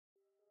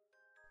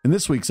In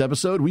this week's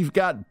episode, we've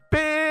got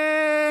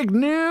big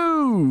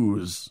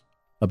news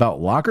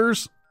about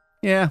lockers.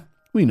 Yeah,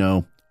 we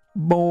know.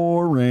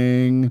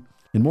 Boring.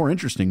 In more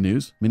interesting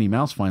news, Minnie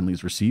Mouse finally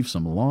has received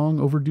some long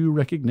overdue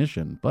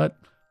recognition. But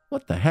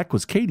what the heck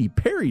was Katy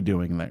Perry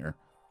doing there?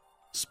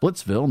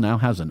 Splitsville now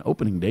has an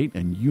opening date,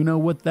 and you know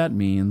what that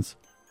means.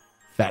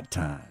 Fat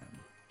time.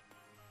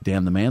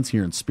 Dan the Man's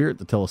here in spirit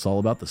to tell us all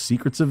about the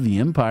secrets of the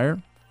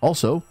Empire.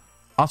 Also,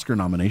 Oscar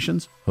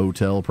nominations,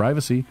 hotel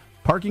privacy,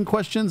 parking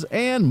questions,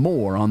 and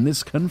more on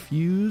this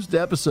confused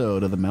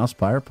episode of the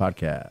Mousepire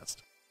Podcast.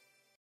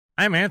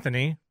 I'm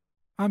Anthony.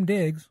 I'm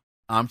Diggs.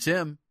 I'm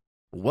Tim.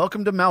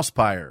 Welcome to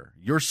Mousepire,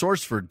 your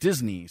source for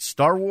Disney,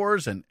 Star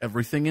Wars, and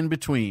everything in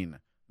between.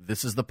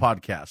 This is the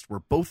podcast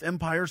where both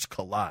empires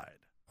collide.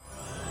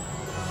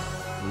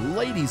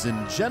 Ladies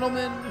and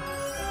gentlemen,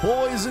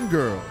 boys and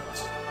girls,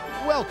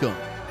 welcome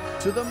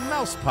to the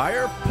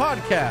Mousepire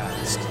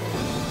Podcast.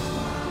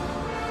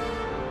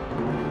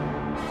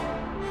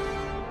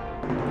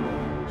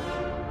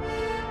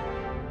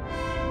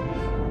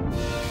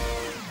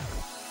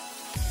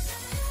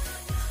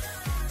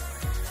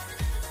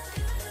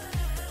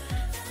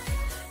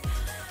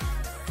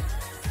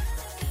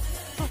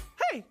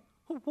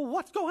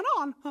 What's going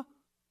on?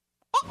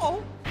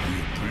 Uh-oh. The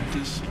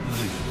Apprentice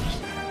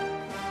lives.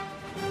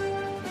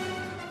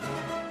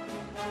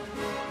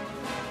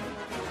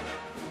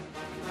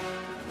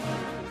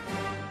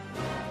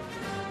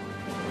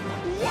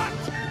 What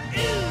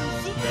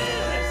is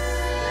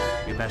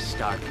this? You best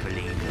start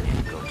believing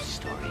in ghost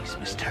stories,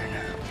 Miss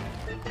Turner.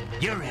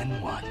 You're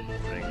in one.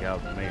 Think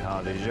of me,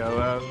 Hardy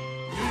Joe.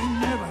 You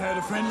never had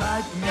a friend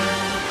like me.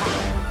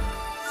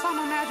 Some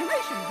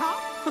imagination,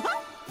 huh?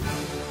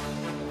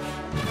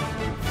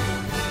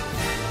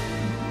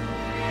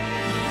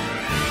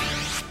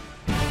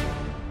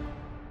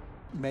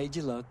 Made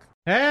you look.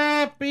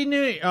 Happy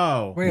New Year.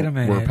 Oh, Wait a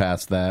minute. We're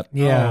past that.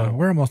 Yeah, Oh.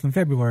 we're almost in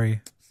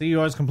February. see, you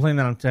always complain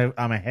that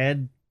I'm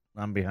ahead.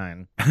 I'm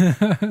behind.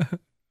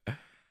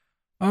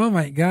 Oh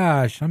my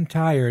gosh, I'm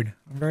tired.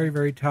 I'm very,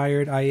 very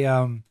tired.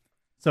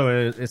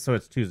 So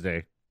it's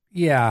Tuesday.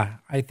 Yeah,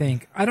 I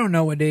think. I don't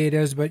know what day it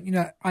is, but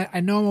I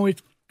know I'm always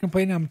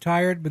complaining I'm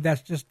tired, but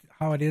that's just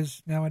how it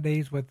is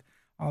nowadays with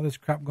all this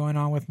crap going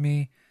on with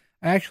me.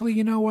 Actually,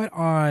 you know what?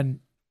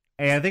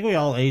 Hey, I think we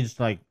all aged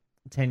like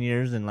 10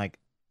 years in like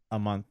a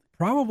month.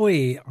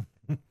 Probably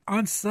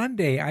on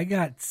Sunday, I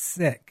got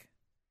sick.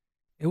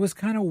 It was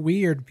kind of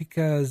weird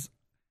because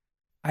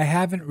I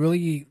haven't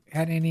really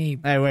had any.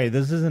 Hey, wait,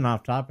 this isn't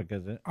off topic,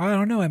 is it? I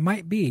don't know. It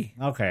might be.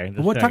 Okay. But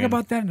just we'll talk checking.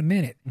 about that in a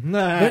minute.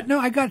 But no,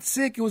 I got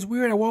sick. It was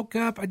weird. I woke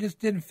up. I just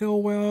didn't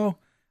feel well.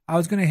 I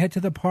was going to head to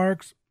the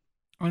parks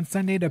on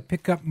Sunday to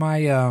pick up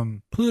my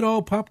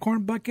Pluto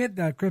popcorn bucket,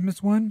 the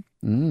Christmas one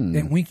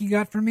that Winky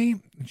got for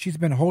me. She's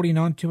been holding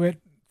on to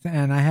it,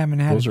 and I haven't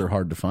had Those are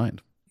hard to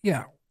find.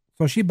 Yeah.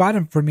 So she bought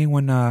them for me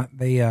when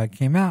they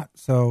came out.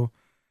 So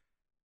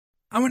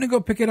I'm going to go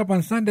pick it up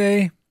on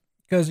Sunday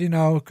because,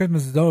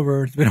 Christmas is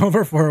over. It's been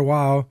over for a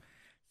while.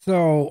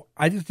 So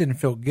I just didn't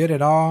feel good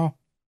at all.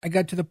 I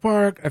got to the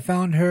park. I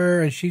found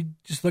her, and she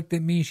just looked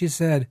at me. She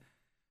said,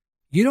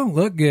 "You don't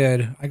look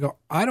good." I go,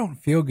 "I don't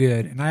feel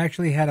good." And I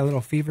actually had a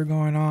little fever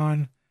going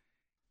on.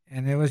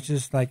 And it was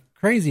just like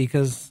crazy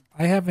because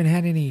I haven't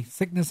had any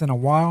sickness in a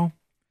while.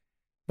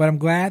 But I'm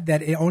glad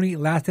that it only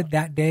lasted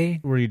that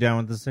day. Were you down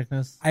with the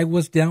sickness? I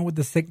was down with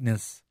the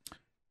sickness.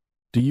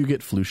 Do you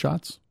get flu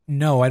shots?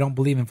 No, I don't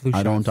believe in flu shots.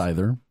 I don't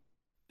either.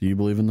 Do you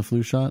believe in the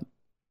flu shot?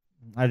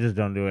 I just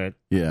don't do it.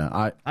 Yeah,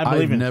 I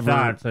believe I've in never,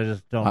 shots. I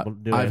just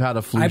don't do it. I've had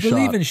a flu I shot.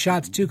 believe in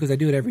shots too because I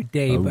do it every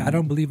day, but Oh. I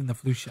don't believe in the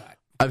flu shot.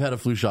 I've had a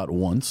flu shot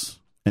once,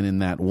 and in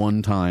that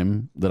one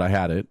time that I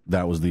had it,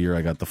 that was the year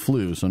I got the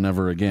flu. So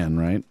never again,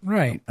 right?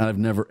 Right. And I've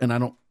never, and I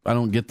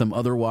don't get them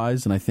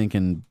otherwise. And I think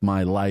in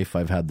my life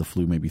I've had the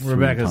flu maybe 3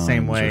 Rebecca's times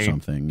same or way.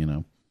 something.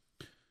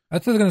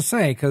 That's what I was going to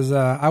say because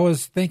I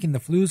was thinking the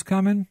flu's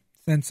coming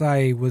since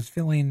I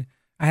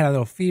had a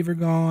little fever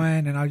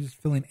going and I was just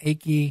feeling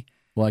achy.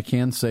 Well, I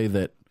can say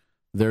that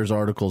there's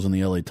articles in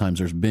the LA Times.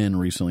 There's been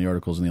recently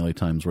articles in the LA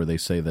Times where they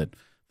say that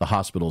the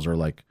hospitals are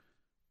like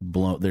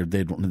blown.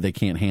 They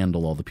can't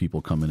handle all the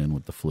people coming in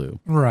with the flu.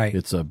 Right.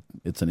 It's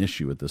an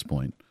issue at this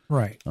point.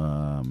 Right.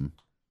 But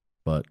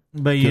But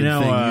good thing you didn't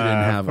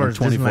have a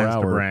first,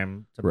 24-hour. to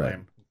blame. Right.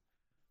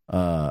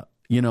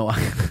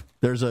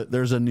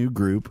 There's a new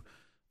group.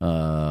 I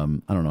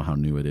don't know how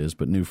new it is,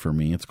 but new for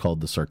me. It's called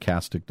the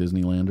Sarcastic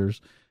Disneylanders,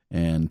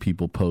 and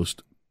people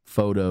post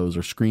photos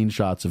or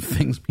screenshots of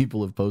things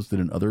people have posted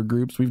in other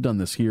groups. We've done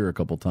this here a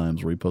couple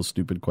times where we post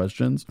stupid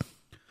questions,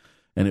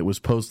 and it was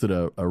posted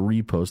a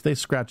repost. They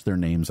scratched their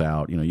names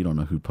out. You don't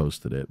know who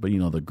posted it, but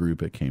the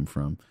group it came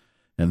from.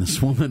 And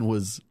this woman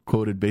was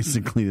quoted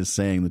basically as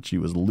saying that she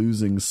was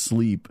losing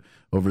sleep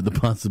over the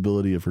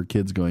possibility of her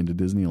kids going to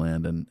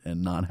Disneyland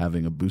and not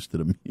having a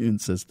boosted immune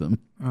system.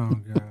 Oh,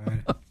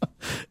 God.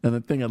 And the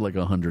thing had like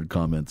 100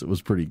 comments. It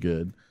was pretty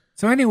good.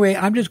 So anyway,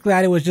 I'm just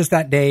glad it was just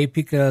that day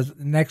because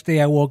the next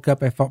day I woke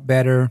up, I felt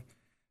better.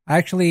 I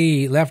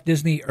actually left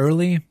Disney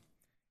early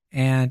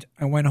and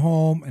I went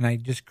home and I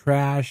just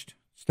crashed,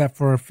 Slept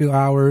for a few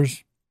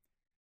hours.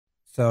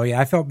 So, yeah,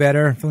 I felt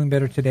better. I'm feeling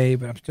better today,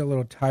 but I'm still a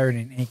little tired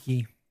and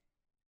achy.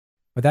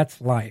 But that's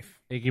life.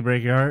 Achy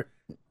break your heart?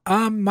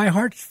 My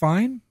heart's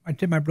fine. I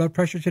did my blood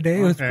pressure today.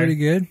 It was Okay. pretty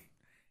good.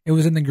 It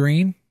was in the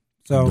green.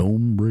 So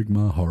Don't break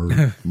my heart,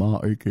 my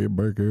achy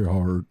breaky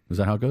heart. Is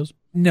that how it goes?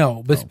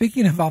 no, but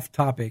speaking of off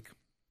topic,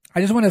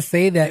 I just want to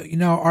say that,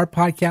 our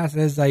podcast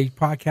is a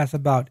podcast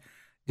about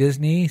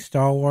Disney,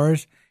 Star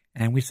Wars,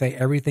 and we say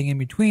everything in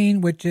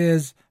between, which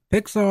is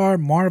Pixar,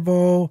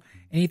 Marvel,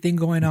 anything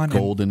going on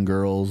Golden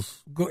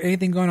Girls.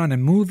 anything going on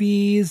in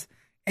movies,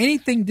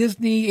 anything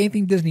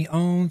Disney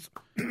owns.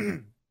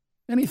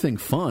 Anything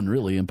fun,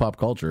 really, in pop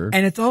culture.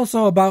 And it's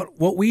also about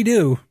what we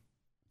do.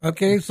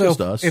 Okay, so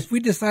Just us. if we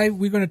decide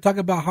we're going to talk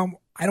about how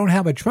I don't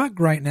have a truck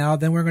right now,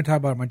 then we're going to talk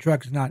about my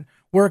truck is not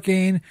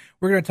working.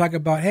 We're going to talk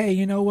about, hey,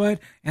 you know what?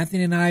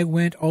 Anthony and I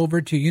went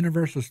over to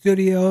Universal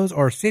Studios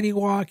or City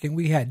Walk and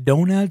we had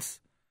donuts.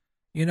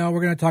 We're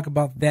going to talk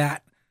about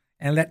that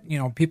and let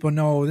people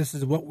know this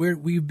is what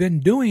we've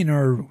been doing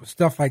or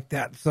stuff like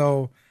that.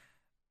 So,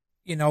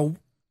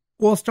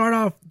 we'll start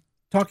off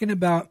talking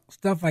about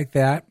stuff like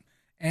that,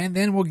 and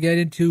then we'll get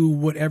into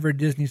whatever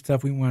Disney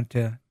stuff we want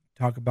to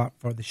talk about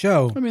for the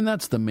show. I mean,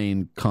 that's the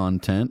main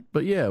content.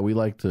 But yeah, we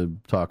like to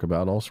talk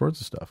about all sorts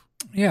of stuff.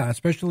 Yeah,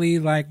 especially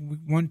like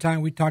one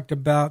time we talked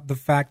about the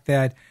fact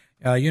that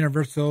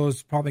Universal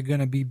is probably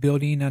going to be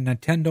building a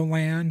Nintendo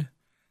Land,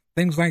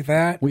 things like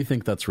that. We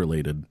think that's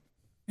related.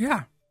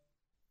 Yeah.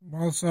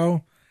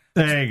 Also,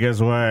 Hey, guess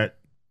what?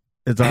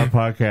 It's our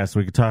podcast.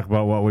 We can talk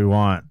about what we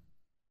want.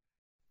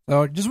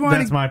 so just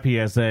wanted That's my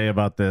PSA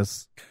about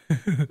this.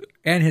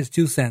 and his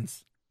 2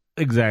 cents.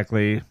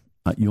 Exactly.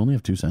 You only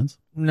have 2 cents?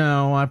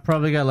 No, I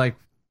probably got like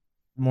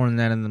more than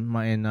that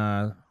in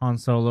Han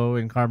Solo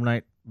in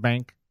Carbonite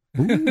Bank.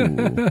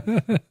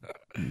 Ooh.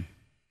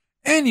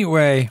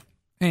 Anyway,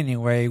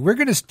 we're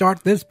going to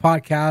start this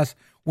podcast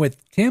with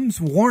Tim's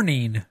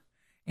warning.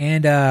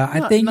 And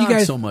I think you not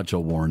guys so much a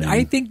warning.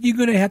 I think you're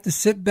going to have to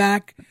sit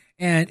back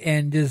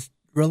and just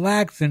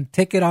relax and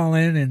take it all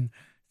in and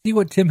see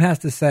what Tim has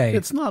to say.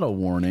 It's not a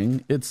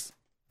warning. It's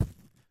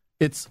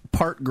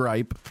part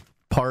gripe,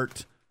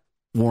 part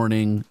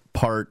warning,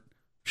 part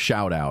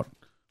shout out.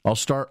 I'll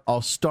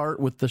start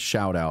with the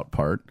shout out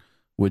part,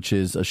 which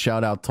is a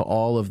shout out to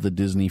all of the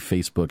Disney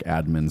Facebook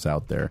admins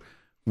out there.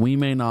 We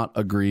may not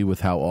agree with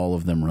how all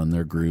of them run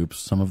their groups.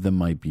 Some of them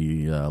might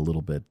be a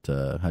little bit,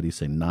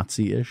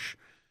 Nazi-ish.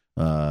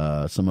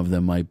 Some of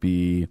them might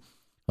be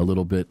a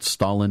little bit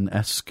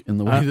Stalin-esque in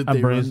the way that they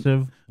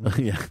abrasive.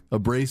 run. Yeah,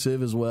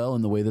 abrasive as well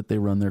in the way that they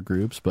run their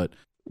groups. But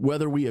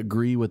whether we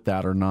agree with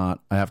that or not,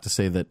 I have to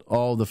say that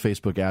all the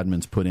Facebook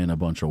admins put in a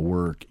bunch of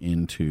work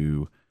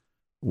into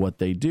what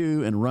they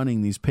do and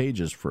running these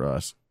pages for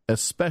us,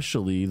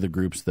 especially the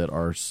groups that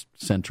are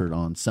centered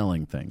on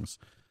selling things.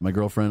 My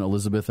girlfriend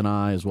Elizabeth and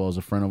I, as well as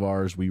a friend of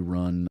ours, we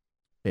run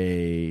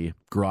a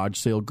garage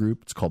sale group.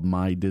 It's called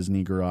My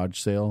Disney Garage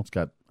Sale. It's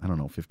got,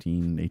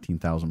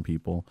 18,000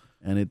 people.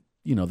 And it,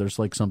 there's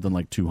like something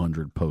like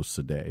 200 posts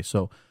a day.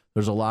 So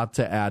there's a lot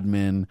to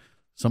admin.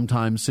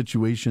 Sometimes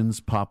situations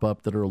pop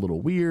up that are a little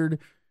weird,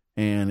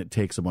 and it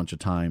takes a bunch of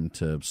time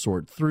to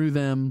sort through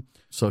them.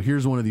 So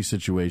here's one of these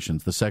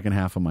situations. The second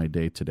half of my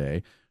day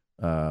today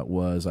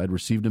was I'd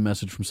received a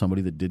message from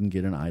somebody that didn't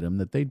get an item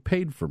that they'd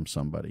paid from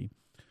somebody.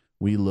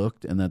 We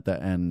looked,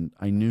 and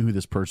I knew who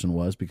this person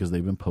was because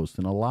they've been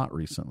posting a lot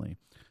recently.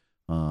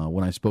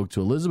 When I spoke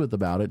to Elizabeth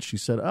about it, she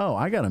said, "Oh,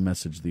 I got a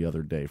message the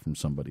other day from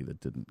somebody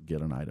that didn't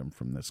get an item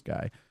from this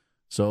guy."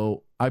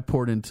 So I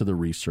poured into the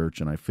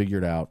research and I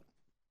figured out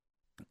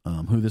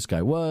who this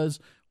guy was,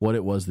 what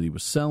it was that he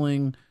was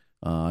selling.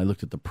 I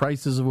looked at the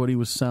prices of what he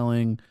was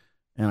selling,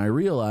 and I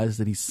realized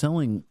that he's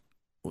selling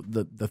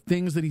the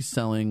things that he's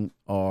selling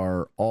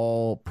are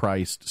all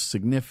priced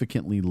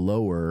significantly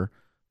lower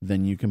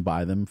than you can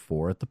buy them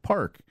for at the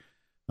park.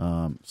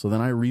 So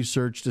then I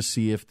researched to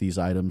see if these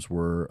items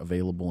were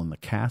available in the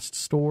Cast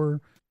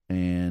store,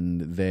 and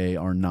they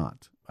are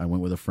not. I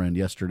went with a friend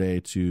yesterday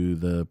to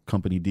the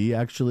Company D,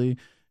 actually,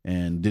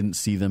 and didn't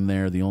see them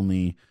there. The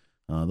only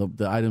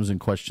the items in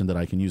question that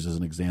I can use as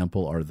an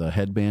example are the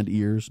headband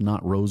ears,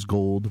 not rose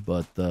gold,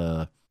 but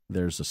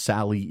there's a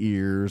Sally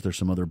ears. There's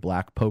some other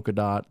black polka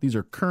dot. These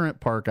are current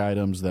park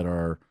items that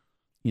are,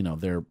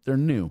 they're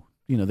new.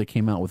 They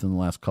came out within the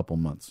last couple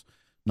months.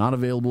 Not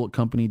available at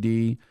Company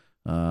D.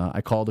 I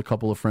called a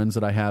couple of friends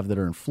that I have that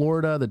are in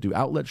Florida that do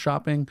outlet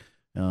shopping.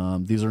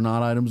 These are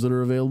not items that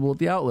are available at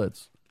the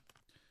outlets.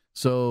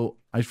 So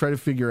I try to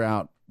figure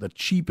out the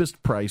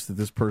cheapest price that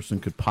this person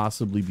could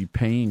possibly be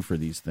paying for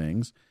these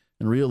things.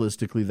 And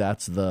realistically,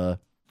 that's the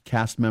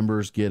cast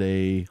members get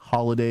a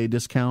holiday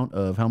discount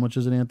of how much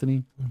is it,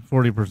 Anthony?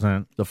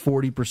 40%. The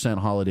 40%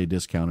 holiday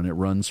discount, and it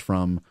runs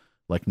from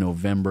like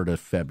November to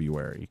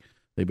February.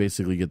 They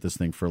basically get this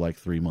thing for like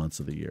 3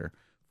 months of the year,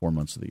 4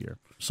 months of the year.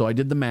 So I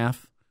did the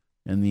math,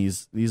 and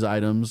these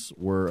items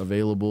were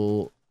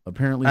available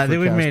apparently for I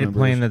think we cast made it members.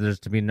 plain that there's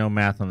to be no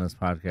math on this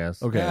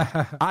podcast. Okay.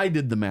 I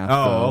did the math,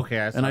 Oh, though, okay,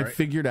 and I sorry.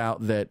 figured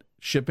out that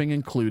shipping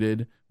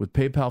included with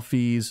PayPal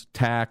fees,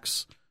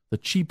 tax, the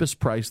cheapest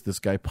price this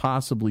guy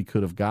possibly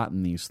could have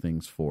gotten these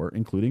things for,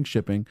 including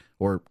shipping,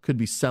 or could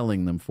be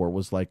selling them for,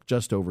 was like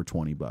just over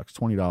 $20,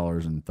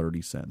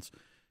 $20.30.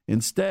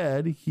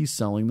 Instead, he's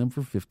selling them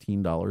for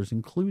 $15,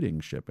 including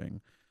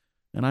shipping.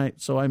 And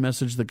so I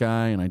messaged the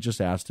guy and I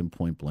just asked him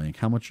point blank,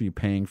 how much are you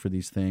paying for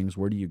these things?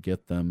 Where do you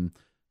get them?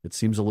 It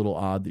seems a little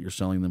odd that you're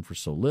selling them for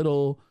so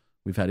little.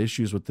 We've had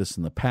issues with this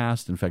in the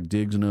past. In fact,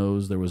 Diggs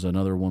knows there was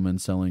another woman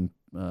selling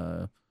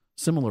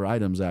similar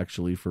items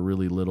actually for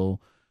really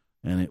little.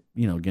 And it,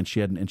 again, she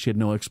had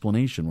no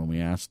explanation when we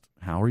asked,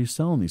 how are you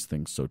selling these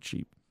things so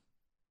cheap?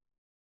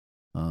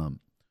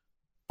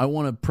 I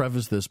want to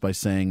preface this by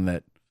saying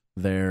that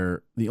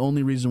the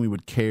only reason we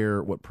would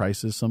care what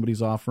prices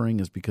somebody's offering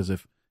is because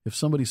if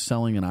somebody's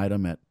selling an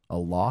item at a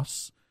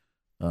loss,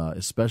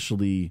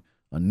 especially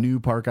a new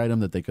park item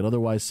that they could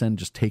otherwise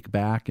just take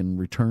back and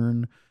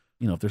return,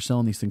 if they're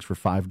selling these things for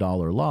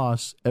 $5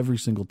 loss every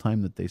single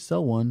time that they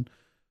sell one,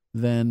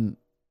 then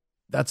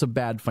that's a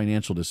bad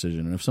financial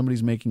decision. And if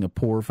somebody's making a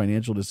poor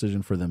financial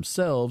decision for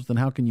themselves, then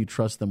how can you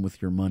trust them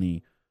with your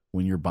money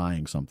when you're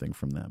buying something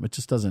from them? It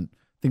just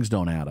things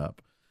don't add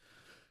up.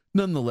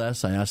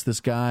 Nonetheless, I asked this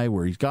guy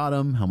where he's got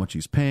them, how much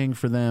he's paying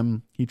for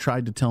them. He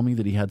tried to tell me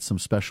that he had some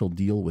special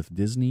deal with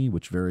Disney,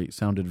 which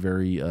sounded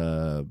very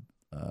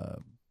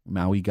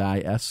Maui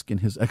Guy-esque in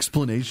his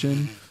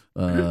explanation.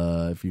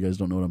 If you guys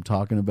don't know what I'm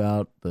talking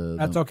about,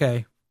 that's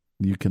okay.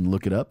 You can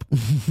look it up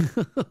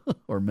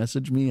or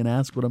message me and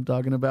ask what I'm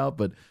talking about.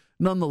 But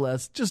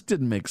nonetheless, just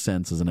didn't make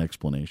sense as an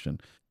explanation.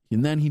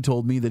 And then he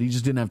told me that he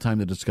just didn't have time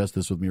to discuss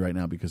this with me right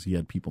now because he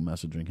had people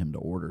messaging him to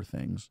order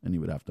things and he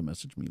would have to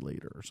message me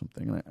later or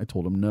something. And I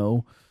told him,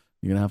 no,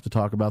 you're going to have to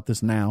talk about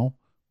this now.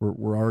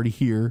 We're already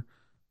here.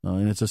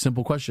 And it's a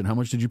simple question. How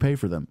much did you pay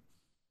for them?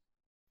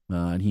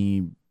 And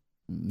he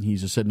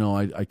just said, no,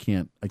 I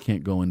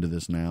can't go into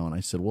this now. And I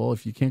said, well,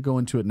 if you can't go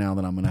into it now,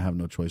 then I'm going to have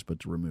no choice but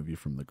to remove you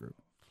from the group.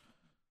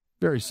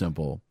 Very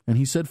simple. And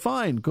he said,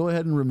 fine, go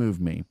ahead and remove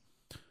me.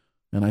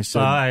 And I said,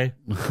 bye.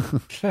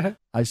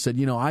 I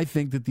said, I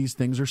think that these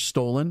things are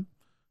stolen.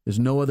 There's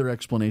no other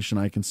explanation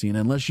I can see. And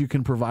unless you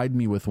can provide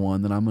me with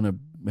one, then I'm going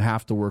to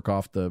have to work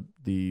off the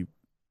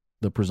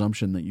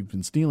presumption that you've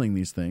been stealing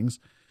these things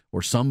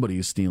or somebody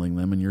is stealing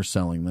them and you're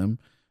selling them.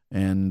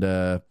 And,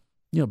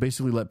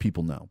 basically let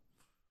people know.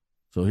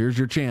 So here's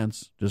your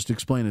chance. Just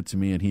explain it to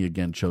me. And he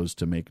again chose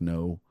to make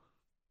no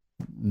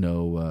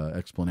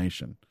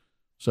explanation.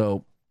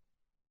 So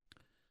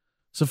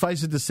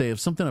suffice it to say, if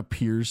something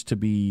appears to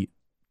be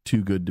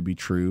too good to be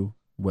true,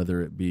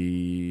 whether it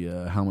be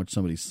how much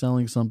somebody's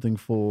selling something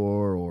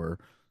for or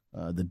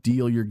the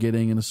deal you're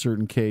getting in a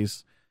certain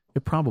case,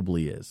 it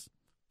probably is.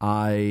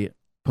 I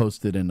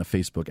posted in a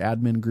Facebook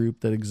admin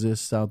group that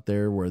exists out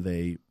there where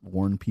they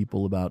warn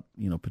people about,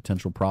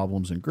 potential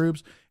problems in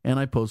groups. And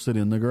I posted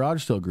in the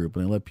garage sale group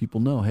and I let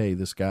people know, hey,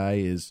 this guy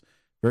is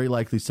very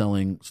likely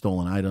selling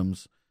stolen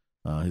items.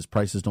 His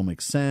prices don't make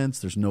sense.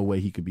 There's no way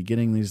he could be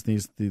getting these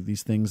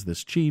things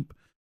this cheap.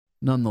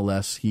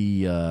 Nonetheless,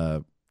 he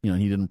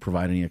didn't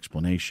provide any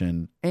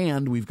explanation.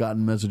 And we've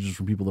gotten messages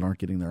from people that aren't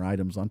getting their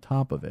items on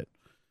top of it.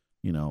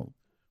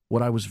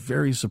 What I was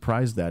very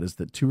surprised at is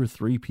that 2 or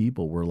 3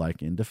 people were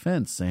like in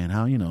defense saying,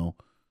 how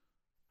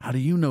do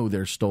you know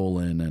they're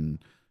stolen? And,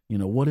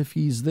 what if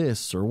he's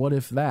this or what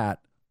if that?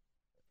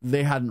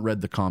 They hadn't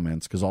read the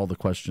comments because all the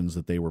questions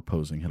that they were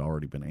posing had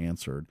already been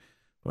answered.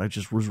 But I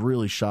just was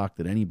really shocked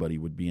that anybody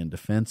would be in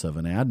defense of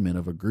an admin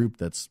of a group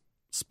that's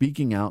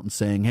speaking out and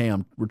saying, hey,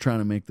 we're trying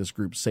to make this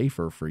group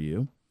safer for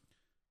you,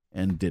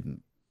 and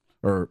didn't.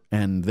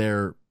 And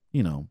they're,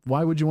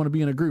 why would you want to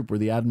be in a group where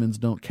the admins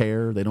don't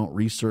care, they don't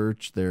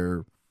research,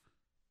 they're,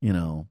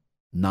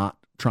 not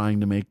trying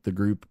to make the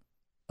group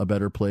a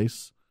better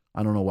place?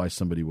 I don't know why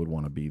somebody would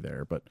want to be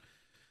there. But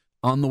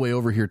on the way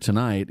over here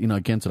tonight,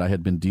 again, I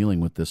had been dealing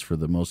with this for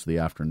the most of the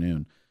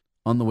afternoon.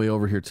 On the way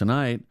over here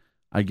tonight,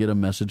 I get a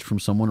message from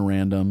someone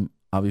random.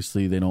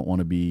 Obviously, they don't want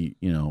to be,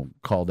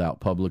 called out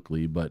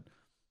publicly, but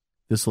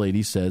this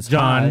lady says,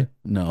 John. Hi.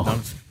 No.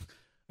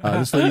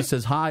 This lady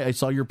says, hi, I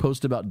saw your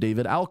post about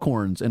David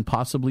Alcorns and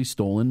possibly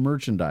stolen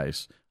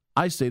merchandise.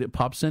 I stayed at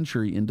Pop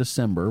Century in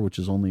December, which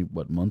is only,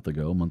 month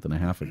and a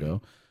half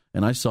ago,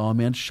 and I saw a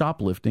man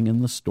shoplifting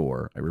in the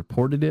store. I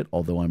reported it,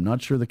 although I'm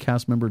not sure the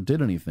cast member did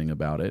anything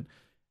about it.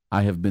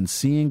 I have been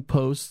seeing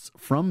posts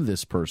from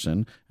this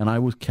person, and I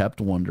was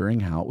kept wondering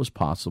how it was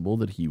possible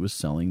that he was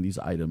selling these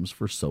items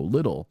for so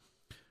little.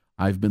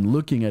 I've been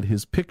looking at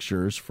his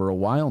pictures for a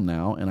while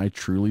now, and I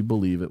truly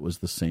believe it was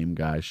the same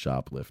guy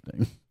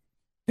shoplifting.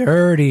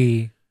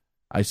 Dirty.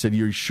 I said,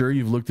 you're sure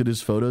you've looked at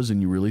his photos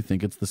and you really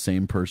think it's the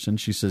same person?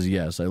 She says,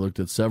 yes. I looked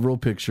at several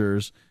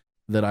pictures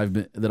that I've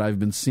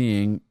been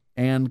seeing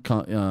and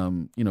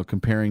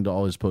comparing to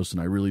all his posts, and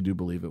I really do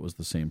believe it was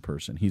the same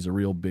person. He's a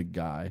real big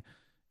guy.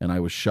 And I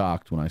was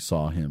shocked when I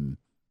saw him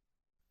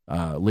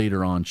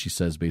later on, she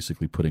says,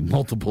 basically putting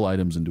multiple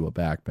items into a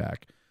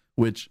backpack,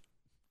 which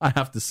I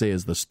have to say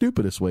is the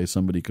stupidest way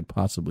somebody could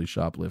possibly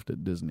shoplift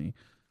at Disney.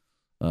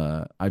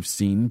 I've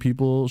seen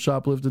people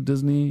shoplift at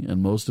Disney,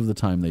 and most of the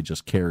time they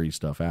just carry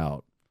stuff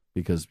out.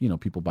 because,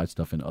 people buy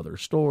stuff in other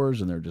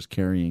stores and they're just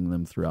carrying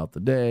them throughout the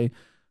day.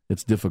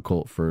 It's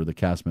difficult for the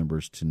cast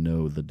members to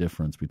know the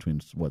difference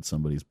between what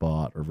somebody's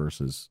bought or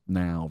versus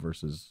now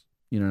versus,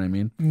 you know what I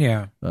mean?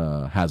 Yeah.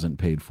 Hasn't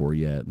paid for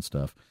yet and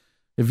stuff.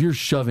 If you're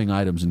shoving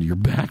items into your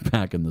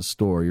backpack in the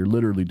store, you're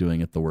literally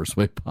doing it the worst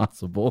way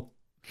possible.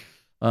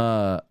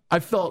 I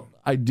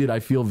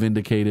feel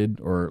vindicated,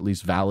 or at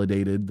least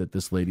validated, that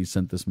this lady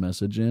sent this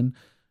message in,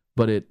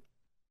 but it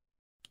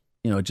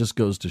just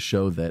goes to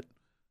show that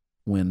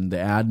when the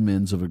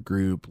admins of a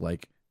group,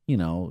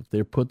 if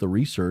they put the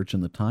research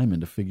and the time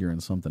into figuring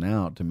something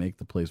out to make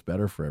the place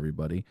better for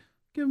everybody,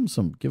 give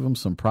them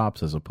some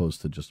props as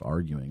opposed to just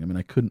arguing. I mean,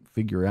 I couldn't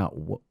figure out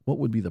what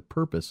would be the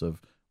purpose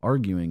of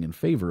arguing in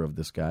favor of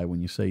this guy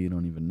when you say you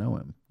don't even know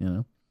him,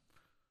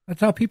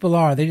 That's how people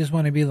are. They just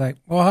want to be like,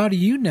 well, how do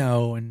you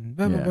know? And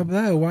blah, blah, blah,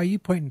 blah. Why are you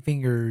pointing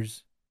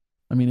fingers?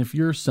 I mean, if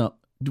you're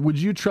would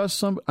you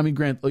trust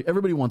Grant,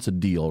 everybody wants a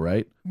deal,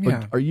 right?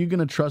 Yeah. But are you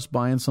going to trust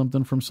buying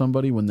something from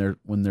somebody when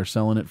they're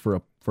selling it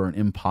for an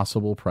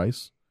impossible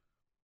price?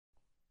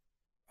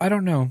 I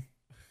don't know.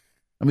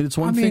 I mean, it's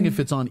one thing if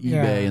it's on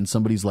eBay and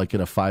somebody's like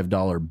at a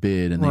 $5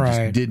 bid and they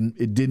just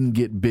didn't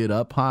get bid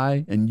up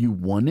high and you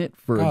won it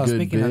for a good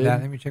speaking bid. of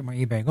that, let me check my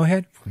eBay. Go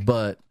ahead.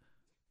 But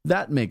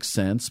that makes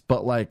sense.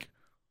 But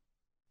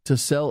to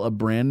sell a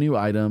brand new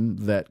item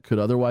that could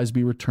otherwise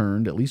be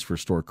returned, at least for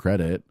store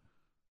credit,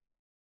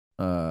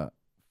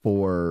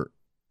 for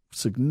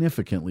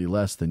significantly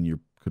less than you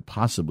could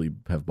possibly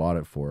have bought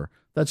it for,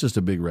 that's just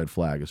a big red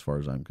flag as far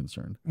as I'm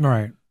concerned.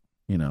 Right.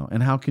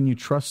 And how can you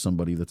trust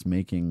somebody that's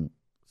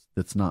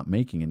not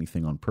making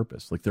anything on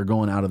purpose? Like, they're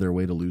going out of their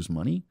way to lose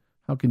money.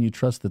 How can you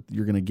trust that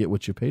you're going to get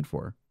what you paid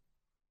for?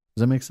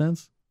 Does that make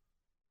sense?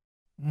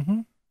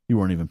 Mm-hmm. You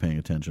weren't even paying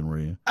attention, were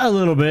you? A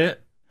little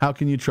bit. How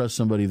can you trust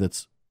somebody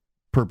that's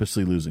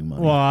purposely losing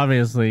money? Well,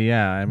 obviously,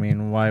 yeah. I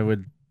mean, why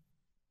would...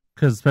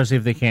 Because especially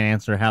if they can't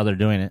answer how they're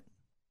doing it.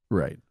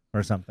 Right.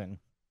 Or something.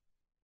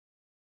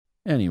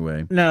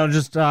 Anyway. No,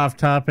 just off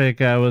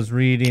topic, I was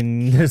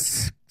reading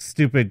this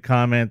stupid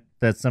comment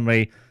that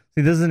somebody...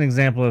 See, this is an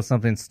example of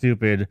something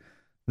stupid.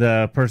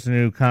 The person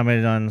who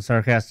commented on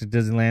Sarcastic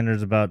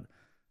Disneylanders about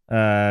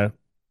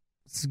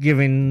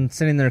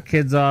sending their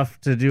kids off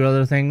to do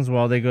other things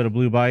while they go to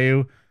Blue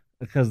Bayou,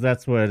 because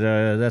that's what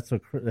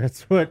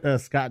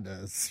Scott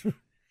does.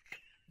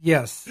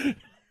 Yes.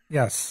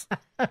 Yes.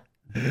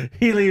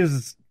 He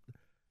leaves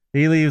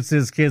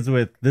his kids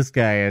with this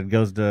guy and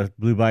goes to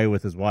Blue Bayou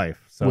with his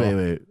wife. So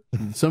Wait.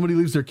 Somebody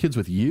leaves their kids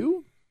with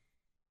you?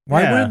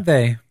 Why wouldn't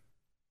they?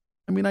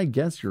 I mean, I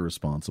guess you're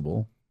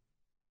responsible.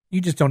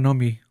 You just don't know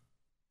me.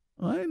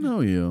 I know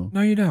you.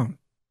 No, you don't.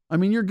 I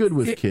mean, you're good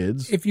with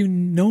kids. If you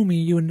know me,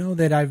 you would know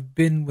that I've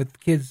been with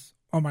kids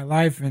all my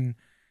life, and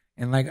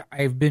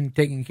I've been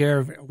taking care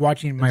of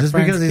watching my just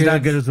friends' because he's kids.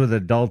 not good with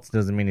adults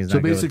doesn't mean he's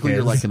not good with kids. So basically,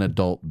 you're like an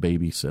adult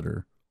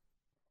babysitter.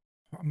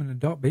 I'm an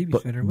adult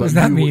babysitter. But what does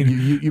that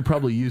mean? You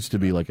probably used to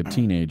be like a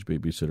teenage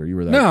babysitter. You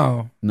were that?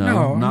 No,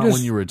 not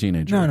when you were a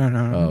teenager.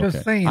 No. Oh, I'm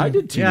just saying. I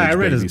did teenage I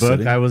read his book.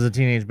 babysitting. I was a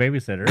teenage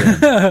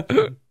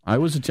babysitter. I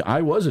was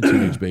a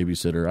teenage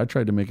babysitter. I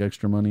tried to make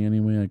extra money any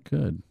way I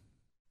could.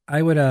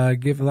 I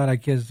would give a lot of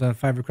kids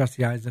five across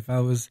the eyes if I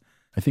was.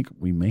 I think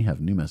we may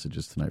have new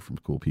messages tonight from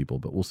cool people,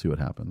 but we'll see what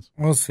happens.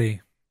 We'll see.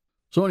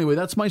 So anyway,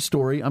 that's my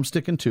story. I'm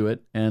sticking to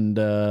it. And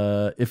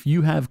if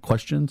you have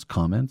questions,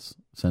 comments,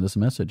 send us a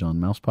message on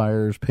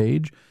Mousepire's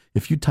page.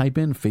 If you type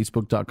in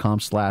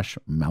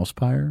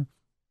facebook.com/Mousepire,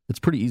 it's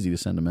pretty easy to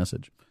send a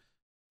message.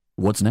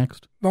 What's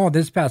next? Oh,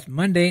 this past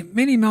Monday,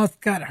 Minnie Mouse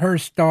got her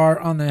star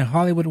on the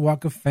Hollywood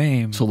Walk of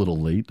Fame. It's a little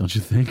late, don't you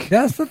think?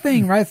 That's the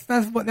thing, right?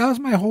 That was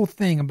my whole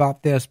thing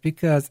about this,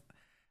 because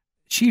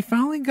she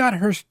finally got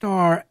her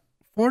star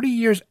 40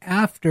 years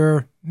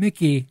after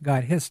Mickey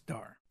got his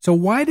star. So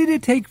why did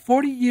it take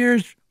 40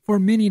 years for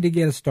Minnie to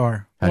get a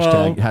star?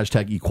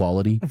 Hashtag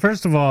equality.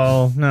 First of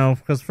all, no,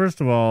 because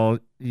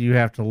you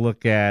have to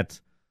look at,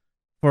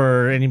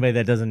 for anybody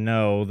that doesn't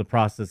know, the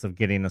process of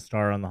getting a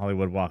star on the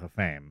Hollywood Walk of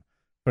Fame.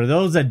 For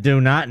those that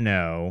do not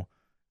know,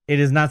 it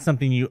is not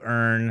something you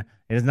earn.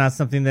 It is not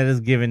something that is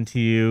given to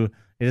you.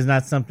 It is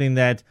not something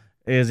that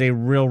is a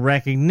real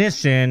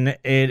recognition.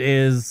 It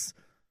is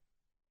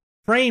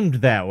framed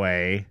that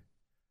way.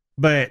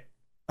 But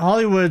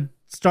Hollywood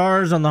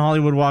stars on the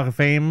Hollywood Walk of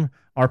Fame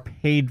are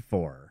paid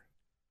for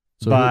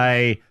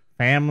by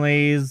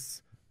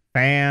families,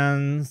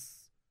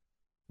 fans.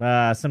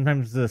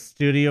 Sometimes the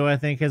studio, I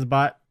think, has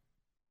bought.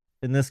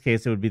 In this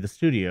case, it would be the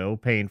studio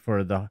paying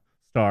for the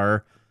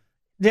star.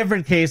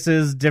 Different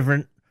cases,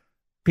 different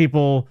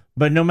people,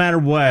 but no matter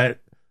what,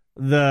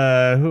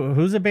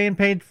 who's it being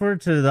paid for?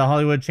 To the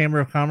Hollywood Chamber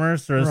of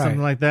Commerce or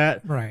something like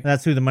that? Right.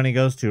 That's who the money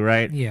goes to,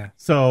 right? Yeah.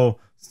 So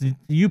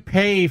you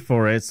pay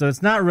for it, so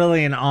it's not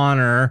really an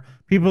honor.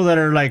 People that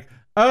are like,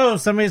 oh,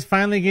 somebody's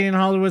finally getting a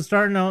Hollywood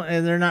star, no,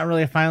 and they're not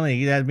really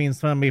finally. That means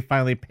somebody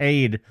finally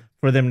paid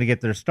for them to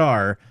get their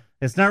star.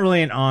 It's not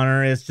really an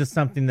honor. It's just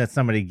something that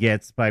somebody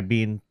gets by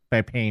paying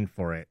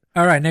for it.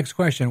 All right, next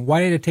question.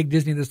 Why did it take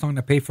Disney this long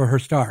to pay for her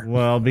star?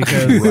 Well,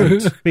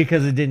 because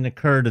because it didn't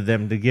occur to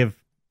them to give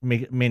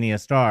Minnie a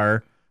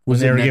star when Was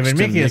they it were next giving to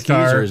Mickey a Mickey's,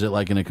 star. or is it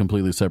like in a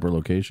completely separate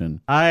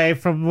location?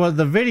 From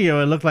the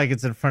video, it looked like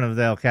it's in front of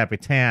the El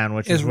Capitan,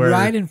 which It's is where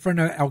right in front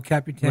of El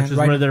Capitan. which is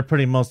right where they're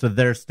putting most of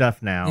their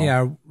stuff now.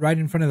 yeah, right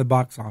in front of the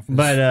box office.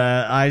 But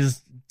I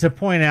just to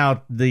point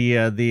out the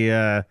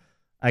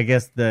I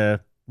guess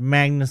the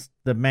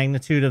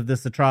magnitude of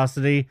this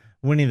atrocity.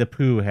 Winnie the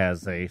Pooh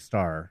has a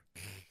star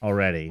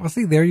already, well,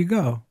 see, there you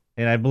go.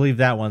 and I believe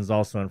that one's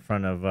also in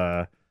front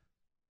of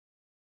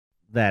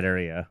that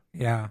area.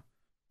 Yeah,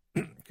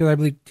 because I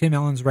believe Tim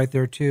Allen's right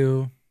there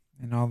too,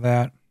 and all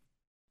that.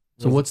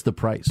 So what's the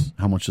price?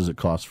 How much does it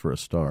cost for a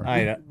star?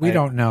 We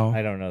don't know.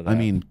 I don't know that. I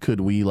mean, could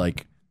we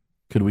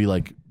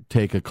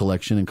take a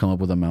collection and come up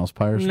with a Mouse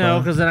Pyre star? no,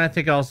 because then I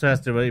think it also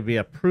has to really be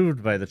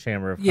approved by the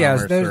Chamber of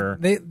Yes, Commerce.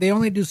 they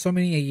only do so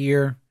many a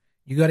year.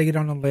 You got to get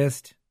on a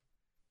list,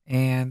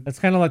 and It's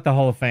kind of like the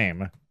Hall of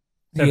Fame, except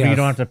for Yes. you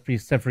don't have to.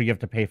 Except for you have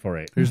to pay for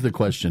it. Here's the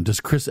question: does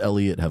Chris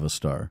Elliott have a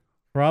star?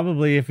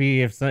 Probably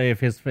if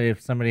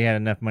somebody had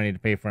enough money to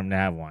pay for him to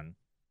have one.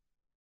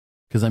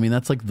 Because I mean,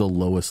 that's like the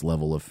lowest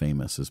level of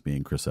famous as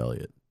being Chris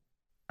Elliott.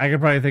 I could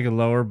probably think of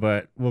lower,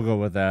 but we'll go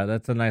with that.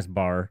 That's a nice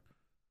bar.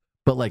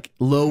 But like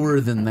lower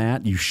than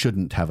that, you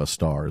shouldn't have a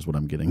star. Is what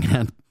I'm getting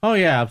at. Oh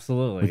yeah,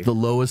 absolutely. Like the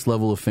lowest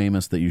level of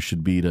famous that you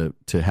should be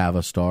to have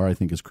a star, I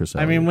think, is Chris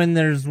I Elliott. mean,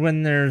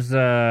 when there's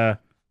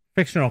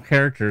fictional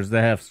characters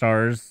that have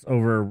stars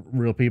over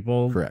real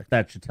people, Correct.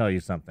 that should tell you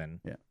something.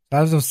 Yeah.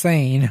 as I was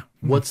saying,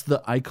 What's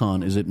the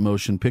icon? Is it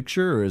motion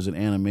picture or is it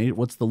animated?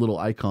 What's the little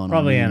icon?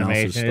 Probably on Minnie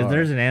Mouse's animation. star?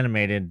 There's an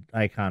animated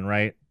icon,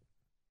 right?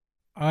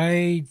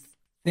 I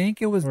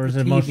think it was Or is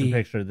the it TV. motion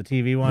picture? The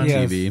TV one?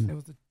 Yes, TV. it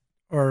was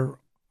or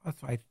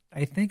that's why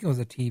I think it was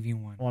a TV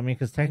one. Well, I mean,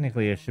 because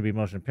technically it should be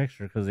motion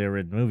picture because they were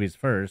in movies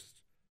first.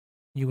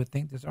 You would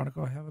think this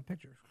article would have a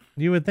picture.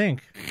 You would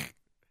think.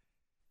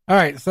 All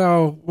right,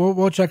 so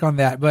we'll check on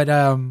that. But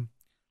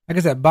like I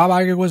said, Bob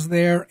Iger was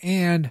there,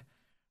 and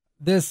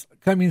this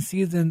coming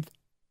season,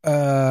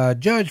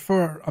 judge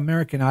for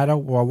American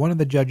Idol, well, one of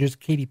the judges,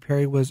 Katy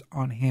Perry, was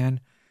on hand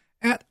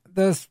at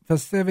the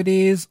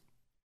festivities.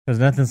 Because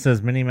nothing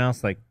says Minnie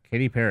Mouse like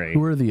Katy Perry.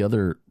 Who are the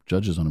other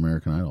judges on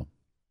American Idol?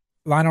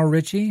 Lionel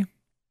Richie,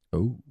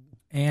 Oh,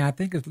 and I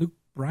think it's Luke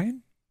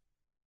Bryan.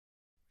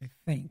 I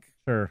think.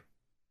 Sure.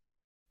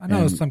 I know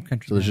And it's some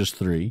country. so there's name. just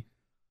three.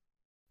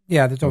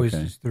 Yeah, there's always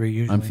Okay. just three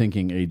usually. I'm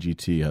thinking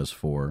AGT has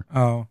four,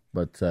 Oh.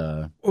 but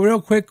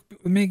Real quick,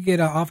 let me get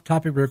off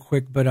topic real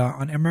quick. But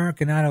on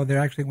American Idol, they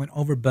actually went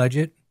over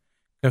budget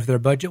because their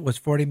budget was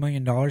 $40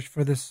 million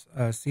for this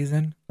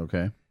season,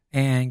 okay,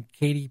 and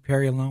Katy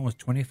Perry alone was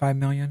 $25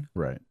 million.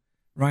 right.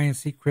 Ryan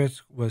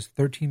Seacrest was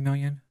 $13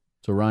 million,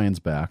 So Ryan's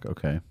back.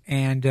 Okay,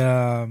 and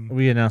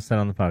We announced that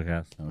on the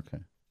podcast. okay.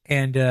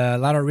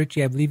 Lionel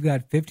Richie, I believe,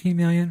 got $15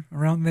 million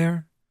around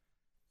there.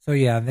 So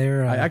yeah,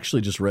 they're. I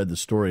actually just read the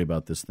story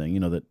about this thing.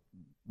 You know that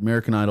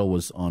American Idol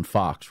was on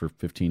Fox for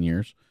 15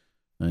 years,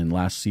 and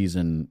last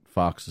season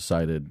Fox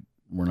decided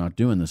we're not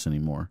doing this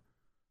anymore,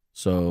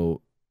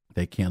 so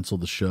they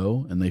canceled the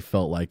show, and they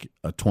felt like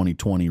a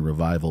 2020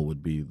 revival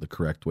would be the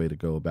correct way to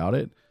go about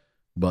it.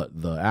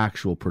 But the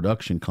actual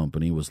production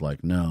company was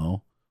like,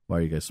 "No, why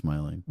are you guys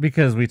smiling?"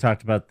 Because we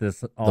talked about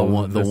this all The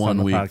of this on one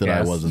the week that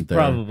I podcast. wasn't there,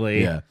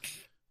 Probably. yeah.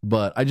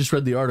 But I just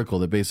read the article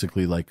that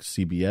basically, like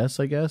CBS,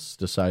 I guess,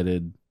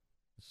 decided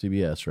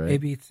CBS,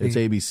 right? ABC. It's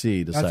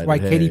ABC decided. That's why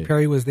Katy hey,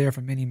 Perry was there for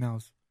Minnie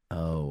Mouse.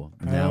 Oh,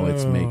 now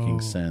it's making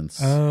sense.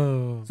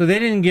 Oh. So they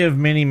didn't give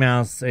Minnie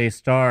Mouse a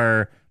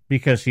star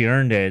because she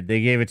earned it.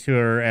 They gave it to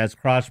her as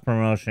cross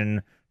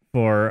promotion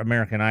for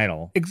American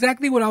Idol.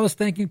 Exactly what I was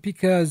thinking,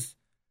 because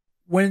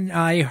when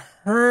I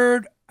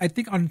heard, I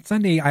think on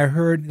Sunday, I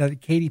heard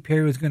that Katy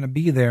Perry was going to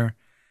be there,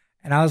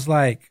 and I was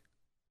like,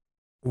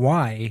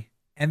 why?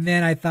 And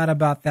then I thought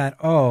about that.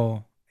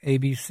 Oh,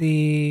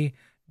 ABC,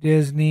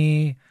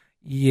 Disney.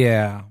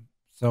 Yeah.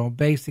 So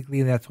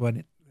basically that's what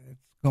it's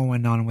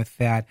going on with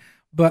that.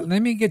 But let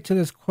me get to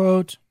this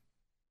quote.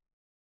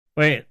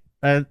 Wait,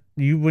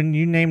 you when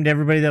you named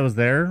everybody that was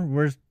there,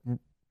 where's?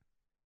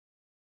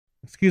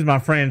 Excuse my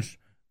French.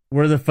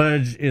 Where the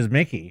fudge is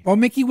Mickey? Well,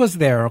 Mickey was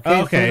there.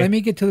 Okay. Okay. So let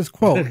me get to this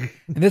quote.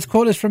 And this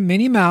quote is from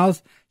Minnie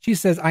Mouse. She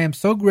says, "I am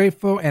so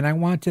grateful, and I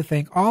want to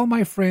thank all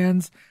my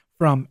friends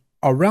from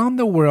around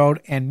the world.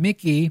 And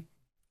Mickey,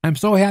 I'm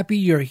so happy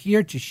you're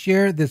here to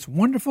share this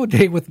wonderful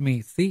day with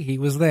me." See, he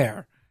was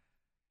there.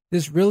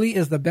 This really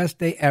is the best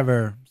day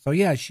ever. So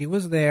yeah, she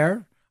was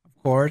there,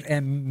 of course,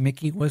 and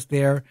Mickey was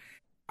there.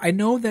 I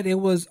know that it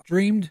was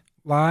streamed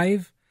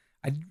live.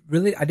 I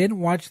didn't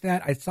watch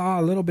that. I saw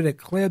a little bit of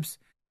clips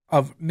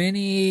of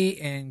Minnie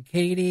and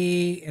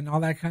Katie and all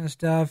that kind of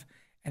stuff,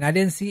 and I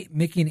didn't see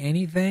Mickey in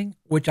anything,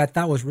 which I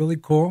thought was really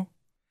cool.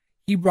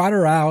 He brought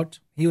her out.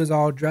 He was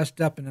all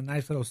dressed up in a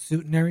nice little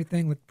suit and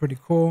everything, looked pretty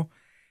cool,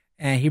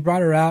 and he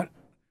brought her out.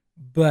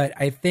 But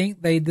I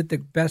think they did the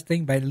best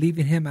thing by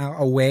leaving him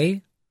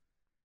away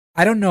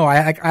I don't know. I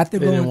have to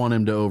They go. didn't want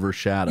him to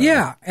overshadow.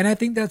 Yeah, and I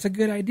think that's a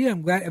good idea.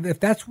 I'm glad if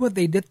that's what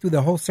they did through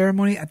the whole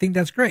ceremony. I think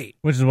that's great.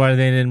 Which is why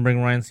they didn't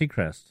bring Ryan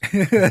Seacrest.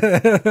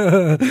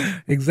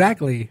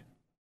 Exactly.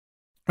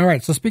 All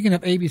right. So speaking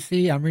of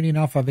ABC, I'm reading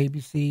off of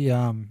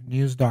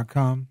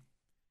ABCnews.com,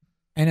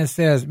 and it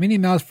says Minnie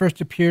Mouse first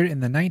appeared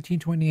in the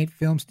 1928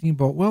 film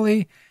Steamboat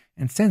Willie,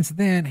 and since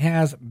then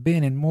has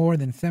been in more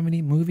than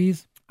 70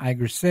 movies.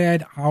 Iger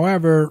said,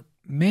 however,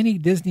 many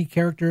Disney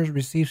characters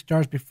received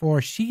stars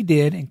before she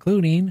did,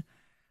 including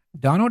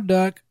Donald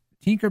Duck,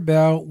 Tinker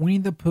Bell, Winnie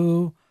the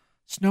Pooh,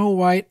 Snow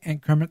White,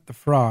 and Kermit the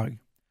Frog.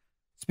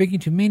 Speaking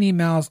to Minnie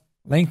Mouse's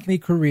lengthy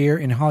career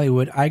in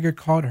Hollywood, Iger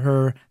called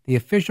her the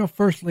official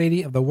First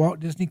Lady of the Walt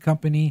Disney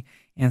Company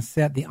and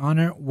said the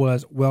honor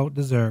was well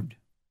deserved.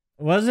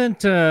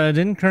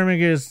 Didn't Kermit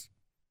get his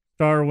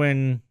star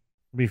win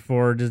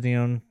before Disney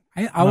owned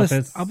I was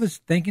Muppets?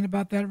 thinking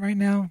about that right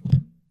now.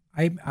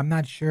 I'm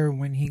not sure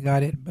when he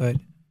got it, but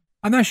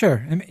I'm not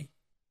sure. I mean,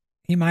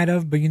 he might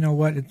have, but you know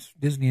what? It's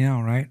Disney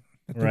now, right?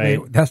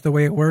 That's the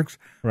way it works.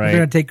 Right. We're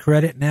going to take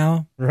credit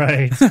now.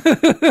 Right.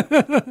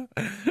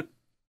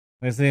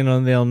 Next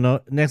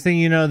thing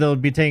you know, they'll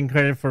be taking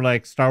credit for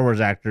like Star Wars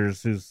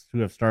actors who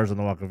have stars on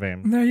the Walk of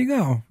Fame. There you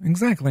go.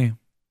 Exactly.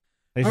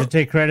 They should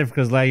take credit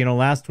because,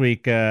 last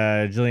week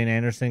Gillian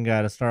Anderson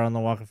got a star on the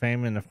Walk of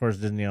Fame, and of course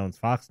Disney owns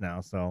Fox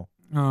now, so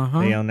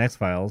they own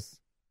X-Files.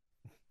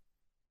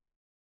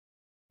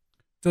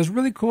 So it's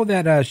really cool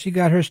that she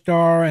got her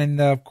star,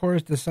 and of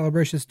course the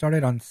celebration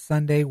started on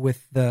Sunday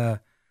with the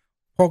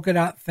polka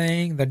dot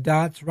thing, the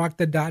dots, rock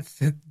the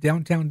dots,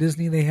 downtown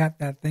Disney. They had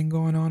that thing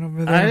going on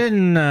over there. I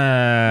didn't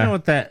know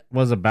what that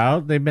was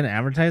about. They've been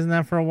advertising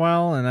that for a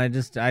while, and I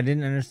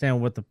didn't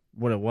understand what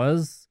it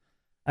was.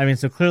 I mean,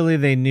 so clearly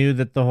they knew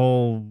that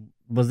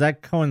was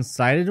that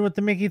coincided with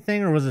the Mickey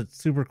thing, or was it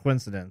super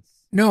coincidence?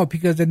 No,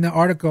 because in the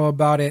article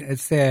about it,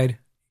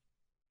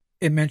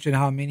 it mentioned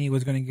how Minnie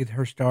was going to get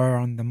her star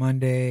on the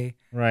Monday.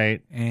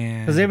 Right.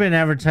 And because they've been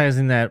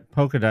advertising that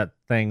polka dot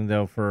thing,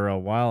 though, for a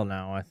while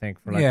now, I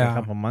think, for a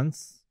couple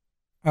months.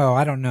 Oh,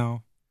 I don't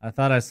know. I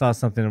thought I saw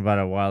something about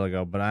it a while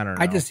ago, but I don't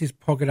know. I just see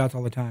polka dots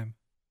all the time.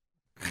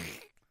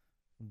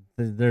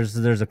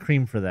 There's a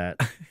cream for that.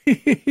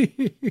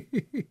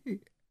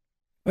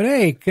 But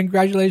hey,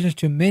 congratulations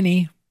to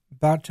Minnie.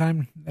 About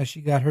time that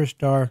she got her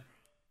star.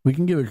 We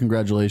can give a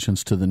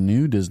congratulations to the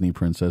new Disney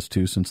princess,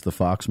 too, since the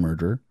Fox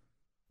merger.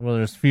 Well,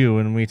 there's few,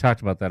 and we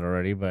talked about that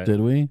already. But did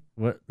we?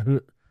 What?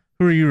 Who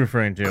are you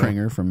referring to?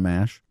 Kringer from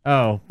MASH.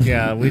 Oh,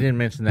 yeah, we didn't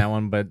mention that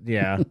one, but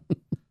yeah,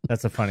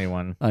 that's a funny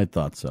one. I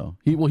thought so.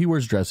 He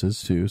wears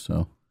dresses too. So,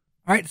 all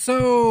right.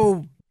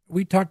 So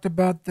we talked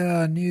about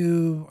the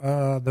new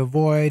The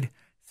Void: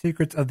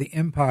 Secrets of the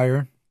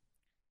Empire,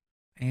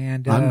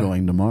 and I'm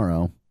going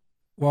tomorrow.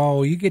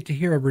 Well, you get to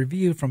hear a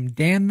review from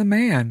Dan the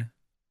Man.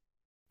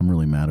 I'm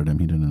really mad at him.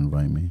 He didn't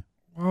invite me.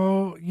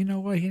 Well, you know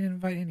what? He didn't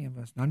invite any of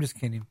us. No, I'm just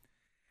kidding.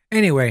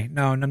 Anyway,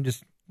 no, I'm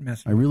just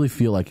messing. I really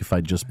feel like if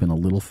I'd just been a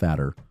little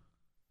fatter,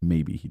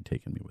 maybe he'd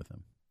taken me with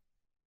him.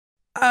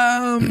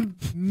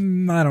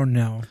 I don't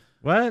know.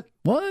 What?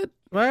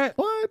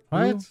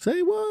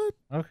 Say what?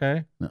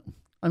 Okay. No.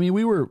 I mean,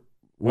 we were...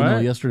 Well, no,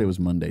 yesterday was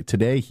Monday.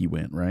 Today he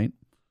went, right?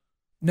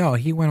 No,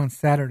 he went on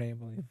Saturday, I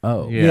believe.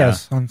 Oh. Yeah.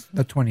 Yes, on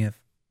the 20th.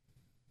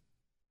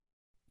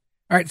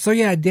 All right, so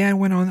yeah, Dan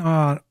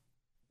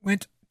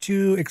went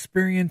to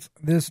experience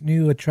this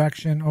new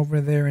attraction over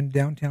there in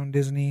downtown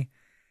Disney,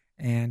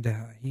 and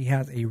he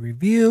has a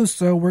review,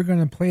 so we're going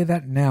to play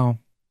that now.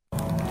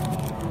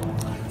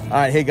 All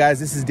right, hey guys,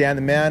 this is Dan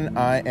the Man.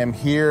 I am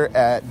here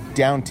at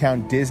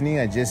downtown Disney.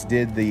 I just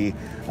did the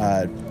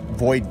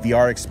Void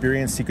VR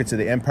experience, Secrets of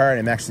the Empire, and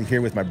I'm actually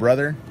here with my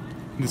brother.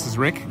 This is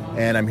Rick.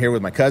 And I'm here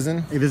with my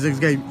cousin. Hey, this is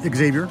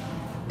Xavier.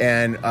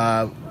 And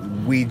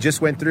we just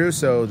went through,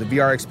 so the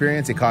VR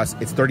experience, it's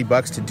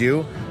 $30 to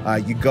do.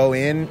 You go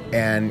in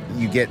and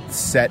you get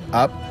set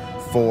up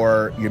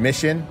for your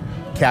mission.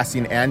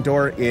 Cassian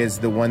Andor is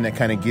the one that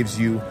kind of gives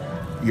you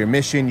your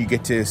mission. You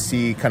get to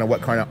see kind of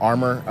what kind of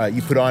armor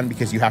you put on,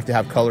 because you have to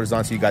have colors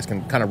on so you guys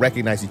can kind of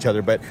recognize each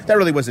other. But that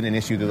really wasn't an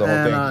issue to the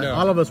whole thing. No.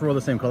 All of us were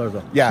the same colors,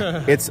 though.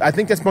 Yeah, I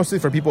think that's mostly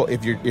for people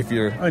if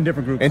you're in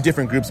different groups. In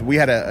different groups, we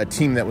had a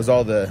team that was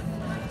all the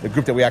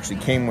group that we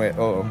actually came with.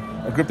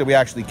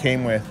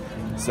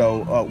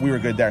 So we were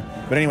good there.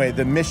 But anyway,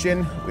 the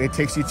mission, it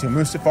takes you to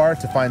Mustafar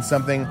to find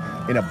something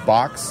in a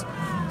box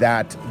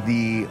that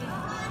the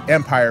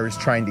Empire is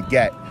trying to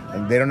get.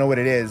 And they don't know what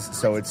it is,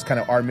 so it's kind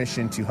of our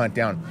mission to hunt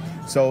down.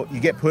 So you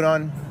get put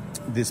on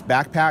this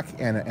backpack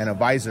and a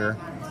visor.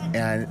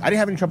 And I didn't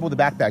have any trouble with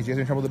the backpack. Did you guys have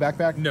any trouble with the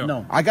backpack?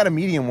 No. I got a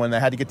medium one that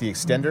had to get the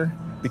extender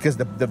because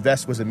the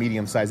vest was a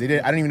medium size. I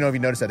don't even know if you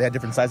noticed that. They had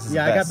different sizes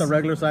Yeah, of I got vests. the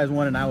regular size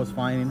one, and I was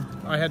fine.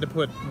 I had to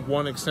put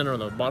one extender on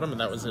the bottom,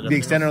 and that was it. The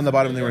extender on the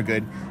bottom, they were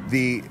good.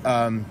 The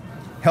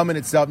helmet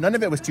itself, none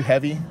of it was too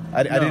heavy.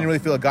 I didn't really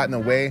feel it got in the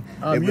way.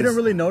 You didn't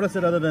really notice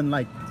it other than,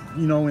 like,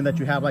 you knowing that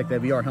you have, like, the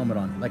VR helmet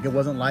on. Like, it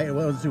wasn't light, it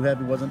wasn't too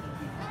heavy, it wasn't...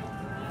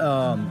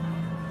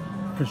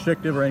 Because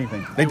constrictive or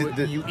anything.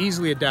 You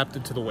easily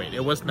adapted to the weight.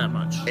 It wasn't that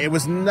much. It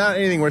was not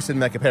anything worse than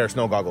like a pair of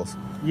snow goggles.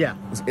 Yeah.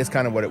 It's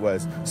kind of what it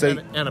was. So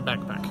And a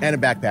backpack. And a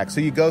backpack. So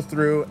you go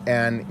through,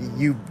 and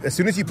as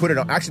soon as you put it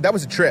on, actually that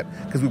was a trip,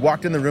 because we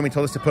walked in the room, he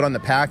told us to put on the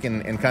pack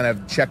and kind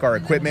of check our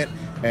equipment,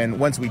 and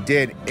once we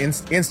did,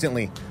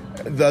 instantly,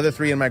 the other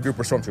three in my group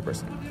were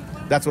stormtroopers.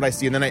 That's what I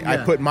see, and then I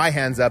put my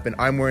hands up, and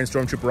I'm wearing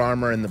stormtrooper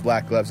armor and the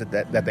black gloves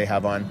that they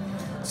have on.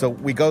 So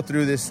we go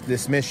through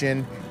this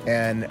mission,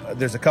 and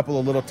there's a couple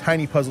of little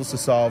tiny puzzles to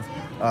solve.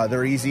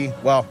 They're easy.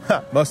 Well,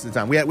 most of the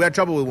time. We had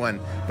trouble with one,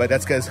 but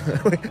that's because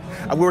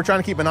we were trying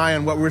to keep an eye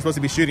on what we were supposed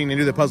to be shooting and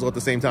do the puzzle at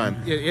the same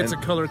time. It's a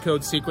color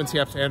code sequence you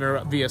have to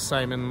enter via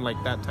Simon,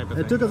 like that type of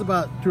thing. It took us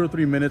about 2 or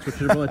 3 minutes,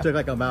 which only took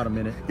like about a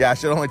minute. Yeah, it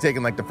should have only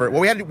taken like the first.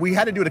 Well, we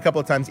had to do it a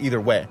couple of times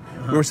either way.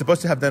 We were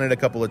supposed to have done it a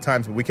couple of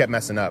times, but we kept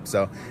messing up.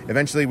 So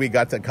eventually we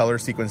got the color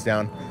sequence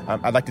down.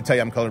 I'd like to tell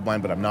you I'm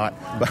colorblind, but I'm not.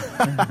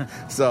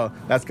 So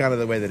that's kind of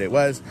the way that it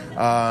was.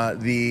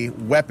 The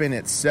weapon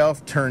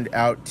itself turned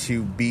out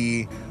to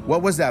be,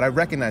 what was that? I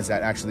recognize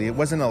that actually. It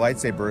wasn't a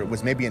lightsaber. It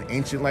was maybe an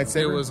ancient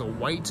lightsaber. It was a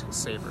white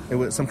saber. It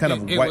was some kind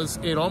of white.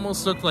 It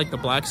almost looked like the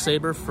black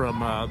saber from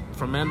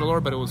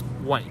Mandalore, but it was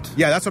white.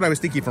 Yeah, that's what I was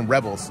thinking from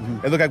Rebels.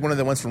 It looked like one of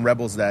the ones from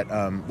Rebels that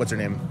what's her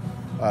name?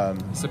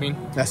 Sabine.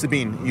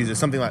 Sabine uses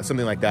something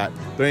like that.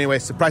 But anyway,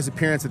 surprise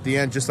appearance at the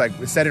end, just like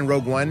said in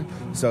Rogue One.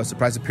 So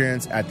surprise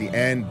appearance at the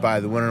end by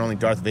the one and only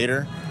Darth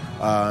Vader.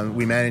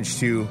 We managed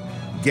to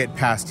get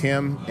past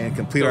him and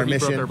complete our mission.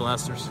 Though he broke our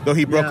blasters. Though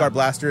he broke our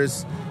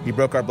blasters. He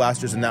broke our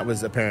blasters, and that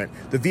was apparent.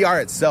 The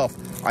VR itself,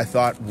 I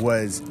thought,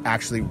 was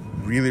actually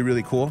really,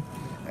 really cool.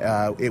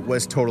 It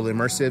was totally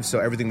immersive, so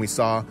everything we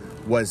saw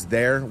was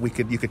there. You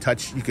could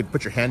touch, you could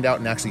put your hand out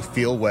and actually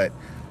feel what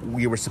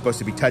we were supposed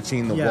to be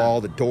touching, the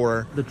wall, the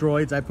door. The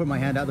droids, I put my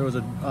hand out. There was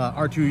a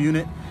R2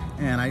 unit,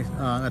 and I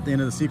at the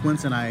end of the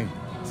sequence, and I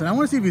said, I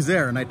want to see if he's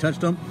there. And I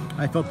touched him.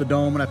 I felt the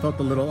dome, and I felt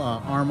the little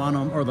arm on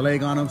him, or the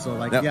leg on him. So,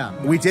 like, now,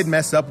 we did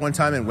mess up one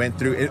time and went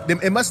through.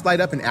 It must light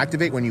up and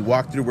activate when you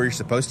walk through where you're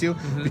supposed to,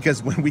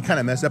 because when we kind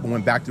of messed up and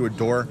went back through a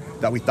door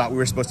that we thought we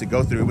were supposed to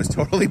go through, it was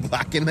totally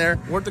black in there.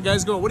 Weren't the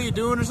guys going, what are you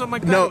doing, or something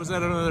like that? No. Or was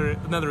that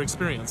another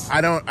experience?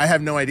 I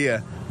have no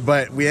idea.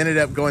 But we ended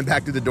up going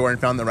back to the door and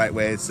found the right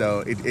way.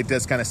 So it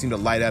does kind of seem to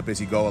light up as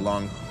you go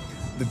along.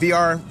 The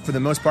VR, for the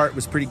most part,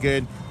 was pretty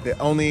good. The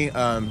only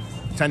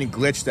tiny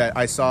glitch that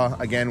I saw,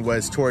 again,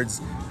 was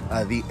towards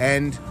the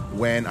end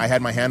when I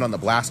had my hand on the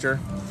blaster.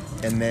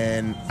 And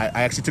then I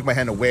actually took my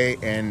hand away,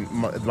 and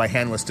my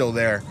hand was still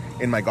there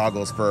in my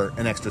goggles for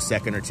an extra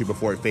second or two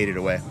before it faded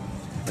away.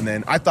 And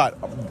then I thought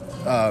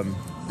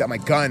that my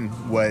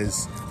gun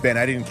was Ben.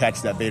 I didn't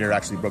catch that Vader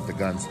actually broke the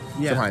guns.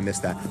 Yeah. Somehow I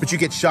missed that. But you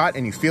get shot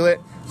and you feel it.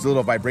 There's a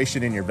little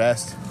vibration in your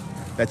vest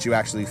that you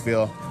actually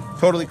feel.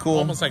 Totally cool.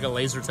 Almost like a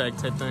laser tag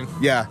type thing.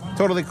 Yeah,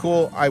 totally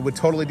cool. I would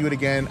totally do it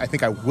again. I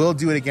think I will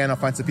do it again. I'll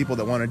find some people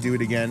that want to do it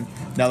again.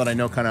 Now that I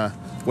know kind of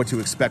what to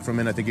expect from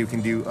it, I think you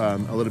can do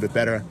a little bit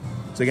better.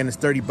 So again, it's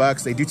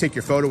 $30. They do take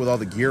your photo with all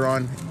the gear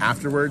on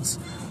afterwards,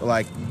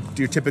 like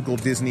your typical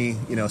Disney,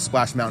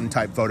 Splash Mountain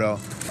type photo.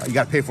 You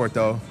got to pay for it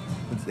though.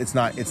 It's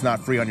not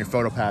free on your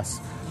photo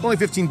pass. Only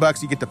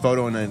 $15. You get the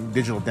photo and a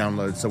digital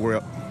download.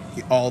 So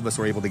all of us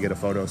were able to get a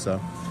photo. So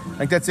I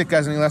think that's it,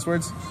 guys. Any last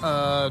words?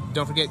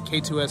 Don't forget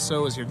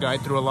K2SO is your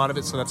guide through a lot of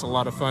it, so that's a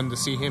lot of fun to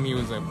see him. He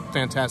was a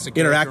fantastic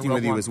interacting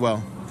with you as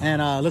well.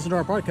 And listen to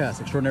our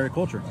podcast, Extraordinary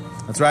Culture.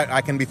 That's right.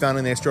 I can be found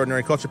in the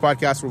Extraordinary Culture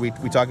podcast, where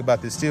we talk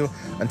about this too.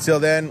 Until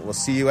then, we'll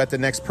see you at the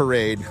next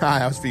parade.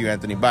 That was for you,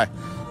 Anthony. Bye.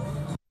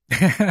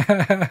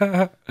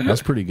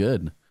 That's pretty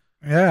good.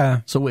 Yeah.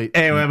 So wait.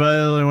 Hey, am I the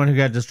only one who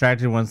got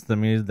distracted once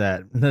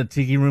the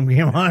tiki room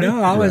came on?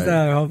 No, I was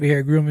over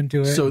here grooming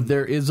to it. So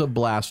there is a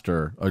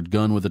blaster, a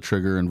gun with a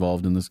trigger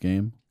involved in this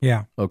game?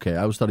 Yeah. Okay,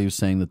 I always thought he was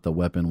saying that the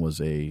weapon was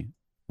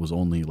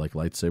only like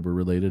lightsaber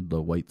related,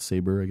 the white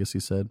saber, I guess he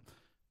said.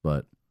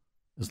 But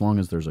as long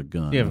as there's a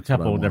gun. You have a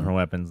couple of different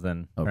weapons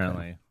then,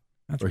 apparently.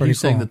 That's or pretty he's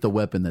saying cool. that the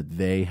weapon that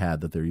they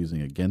had that they're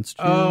using against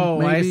you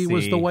maybe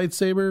was the white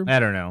saber? I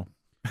don't know.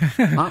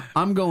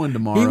 I'm going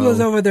tomorrow. He was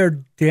over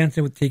there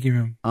dancing with Tiki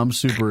Room. I'm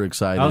super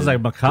excited. I was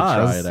like, to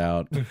try it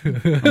out.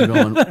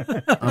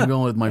 I'm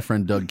going with my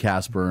friend Doug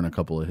Casper and a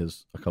couple of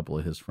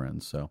his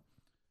friends. So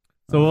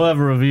we'll have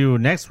a review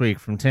next week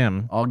from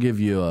Tim. I'll give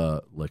you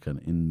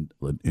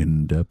an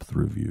in-depth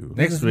review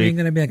Next week.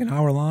 Going to be like an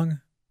hour long.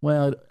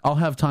 Well, I'll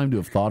have time to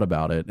have thought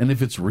about it, and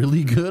if it's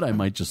really good, I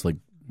might just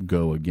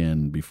go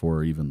again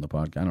before even the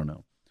podcast. I don't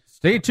know.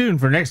 Stay tuned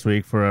for next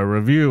week for a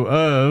review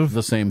of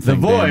The Same The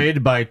Thing Void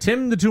Dan. by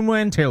Tim the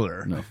Tombman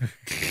Taylor. No.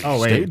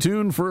 Oh, wait. Stay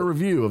tuned for a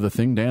review of the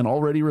thing Dan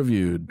already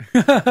reviewed.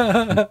 But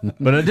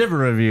a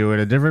different review in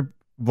a different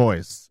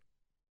voice.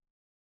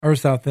 Or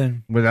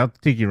something. Without the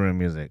Tiki Room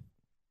music.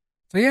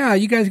 So yeah,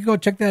 you guys can go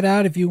check that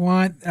out if you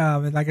want.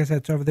 Like I said,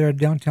 it's over there at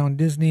Downtown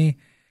Disney.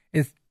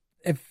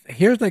 It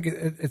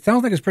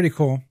sounds like it's pretty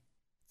cool.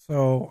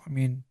 So, I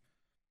mean,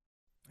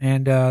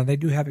 and they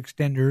do have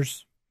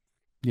extenders.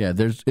 Yeah,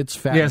 it's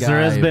fat. Yes, guy.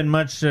 there has been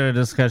much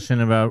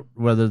discussion about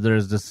whether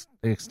there's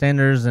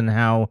extenders and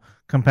how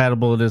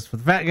compatible it is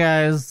with fat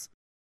guys.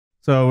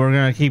 So we're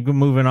gonna keep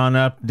moving on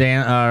up.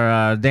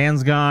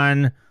 Dan's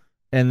gone,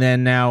 and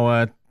then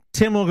now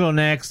Tim will go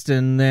next,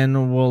 and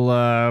then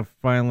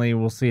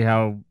we'll see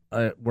how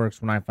it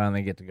works when I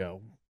finally get to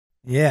go.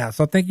 Yeah,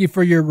 so thank you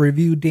for your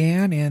review,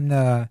 Dan, and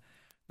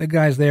the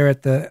guys there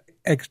at the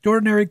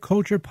Extraordinary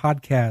Culture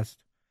Podcast.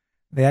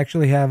 They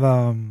actually have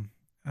a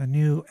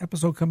new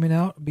episode coming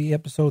out. It'll be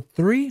episode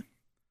 3. So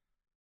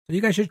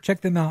you guys should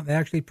check them out. They're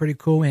actually pretty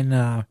cool, and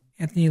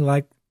Anthony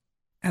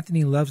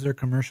loves their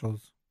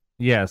commercials.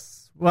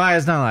 Yes. Well,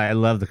 it's not like I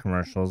love the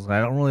commercials. I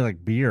don't really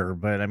like beer,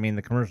 but I mean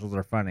the commercials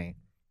are funny.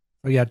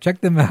 So yeah,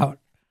 check them out.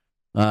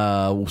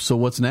 So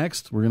what's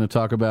next? We're going to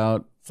talk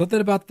about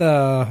something about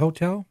the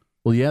hotel.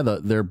 Well, yeah,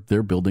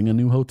 they're building a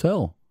new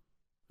hotel.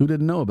 Who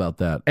didn't know about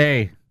that?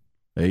 Hey,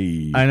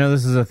 I know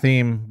this is a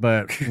theme,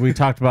 but we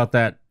talked about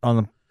that on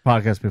the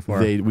podcast before.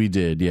 We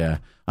did, yeah.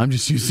 I'm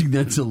just using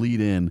that to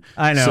lead in.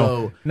 I know.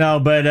 So, no,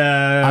 but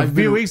a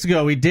few weeks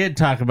ago, we did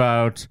talk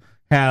about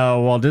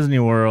how Walt Disney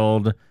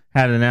World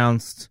had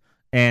announced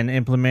and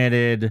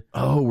implemented.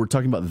 Oh, we're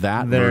talking about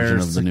that version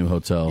of the new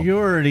hotel.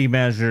 Security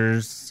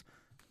measures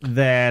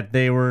that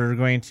they were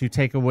going to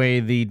take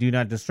away the do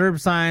not disturb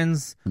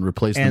signs and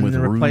replace them with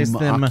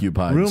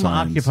room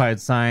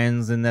occupied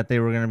signs, and that they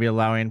were going to be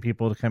allowing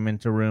people to come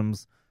into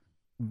rooms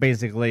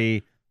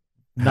basically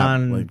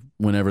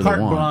whenever carte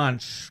they want.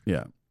 Blanche.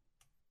 Yeah.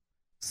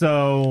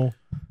 So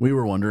we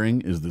were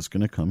wondering, is this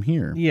going to come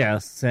here?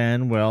 Yes,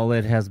 and well,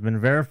 it has been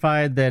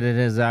verified that it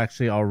is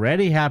actually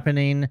already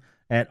happening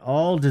at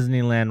all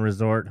Disneyland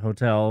Resort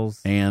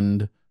hotels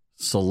and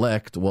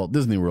select Walt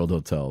Disney World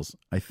hotels.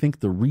 I think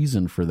the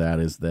reason for that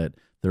is that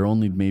they're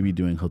only maybe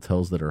doing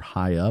hotels that are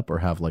high up or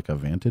have like a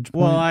vantage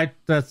point. Well,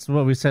 that's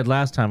what we said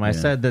last time. I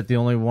said that the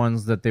only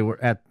ones that they were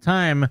at the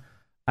time,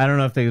 I don't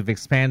know if they've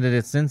expanded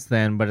it since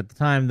then, but at the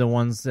time the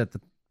ones that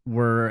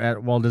were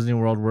at Walt Disney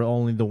World were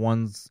only the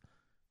ones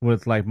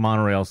with like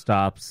monorail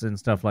stops and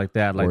stuff like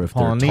that, like the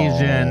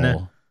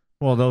Polynesian.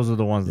 Well, those are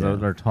the ones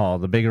that are tall.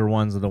 The bigger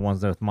ones are the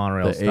ones that with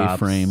monorail stops.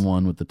 The A-frame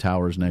one with the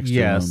towers next to them.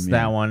 Yes,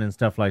 that one and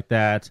stuff like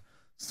that.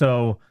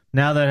 So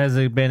now that has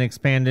been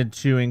expanded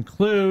to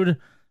include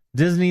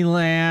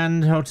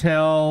Disneyland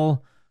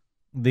Hotel,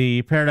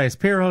 the Paradise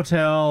Pier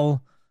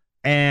Hotel,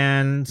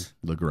 and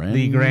the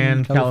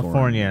Grand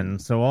Californian.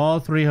 So all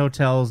 3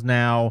 hotels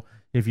now,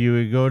 if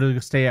you go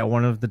to stay at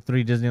one of the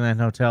 3 Disneyland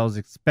hotels,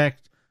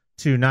 expect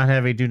to not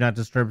have a do not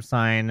disturb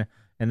sign,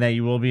 and that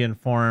you will be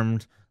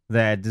informed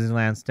that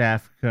Disneyland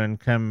staff can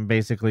come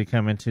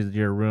into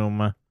your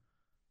room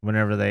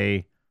whenever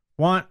they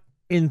want.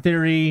 In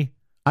theory,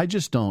 I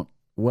just don't.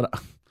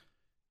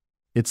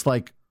 It's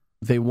like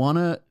they want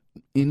to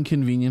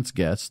inconvenience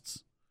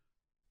guests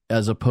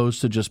as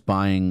opposed to just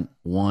buying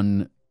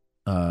one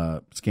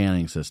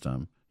scanning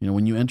system. You know,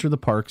 when you enter the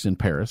parks in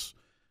Paris,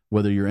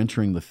 whether you're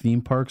entering the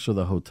theme parks or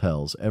the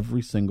hotels,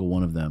 every single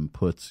one of them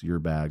puts your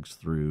bags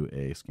through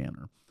a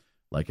scanner,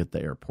 like at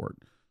the airport.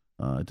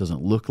 It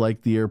doesn't look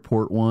like the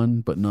airport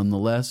one, but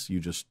nonetheless, you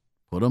just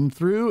put them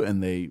through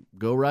and they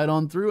go right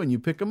on through and you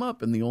pick them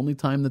up. And the only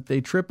time that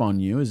they trip on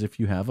you is if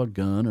you have a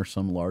gun or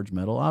some large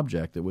metal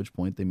object, at which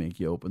point they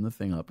make you open the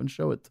thing up and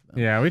show it to them.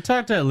 Yeah, we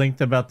talked at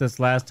length about this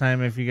last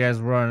time. If you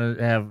guys want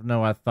to have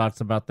no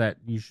thoughts about that,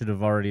 you should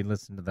have already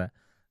listened to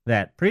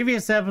that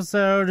previous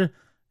episode.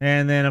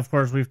 And then, of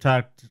course, we've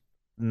talked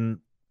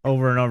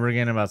over and over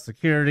again about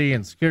security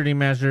and security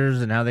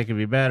measures and how they could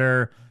be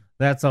better.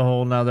 That's a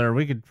whole nother.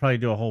 We could probably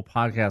do a whole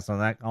podcast on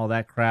that, all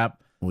that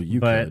crap. Well, you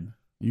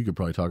could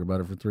probably talk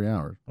about it for 3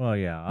 hours. Well,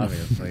 yeah,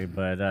 obviously,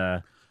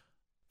 but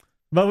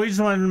we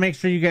just wanted to make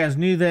sure you guys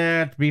knew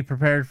that. Be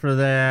prepared for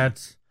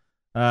that.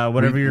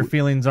 Whatever your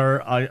feelings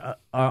are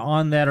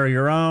on that are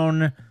your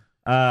own.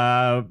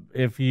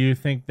 If you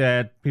think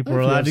that people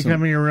are allowed to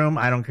come in your room,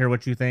 I don't care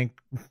what you think.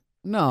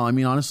 No, I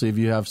mean, honestly, if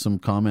you have some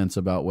comments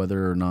about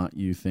whether or not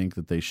you think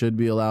that they should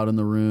be allowed in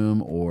the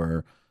room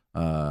or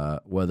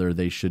whether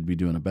they should be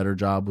doing a better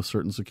job with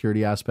certain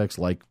security aspects,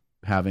 like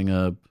having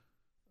a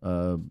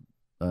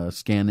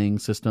scanning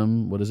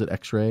system. What is it?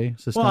 X-ray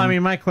system? Well, I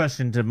mean, my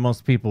question to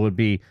most people would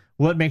be,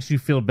 what makes you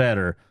feel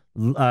better?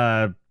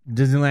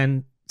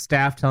 Disneyland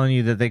staff telling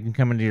you that they can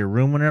come into your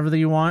room whenever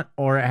you want,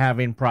 or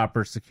having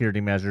proper security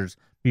measures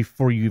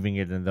before you even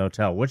get into the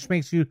hotel? Which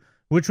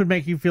would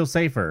make you feel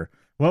safer?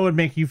 What would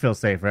make you feel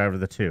safer out of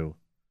the two?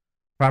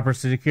 Proper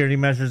security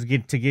measures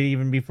get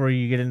even before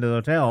you get into the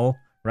hotel,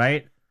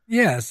 right?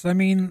 Yes, I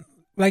mean,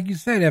 like you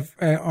said, if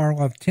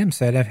Tim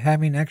said, if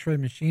having X-ray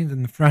machines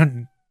in the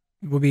front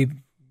would be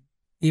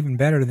even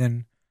better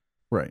than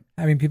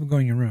having people go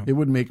in your room. It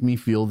would make me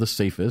feel the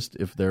safest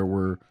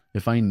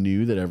if I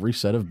knew that every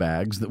set of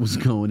bags that was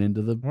going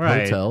into the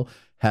hotel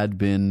had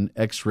been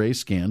X-ray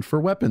scanned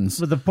for weapons.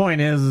 But the point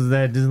is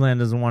that Disneyland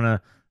doesn't want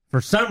to, for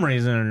some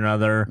reason or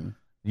another,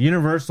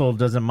 Universal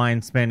doesn't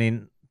mind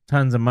spending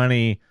tons of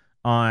money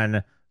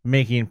on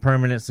making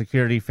permanent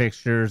security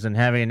fixtures and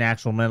having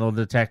actual metal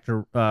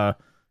detector,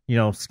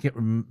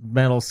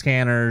 metal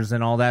scanners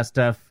and all that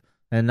stuff,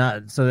 and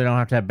not so they don't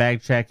have to have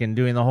bag check and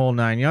doing the whole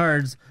 9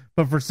 yards.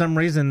 But for some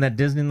reason, that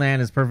Disneyland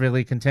is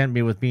perfectly content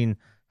with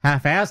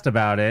half-assed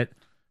about it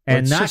and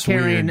It's not just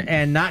caring weird.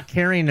 and not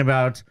caring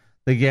about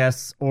the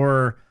guests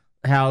or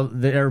how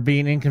they're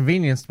being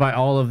inconvenienced by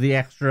all of the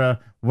extra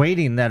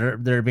waiting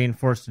that they're being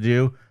forced to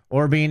do,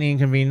 or being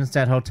inconvenienced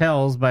at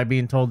hotels by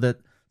being told that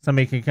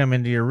somebody can come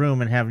into your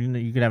room and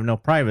you can have no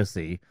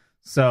privacy.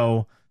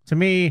 So to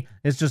me,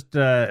 it's just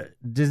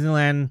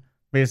Disneyland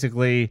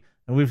basically.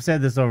 And we've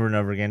said this over and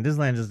over again.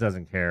 Disneyland just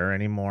doesn't care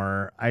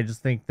anymore. I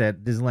just think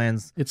that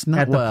Disneyland's It's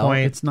not at the well.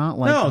 point. It's not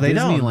like no, they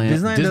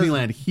Disneyland. don't.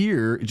 Disneyland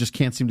here, it just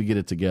can't seem to get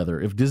it together.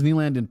 If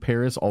Disneyland in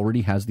Paris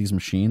already has these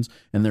machines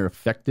and they're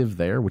effective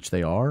there, which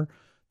they are,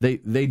 they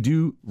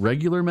do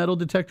regular metal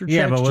detector checks,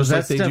 Yeah, but was just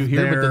like that they do stuff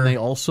here. But then there- they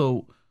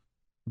also,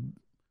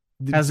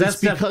 Has that it's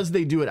stuff- because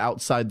they do it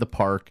outside the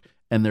park,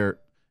 and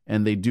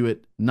they do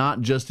it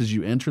not just as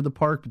you enter the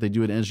park, but they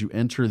do it as you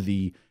enter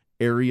the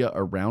area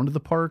around the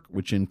park,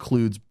 which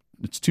includes.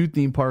 It's 2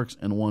 theme parks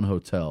and 1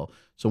 hotel.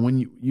 So when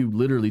you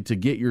literally, to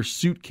get your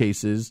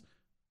suitcases,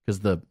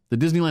 because the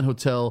Disneyland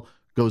Hotel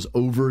goes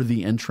over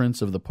the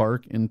entrance of the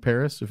park in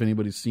Paris. If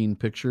anybody's seen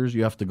pictures,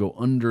 you have to go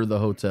under the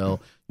hotel.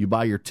 You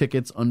buy your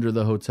tickets under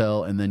the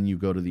hotel, and then you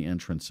go to the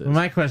entrances.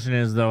 My question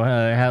is,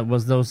 though,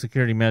 was those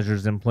security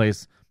measures in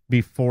place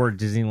before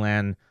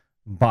Disneyland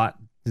bought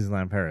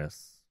Disneyland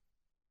Paris?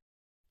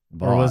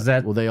 Or was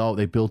that... Well,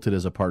 they built it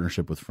as a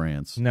partnership with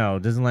France. No,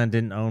 Disneyland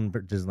didn't own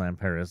Disneyland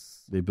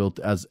Paris. They built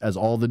as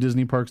all the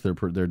Disney parks. They're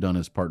done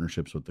as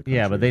partnerships with the country.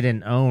 Yeah, but they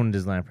didn't own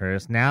Disneyland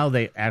Paris. Now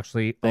they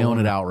actually own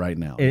it outright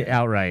now.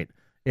 Outright.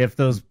 If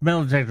those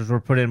metal detectors were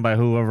put in by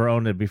whoever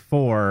owned it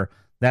before,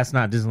 that's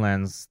not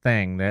Disneyland's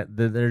thing. That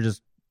they're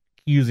just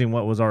using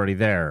what was already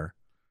there.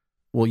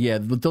 Well, yeah,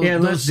 but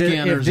those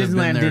scanners if have been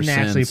Disneyland there didn't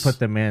actually since- put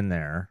them in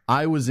there.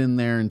 I was in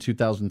there in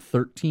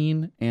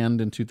 2013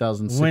 and in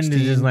 2016. When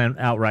did Disneyland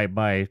outright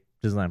buy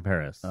Disneyland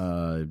Paris?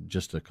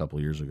 Just a couple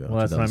years ago.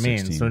 Well, that's what I mean.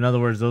 2016. So in other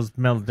words, those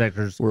metal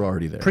detectors We're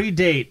already there.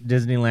 predate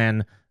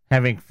Disneyland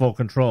having full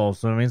control.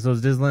 So I mean, so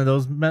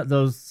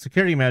those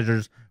security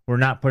measures were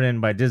not put in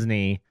by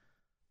Disney.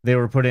 They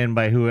were put in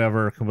by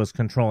whoever was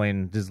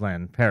controlling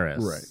Disneyland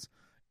Paris. Right.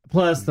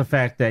 Plus the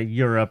fact that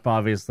Europe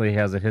obviously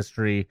has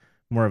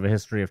more of a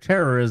history of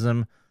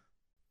terrorism,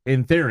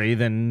 in theory,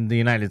 than the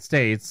United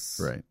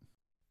States. Right.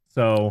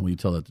 So Well, you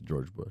tell that to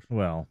George Bush.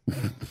 well,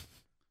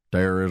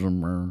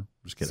 Terrorism.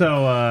 Just kidding.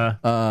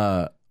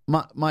 so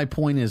my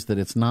point is that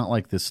it's not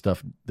like this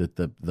stuff that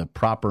the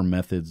proper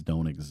methods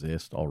don't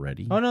exist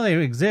already. oh no, they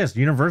exist.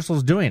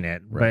 Universal's doing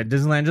it, Right. but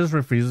Disneyland just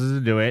refuses to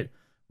do it.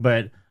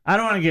 But I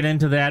don't want to get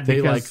into that They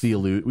because like the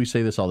illusion. We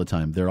say this all the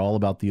time. They're all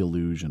about the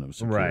illusion of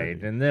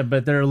security. right,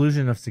 but their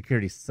illusion of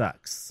security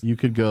sucks. You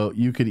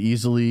could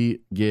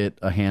easily get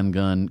a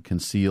handgun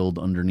concealed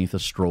underneath a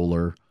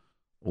stroller,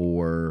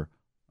 or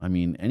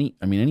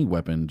any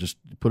weapon. Just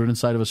put it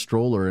inside of a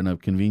stroller in a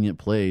convenient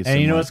place. And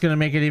you know what's going to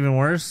make it even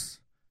worse?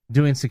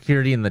 Doing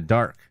security in the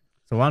dark.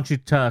 So why don't you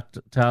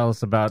tell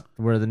us about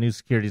where the new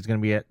security is going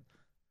to be at?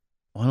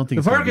 Well, I don't think The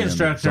it's gonna park be in the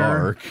instructor.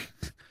 dark.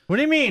 What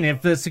do you mean?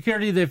 If the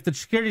security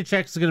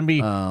check is going to be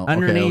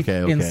underneath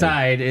okay.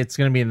 inside, it's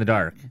going to be in the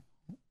dark.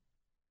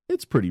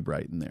 It's pretty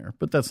bright in there,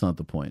 but that's not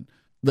the point.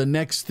 The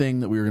next thing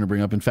that we were going to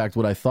bring up, in fact,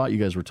 what I thought you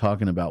guys were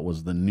talking about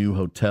was the new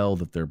hotel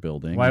that they're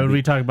building. Why would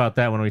we talk about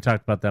that when we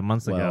talked about that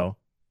months ago?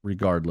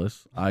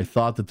 Regardless, I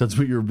thought that's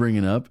what you were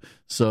bringing up.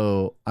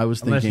 So I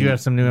was Unless thinking, you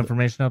have some new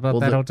information about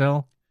that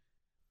hotel?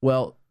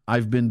 Well,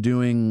 I've been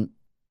doing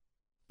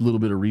a little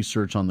bit of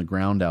research on the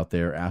ground out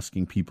there,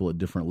 asking people at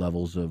different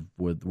levels of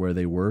where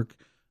they work,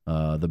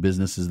 the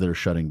businesses that are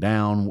shutting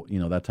down,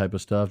 that type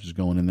of stuff, just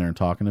going in there and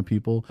talking to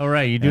people. Oh,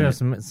 right. You do have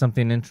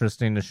something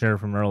interesting to share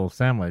from Earl of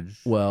Sandwich.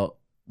 Well,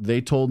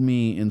 they told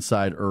me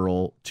inside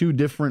Earl,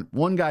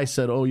 one guy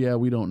said, oh, yeah,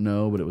 we don't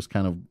know, but it was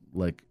kind of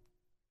like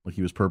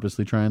he was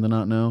purposely trying to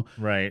not know.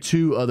 Right.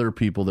 2 other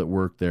people that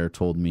work there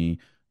told me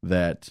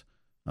that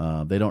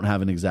they don't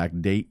have an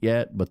exact date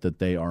yet, but that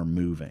they are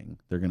moving.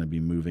 They're going to be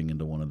moving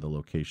into one of the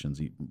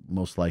locations,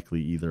 most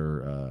likely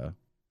either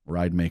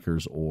Ride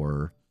Makers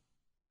or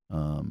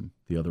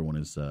the other one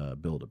is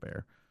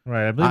Build-A-Bear.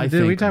 Right. I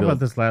believe we talked about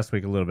this last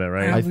week a little bit,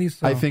 right? I believe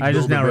so. I think I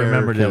just now Build-A-Bear,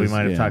 remembered that we 'cause,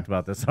 might have yeah. talked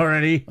about this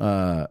already.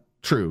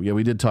 True. Yeah,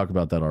 we did talk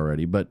about that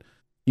already. But,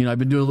 I've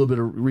been doing a little bit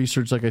of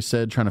research, like I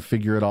said, trying to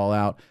figure it all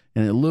out.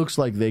 And it looks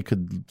like they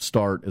could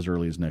start as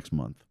early as next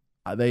month.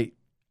 I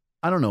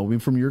don't know. I mean,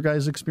 from your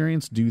guys'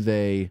 experience, do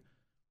they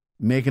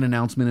make an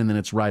announcement and then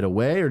it's right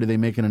away? Or do they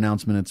make an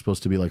announcement and it's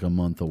supposed to be like a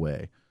month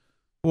away?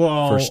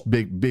 Well, For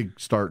big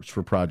starts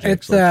for projects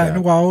It's like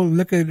that. well,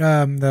 look at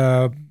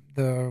that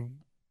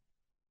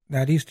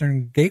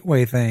Eastern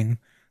Gateway thing.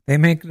 They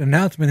make an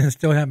announcement and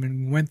still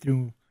haven't went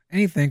through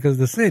anything because of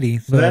the city.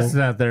 So that's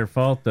not their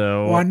fault,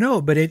 though. Well, I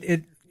know, but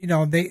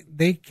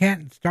they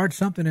can't start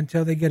something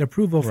until they get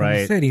approval from the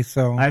Right. city.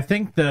 So I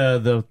think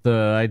the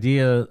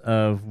idea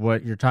of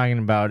what you're talking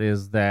about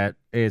is that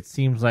it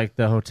seems like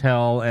the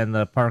hotel and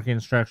the parking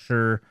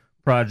structure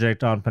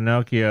project on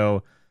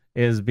Pinocchio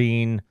is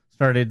being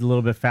started a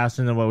little bit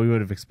faster than what we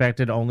would have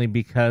expected, only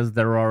because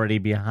they're already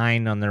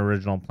behind on their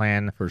original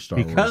plan For Star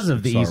because Wars-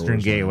 of the Star Eastern Wars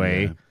Land,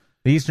 Gateway. yeah.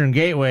 The Eastern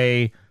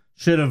Gateway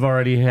should have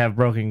already have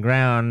broken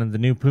ground. The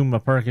new Puma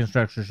parking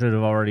structure should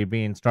have already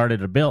been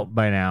started or built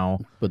by now.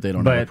 But they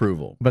don't have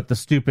approval. But the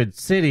stupid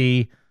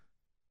city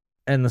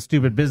and the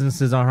stupid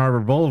businesses on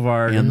Harbor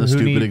Boulevard and the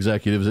stupid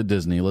executives at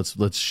Disney.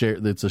 Let's share.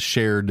 It's a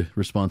shared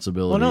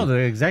responsibility. Well, no, the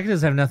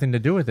executives have nothing to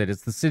do with it.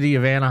 It's the city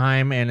of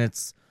Anaheim, and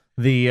it's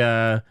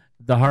the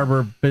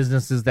harbor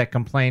businesses that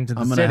complain to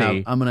the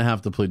city. I'm going to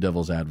have to play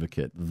devil's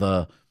advocate.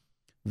 The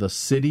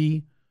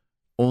city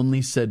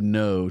only said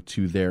no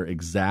to their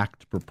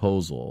exact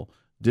proposal.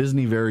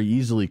 Disney very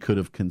easily could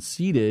have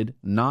conceded,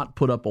 not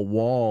put up a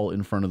wall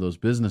in front of those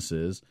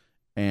businesses,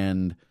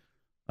 and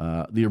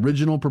the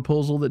original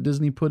proposal that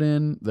Disney put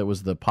in that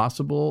was the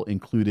possible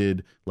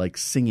included like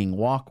singing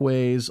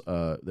walkways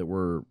that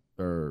were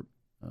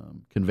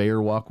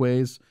conveyor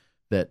walkways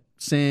that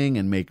sing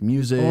and make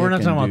music. Well, we're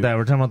not talking about that.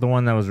 We're talking about the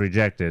one that was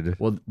rejected.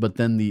 Well, but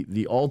then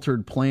the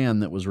altered plan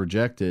that was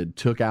rejected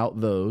took out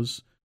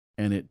those,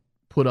 and it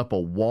put up a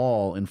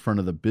wall in front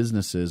of the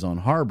businesses on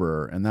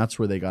Harbor, and that's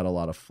where they got a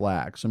lot of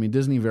flack. So, I mean,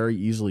 Disney very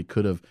easily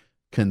could have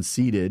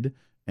conceded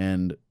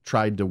and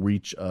tried to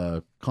reach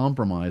a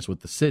compromise with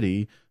the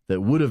city that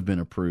would have been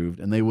approved,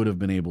 and they would have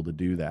been able to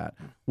do that.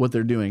 What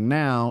they're doing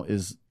now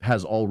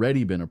has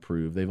already been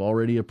approved. They've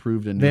already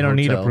approved a new They don't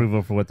hotel. need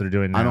approval for what they're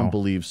doing now. I don't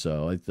believe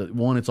so.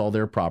 One, it's all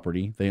their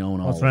property. They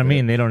own all of it. That's what I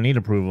mean. They don't need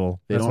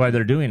approval. That's why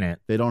they're doing it.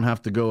 They don't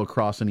have to go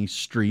across any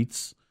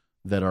streets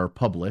that are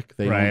public.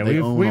 They right.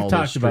 own We've all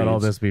talked those about all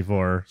streets. this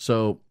before.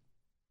 So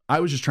I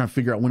was just trying to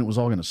figure out when it was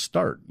all going to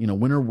start. You know,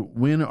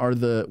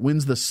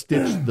 when's the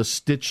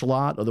Stitch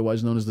lot,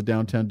 otherwise known as the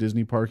Downtown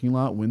Disney parking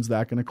lot? When's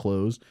that going to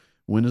close?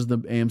 When is the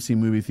AMC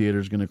movie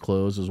theaters going to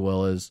close, as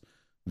well as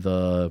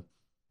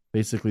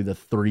basically the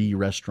 3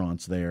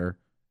 restaurants there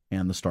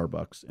and the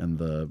Starbucks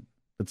and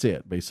that's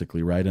it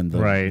basically, right? And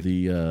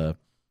the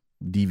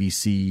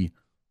DVC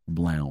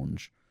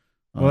lounge.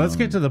 Well, let's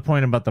get to the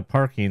point about the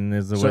parking.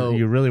 What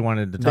you really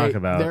wanted to talk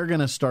about. They're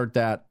going to start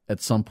that at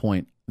some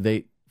point.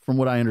 From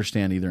what I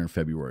understand, either in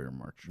February or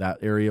March. That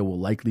area will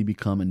likely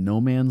become a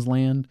no man's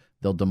land.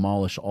 They'll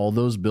demolish all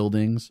those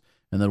buildings,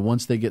 and then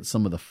once they get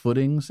some of the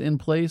footings in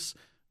place,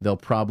 they'll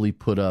probably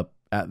put up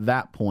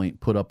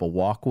a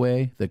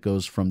walkway that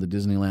goes from the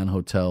Disneyland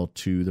Hotel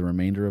to the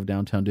remainder of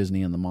Downtown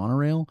Disney and the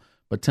monorail,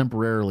 but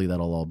temporarily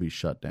that'll all be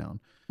shut down.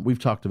 We've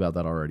talked about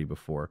that already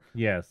before.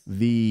 Yes.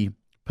 The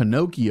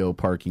Pinocchio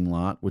parking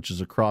lot, which is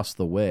across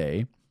the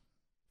way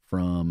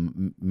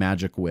from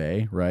Magic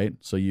Way, right?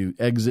 So you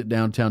exit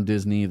Downtown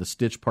Disney, the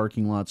Stitch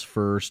parking lot's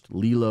first,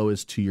 Lilo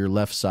is to your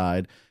left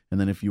side, and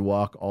then if you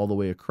walk all the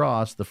way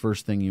across, the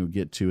first thing you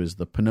get to is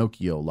the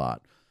Pinocchio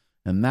lot.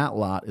 And that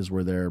lot is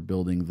where they're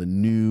building the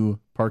new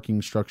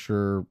parking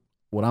structure,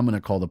 what I'm going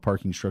to call the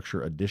parking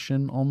structure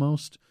addition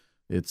almost.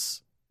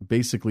 It's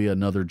basically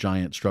another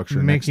giant structure.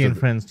 Mickey and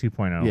Friends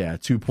 2.0. Yeah,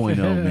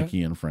 2.0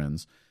 Mickey and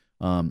Friends.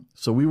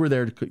 So we were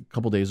there a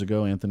couple days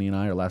ago, Anthony and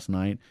I, or last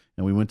night,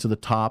 and we went to the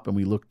top and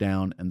we looked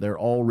down, and they're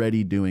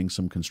already doing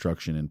some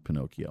construction in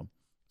Pinocchio.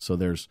 So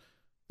there's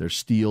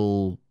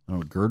steel, I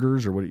don't know,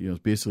 girders or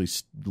what, basically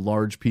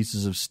large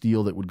pieces of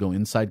steel that would go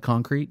inside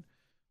concrete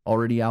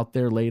already out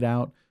there laid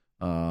out.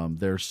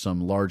 There's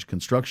some large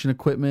construction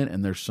equipment,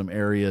 and there's some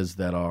areas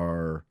that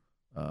are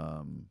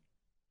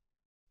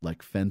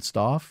like fenced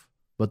off,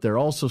 but they're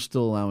also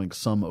still allowing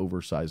some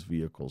oversized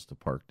vehicles to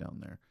park down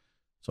there.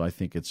 So I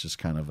think it's just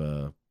kind of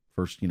a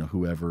first,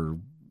 whoever,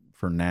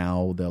 for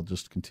now, they'll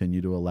just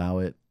continue to allow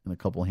it in a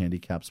couple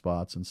handicap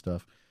spots and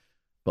stuff.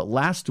 But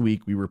last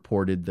week we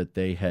reported that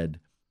they had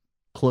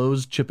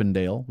closed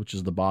Chippendale, which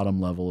is the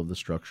bottom level of the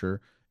structure,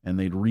 and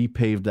they'd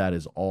repaved that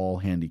as all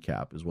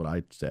handicap, is what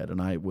I said,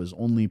 and I was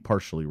only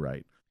partially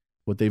right.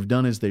 What they've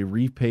done is they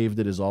repaved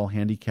it as all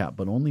handicap,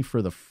 but only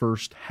for the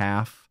first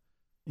half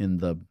in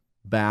the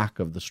back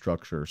of the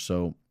structure.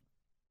 So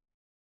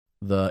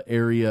the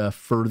area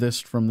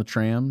furthest from the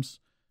trams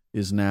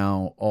is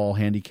now all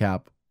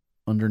handicap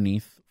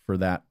underneath for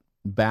that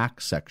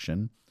back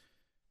section,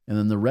 and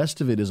then the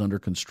rest of it is under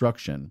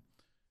construction.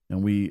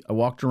 And I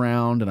walked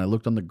around and I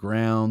looked on the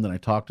ground and I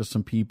talked to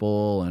some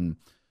people, and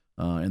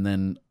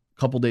then a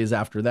couple days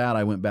after that,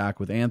 I went back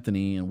with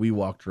Anthony and we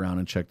walked around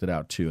and checked it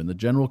out too. And the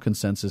general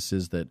consensus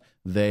is that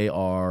they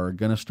are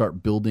going to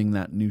start building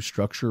that new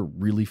structure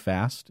really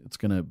fast.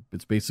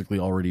 It's basically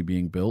already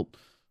being built,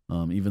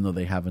 even though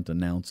they haven't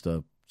announced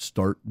a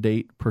start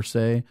date per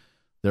se.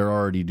 They're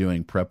already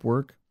doing prep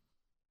work,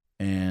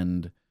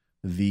 and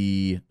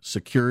the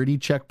security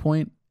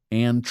checkpoint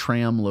and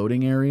tram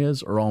loading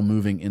areas are all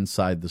moving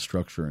inside the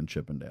structure in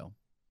Chippendale.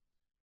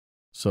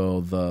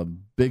 So the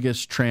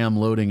biggest tram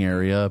loading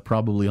area,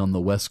 probably on the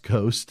West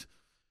Coast,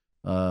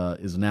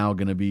 is now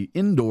going to be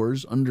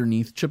indoors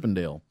underneath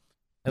Chippendale.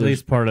 At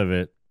least part of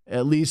it.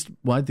 I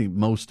think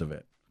most of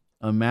it.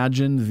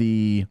 Imagine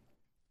the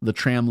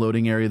tram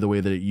loading area the way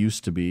that it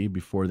used to be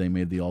before they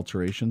made the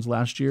alterations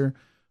last year.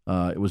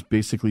 It was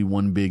basically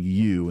one big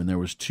U, and there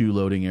was 2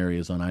 loading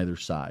areas on either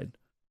side.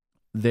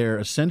 They're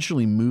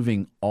essentially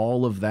moving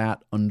all of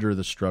that under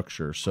the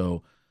structure.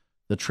 So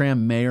the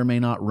tram may or may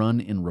not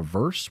run in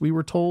reverse, we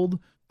were told.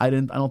 I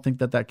don't think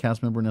that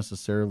cast member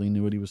necessarily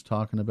knew what he was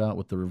talking about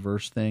with the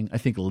reverse thing. I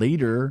think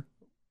later,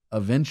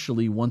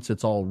 eventually, once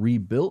it's all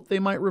rebuilt, they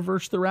might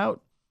reverse the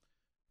route.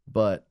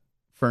 But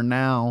for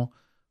now,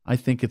 I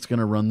think it's going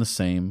to run the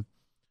same.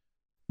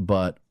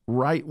 But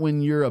right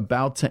when you're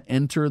about to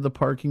enter the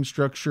parking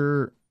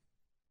structure,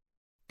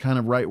 kind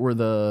of right where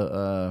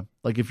the,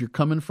 like if you're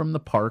coming from the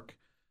park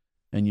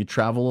and you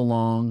travel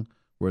along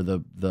where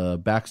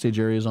the backstage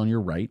area is on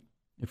your right,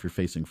 if you're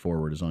facing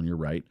forward is on your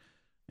right,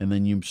 and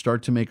then you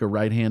start to make a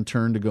right-hand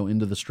turn to go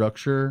into the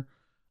structure,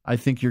 I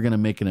think you're going to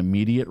make an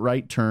immediate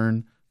right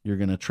turn. You're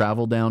going to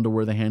travel down to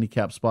where the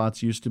handicap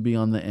spots used to be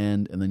on the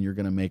end, and then you're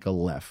going to make a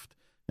left.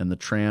 And the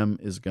tram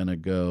is going to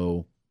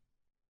go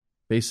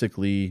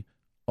basically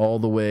all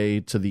the way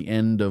to the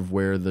end of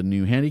where the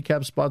new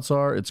handicap spots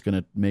are. It's going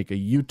to make a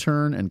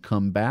U-turn and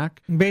come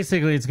back.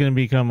 Basically, it's going to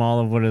become all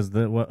of what was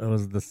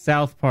the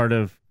south part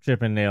of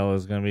Chippendale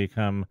is going to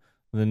become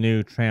the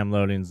new tram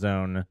loading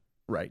zone.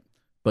 Right.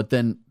 But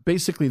then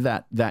basically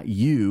that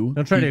U...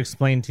 Don't try to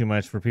explain too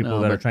much for people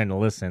that are trying to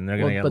listen. They're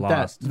going to get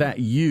lost. That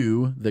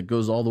U that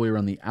goes all the way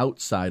around the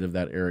outside of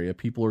that area,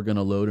 people are going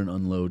to load and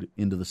unload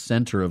into the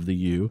center of the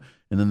U,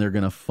 and then they're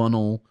going to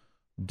funnel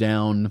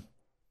down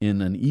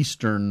in an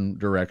eastern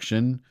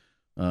direction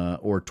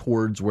or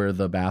towards where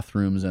the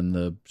bathrooms and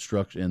the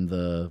structure and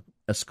the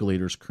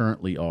escalators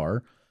currently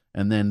are.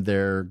 And then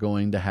they're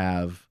going to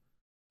have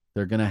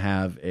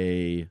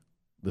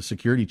the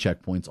security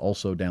checkpoints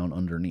also down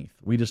underneath.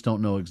 We just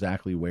don't know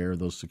exactly where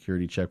those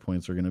security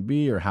checkpoints are going to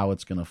be or how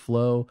it's going to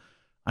flow.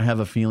 I have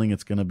a feeling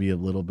it's going to be a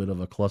little bit of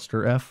a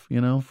cluster F,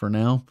 for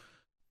now.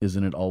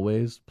 Isn't it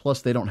always?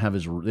 Plus, they don't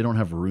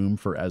have room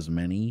for as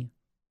many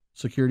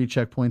security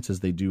checkpoints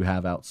as they do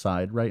have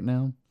outside right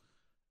now.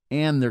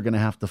 And they're going to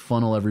have to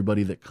funnel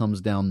everybody that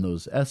comes down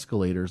those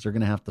escalators. They're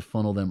going to have to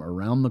funnel them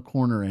around the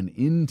corner and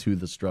into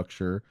the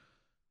structure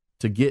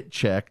to get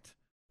checked.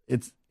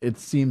 It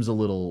seems a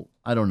little,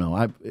 I don't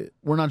know.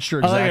 We're not sure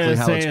exactly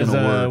how it's going to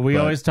work. We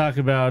always talk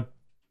about,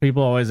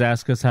 people always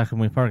ask us, how can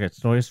we park at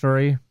Toy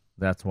Story?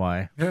 That's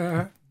why.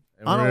 Yeah.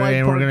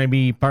 We're going to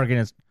be parking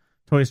at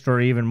Toy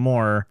Story even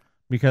more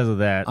because of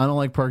that. I don't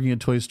like parking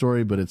at Toy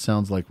Story, but it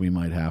sounds like we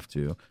might have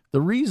to.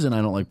 The reason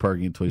I don't like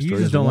parking at Toy Story is you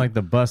just don't like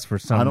the bus for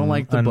some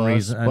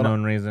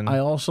unknown reason. I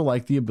also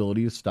like the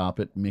ability to stop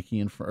at Mickey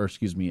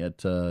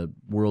at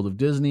World of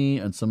Disney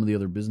and some of the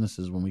other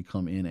businesses when we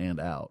come in and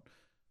out.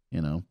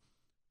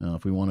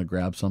 If we want to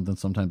grab something,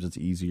 sometimes it's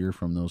easier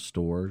from those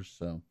stores.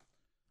 So,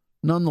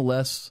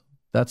 nonetheless,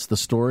 that's the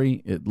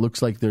story. It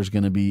looks like there's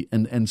going to be,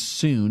 and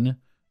soon,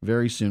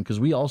 very soon, because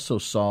we also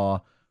saw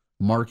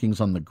markings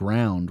on the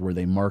ground where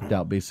they marked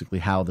out basically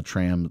how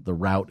the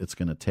route it's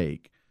going to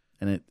take.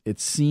 And it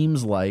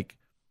seems like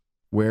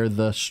where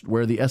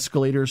the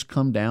escalators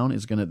come down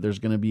there's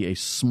going to be a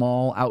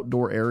small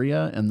outdoor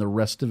area, and the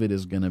rest of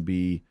it's going to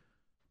be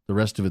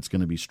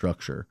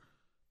structure.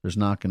 There's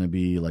not going to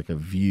be like a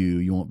view.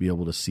 You won't be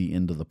able to see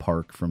into the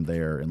park from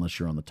there unless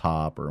you're on the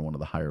top or one of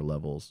the higher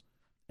levels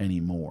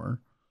anymore.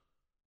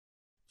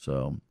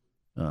 So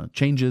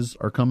changes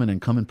are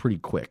coming pretty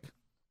quick.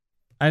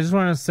 I just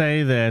want to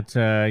say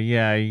that,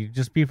 you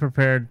just be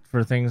prepared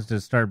for things to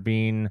start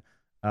being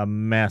a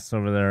mess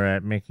over there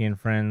at Mickey and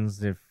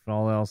Friends. If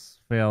all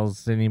else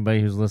fails, anybody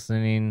who's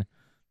listening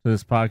to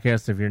this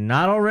podcast, if you're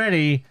not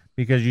already,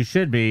 because you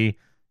should be,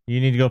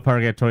 you need to go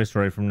park at Toy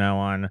Story from now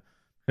on.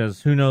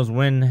 Because who knows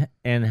when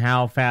and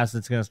how fast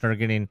it's going to start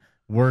getting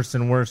worse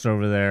and worse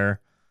over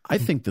there. I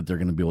think that they're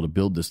going to be able to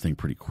build this thing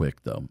pretty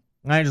quick, though.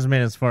 I just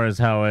meant as far as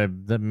how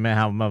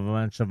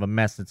much of a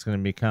mess it's going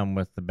to become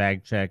with the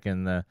bag check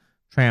and the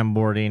tram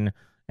boarding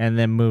and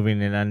then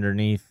moving it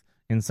underneath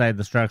inside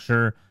the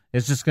structure.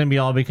 It's just going to be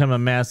all become a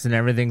mess, and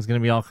everything's going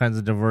to be all kinds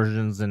of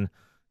diversions. And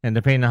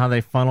depending on how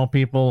they funnel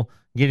people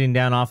getting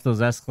down off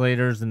those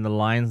escalators and the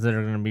lines that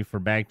are going to be for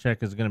bag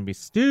check is going to be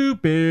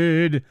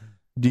stupid.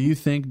 Do you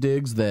think,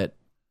 Diggs, that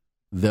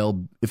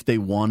if they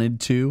wanted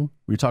to,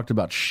 we talked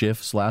about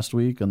shifts last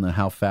week and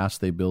how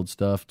fast they build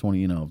stuff, 3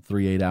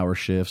 8-hour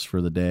shifts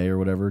for the day or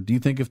whatever. Do you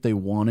think if they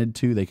wanted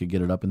to, they could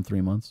get it up in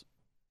 3 months?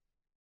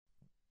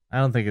 I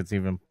don't think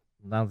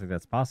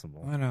that's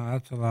possible. I know,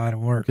 that's a lot of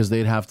work. Because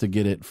they'd have to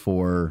get it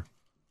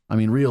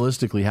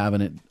realistically,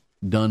 having it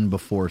done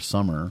before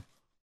summer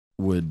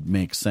would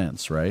make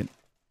sense, right?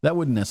 That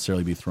wouldn't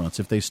necessarily be 3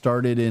 months. If they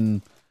started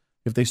in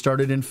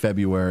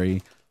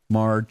February,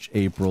 March,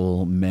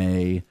 April,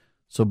 May.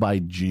 So by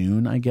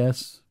June, I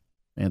guess,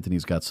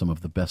 Anthony's got some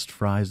of the best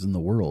fries in the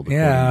world.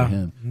 Yeah. To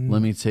him.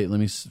 Let me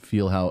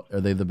feel how,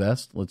 are they the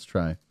best? Let's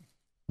try.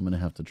 I'm going to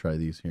have to try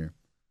these here.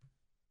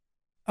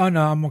 Oh,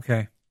 no, I'm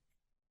okay.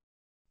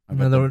 I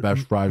bet the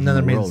best fries in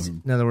the world.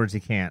 In other words,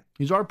 you can't.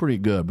 These are pretty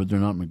good, but they're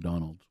not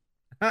McDonald's.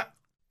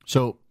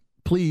 So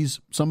please,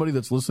 somebody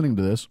that's listening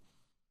to this,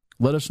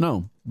 let us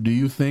know. Do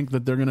you think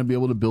that they're going to be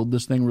able to build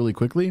this thing really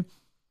quickly?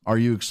 Are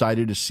you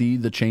excited to see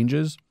the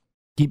changes?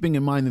 Keeping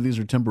in mind that these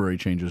are temporary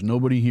changes.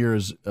 Nobody here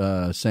is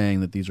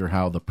saying that these are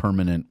how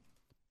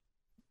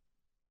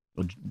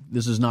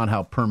this is not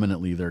how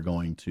permanently they're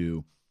going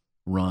to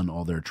run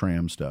all their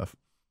tram stuff.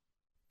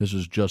 This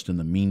is just in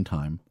the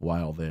meantime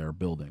while they are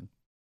building.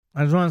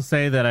 I just want to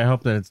say that I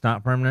hope that it's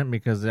not permanent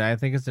because I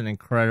think it's an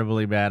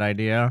incredibly bad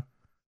idea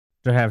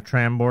to have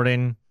tram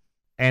boarding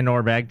and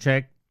or bag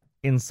check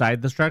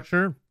inside the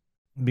structure,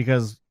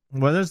 because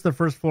whether it's the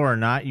first floor or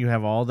not, you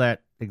have all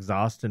that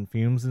exhaust and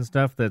fumes and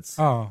stuff that's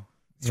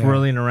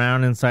swirling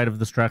around inside of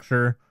the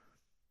structure.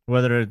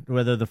 Whether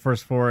the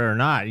first floor or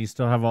not, you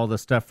still have all the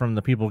stuff from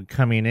the people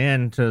coming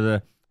in to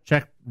the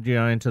check,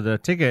 into the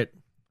ticket.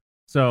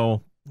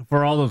 So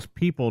for all those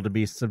people to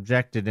be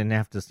subjected and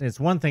have to, it's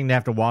one thing to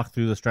have to walk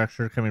through the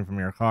structure coming from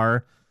your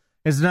car.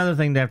 It's another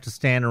thing to have to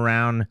stand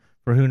around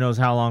for who knows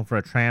how long for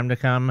a tram to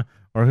come,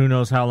 or who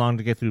knows how long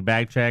to get through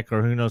bag check,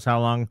 or who knows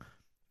how long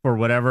for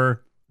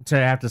whatever, to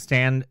have to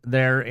stand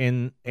there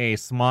in a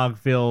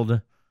smog-filled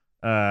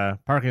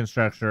parking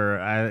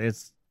structure.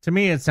 To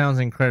me, it sounds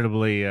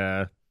incredibly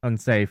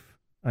unsafe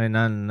and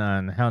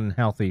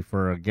unhealthy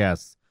for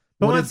guests.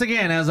 But once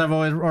again, as I've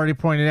already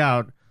pointed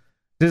out,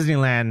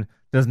 Disneyland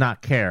does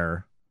not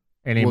care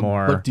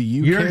anymore. But do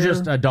you You're care?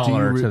 just a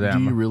dollar to them.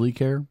 Do you really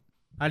care?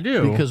 I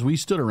do. Because we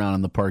stood around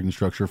in the parking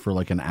structure for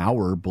like an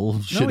hour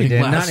bullshitting No, we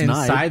did. last Not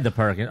night. inside the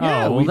parking.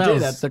 Yeah, oh, well, we that did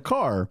was... at the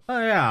car. Oh,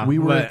 yeah. We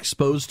were but-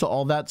 exposed to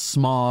all that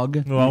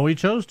smog. Well, we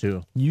chose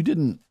to.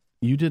 You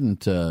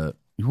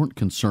weren't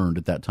concerned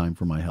at that time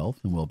for my health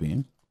and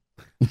well-being.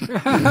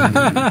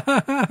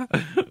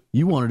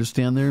 You wanted to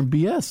stand there and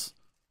BS.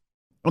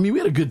 I mean, we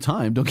had a good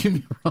time. Don't get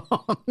me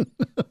wrong.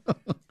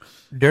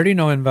 Dirty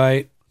no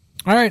invite.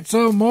 All right,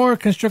 so more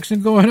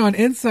construction going on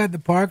inside the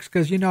parks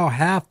because,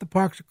 half the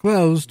parks are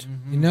closed.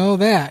 You know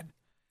that.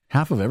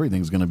 Half of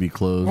everything's going to be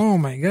closed. Oh,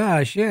 my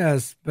gosh,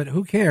 yes, but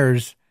who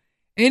cares?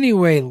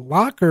 Anyway,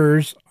 all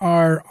the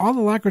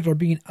lockers are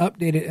being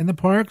updated in the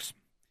parks,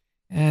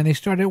 and they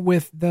started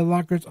with the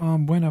lockers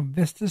on Buena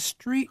Vista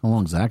Street. How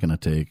long is that going to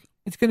take?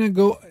 It's going to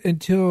go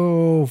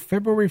until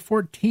February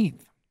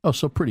 14th. Oh,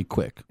 so pretty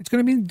quick. It's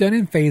going to be done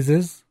in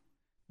phases.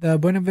 The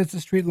Buena Vista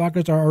Street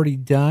lockers are already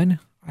done.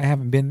 I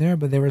haven't been there,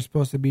 but they were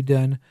supposed to be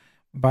done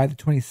by the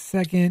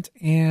 22nd.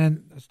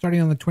 And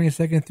starting on the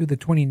 22nd through the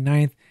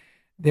 29th,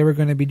 they were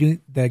going to be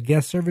doing the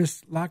guest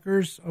service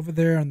lockers over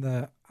there on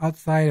the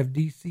outside of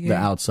DCA. The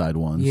outside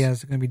ones.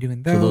 Yes, they're going to be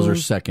doing those. So those are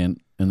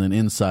second, and then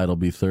inside will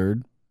be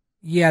third?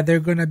 Yeah, they're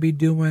going to be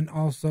doing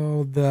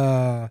also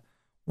the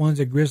ones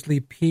at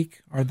Grizzly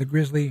Peak or the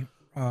Grizzly...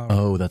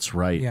 oh, that's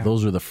right. Yeah.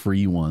 Those are the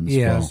free ones.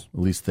 Yes.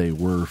 Well, at least they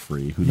were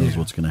free. Who knows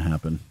what's going to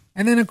happen?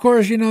 And then, of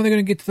course, they're going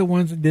to get to the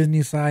ones at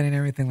Disney side and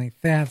everything like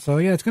that. So,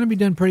 yeah, it's going to be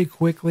done pretty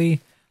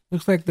quickly.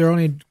 Looks like they're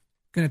only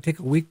going to take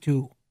a week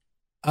to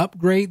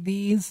upgrade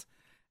these.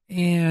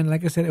 And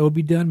like I said, it will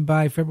be done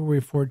by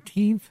February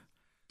 14th.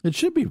 It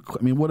should be.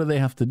 I mean, what do they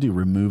have to do?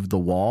 Remove the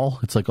wall?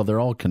 It's like, they're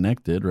all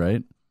connected,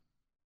 right?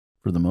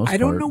 For the most part. I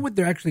don't know what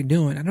they're actually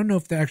doing. I don't know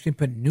if they're actually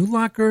putting new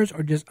lockers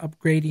or just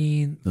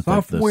upgrading Like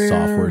software. the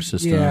software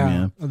system,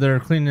 yeah. They're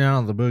cleaning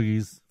out the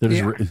boogies.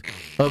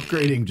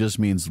 Upgrading just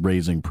means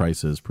raising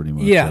prices, pretty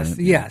much. Yes, right?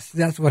 yes.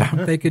 That's what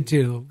I'm thinking,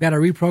 too. Got to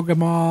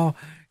reprogram all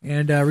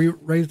and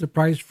raise the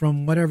price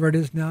from whatever it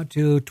is now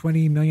to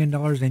 $20 million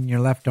in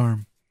your left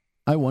arm.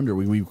 I wonder,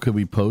 could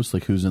we post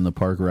like who's in the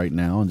park right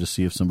now and just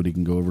see if somebody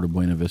can go over to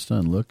Buena Vista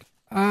and look?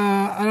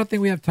 I don't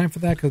think we have time for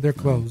that because they're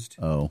closed.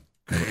 Oh,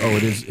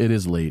 it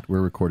is late.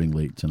 We're recording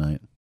late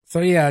tonight. So,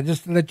 yeah,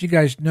 just to let you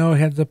guys know,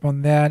 heads up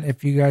on that.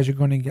 If you guys are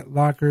going to get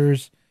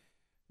lockers,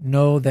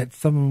 know that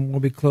some of them will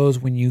be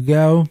closed when you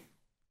go.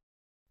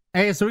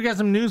 Hey, so we got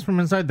some news from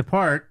inside the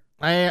park.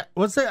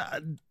 What's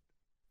that?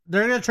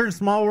 They're going to turn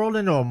Small World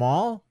into a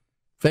mall?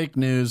 Fake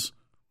news.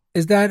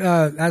 Is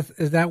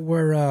that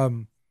where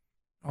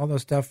all the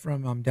stuff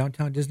from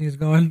Downtown Disney is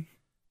going?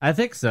 I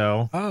think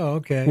so. Oh,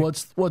 okay.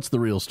 What's the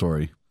real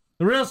story?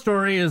 The real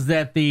story is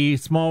that the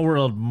Small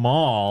World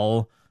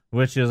Mall,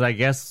 which is, I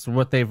guess,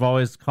 what they've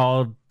always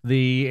called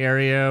the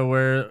area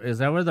is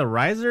that where the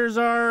risers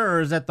are?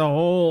 Or is that the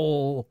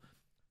whole,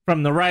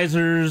 from the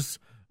risers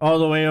all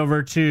the way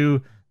over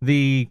to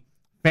the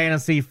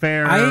Fantasy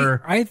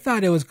Fair? I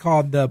thought it was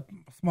called the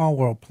Small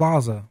World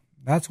Plaza.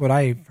 That's what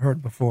I've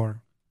heard before.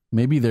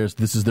 Maybe this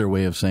is their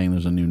way of saying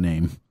there's a new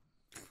name.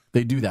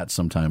 They do that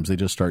sometimes. They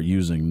just start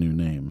using new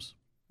names.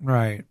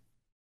 Right.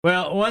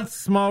 Well, once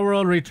Small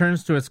World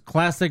returns to its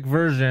classic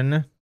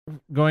version,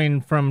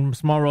 going from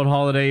Small World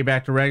Holiday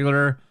back to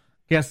regular,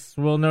 guests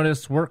will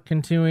notice work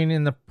continuing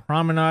in the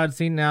promenade.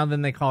 See, now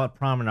then they call it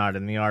promenade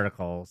in the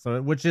article. So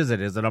which is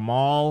it? Is it a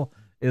mall?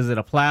 Is it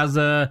a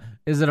plaza?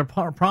 Is it a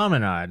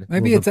promenade?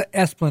 Maybe it's an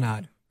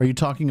esplanade. Are you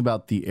talking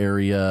about the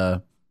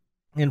area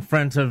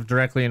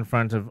directly in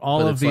front of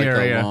all of the like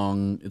area?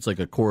 It's like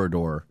a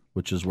corridor,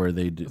 which is where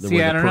they do. See,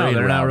 where I don't know. parade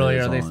They're not route really.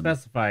 is Are they on.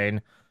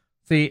 specifying?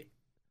 See,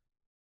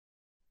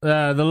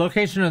 the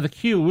location of the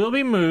queue will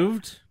be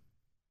moved.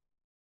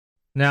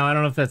 Now, I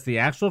don't know if that's the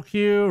actual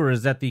queue or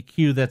is that the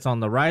queue that's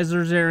on the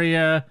risers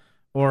area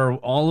or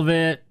all of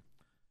it.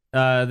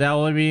 That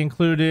will be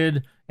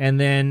included. And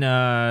then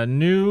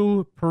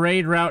new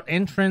parade route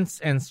entrance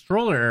and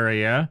stroller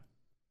area.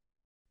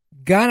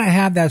 Gotta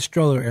have that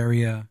stroller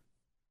area.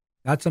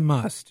 That's a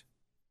must.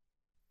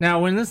 Now,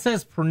 when this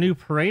says new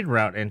parade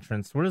route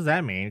entrance, what does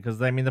that mean?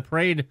 Because, I mean, the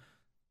parade,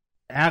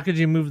 how could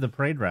you move the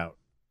parade route?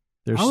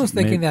 I was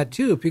thinking that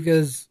too,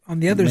 because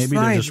on the other side.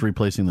 Maybe they're just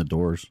replacing the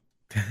doors.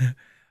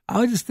 I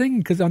was just thinking,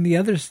 because on the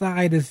other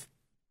side is,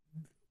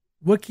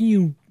 what can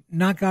you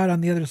knock out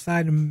on the other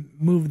side and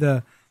move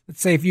the,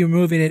 let's say if you're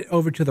moving it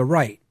over to the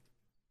right.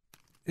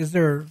 Isn't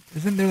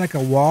there like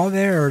a wall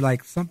there or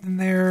like something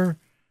there?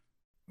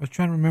 I was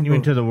trying to remember. You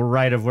mean to the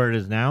right of where it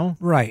is now?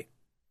 Right.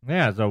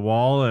 Yeah, it's a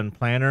wall and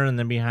planter, and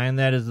then behind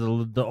that is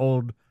the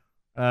old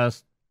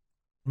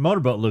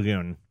motorboat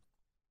lagoon.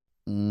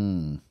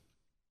 I'm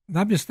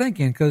just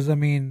thinking, because, I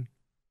mean,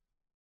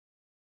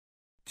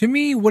 to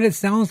me, what it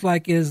sounds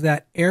like is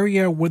that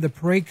area where the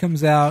parade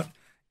comes out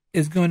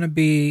is going to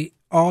be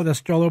all the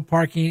stroller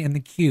parking and the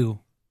queue.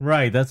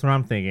 Right, that's what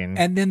I'm thinking.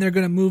 And then they're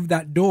going to move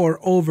that door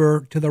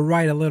over to the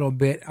right a little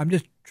bit. I'm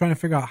just trying to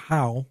figure out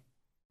how.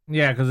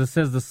 Yeah, because it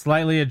says the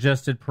slightly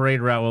adjusted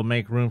parade route will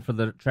make room for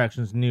the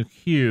attraction's new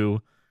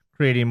queue,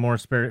 creating more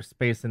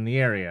space in the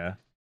area.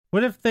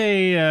 What if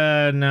they,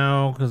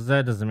 no, because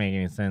that doesn't make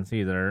any sense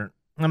either.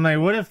 I'm like,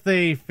 what if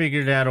they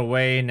figured out a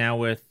way now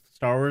with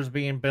Star Wars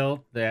being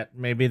built that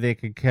maybe they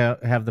could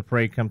have the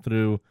parade come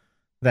through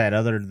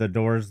the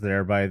doors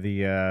there by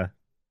the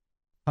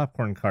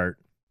popcorn cart?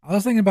 I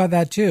was thinking about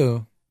that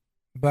too,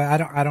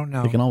 but I don't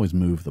know. They can always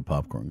move the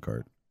popcorn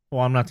cart.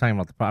 Well, I'm not talking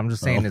about I'm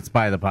just saying it's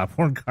by the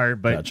popcorn cart,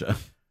 but Gotcha.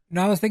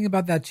 No, I was thinking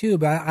about that too,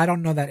 but I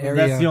don't know that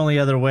area. That's the only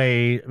other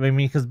way. I mean,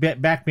 because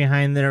back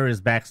behind there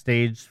is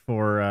backstage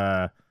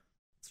for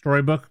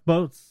Storybook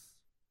boats.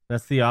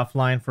 That's the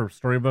offline for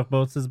Storybook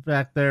boats is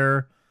back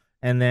there.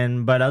 And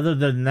then, but other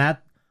than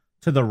that,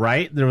 to the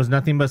right, there was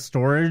nothing but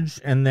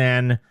storage. And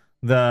then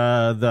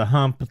the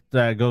hump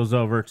that goes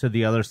over to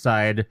the other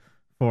side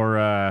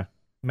for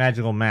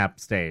Magical Map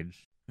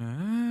stage.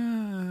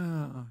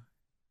 Ah.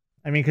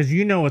 I mean, because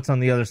you know what's on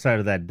the other side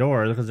of that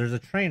door, because there's a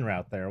train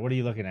route there. What are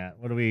you looking at?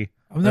 What are we?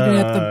 I'm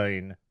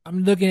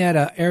looking at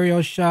an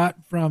aerial shot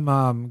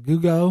from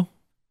Google,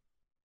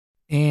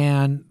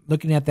 and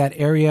looking at that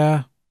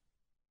area,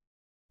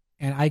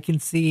 and I can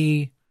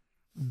see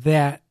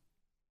that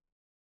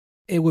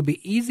it would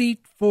be easy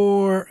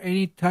for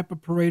any type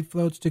of parade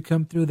floats to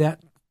come through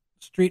that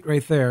street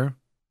right there,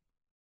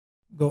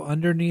 go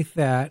underneath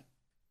that,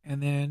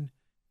 and then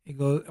it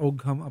will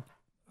come up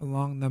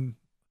along the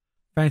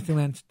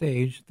Fantasyland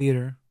stage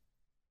theater,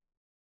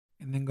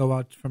 and then go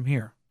out from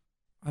here.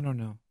 I don't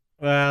know.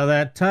 Well,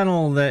 that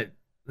tunnel, that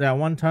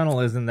one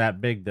tunnel isn't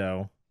that big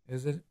though.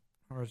 Is it,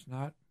 or it's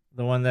not?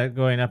 The one that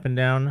going up and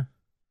down.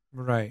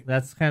 Right.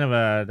 That's kind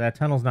of that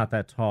tunnel's not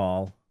that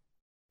tall.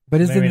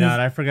 But isn't maybe this, not?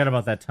 I forgot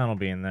about that tunnel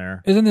being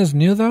there. Isn't this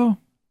new though?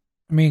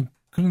 I mean,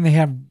 couldn't they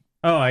have?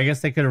 Oh, I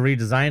guess they could have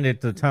redesigned it.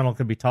 The tunnel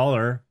could be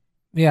taller.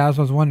 Yeah, that's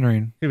what I was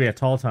wondering. Could be a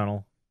tall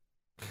tunnel.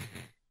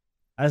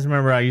 I just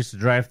remember I used to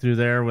drive through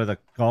there with a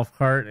golf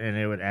cart, and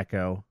it would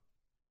echo.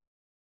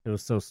 It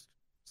was so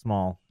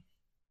small.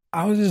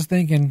 I was just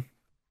thinking,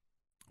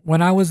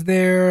 when I was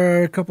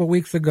there a couple of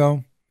weeks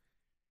ago,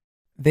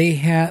 they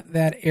had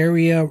that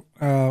area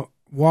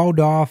walled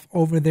off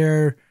over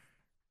there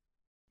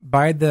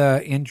by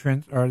the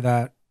entrance or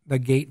the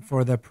gate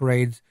for the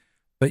parades.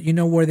 But you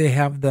know where they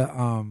have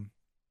the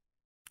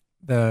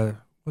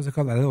what's it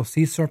called, that little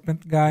sea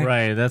serpent guy?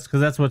 Right,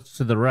 that's what's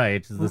to the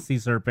right is the sea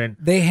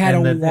serpent. They had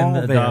and a wall and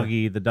the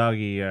there. The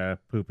doggy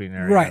pooping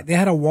area. Right, they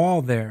had a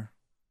wall there.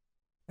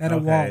 They had a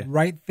wall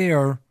right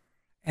there,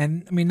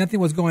 and I mean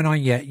nothing was going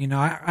on yet. You know,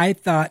 I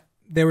thought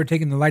they were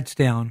taking the lights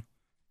down.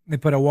 They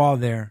put a wall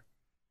there.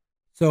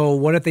 So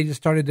what if they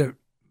just started to,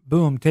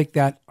 take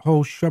that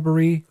whole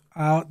shrubbery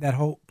out, that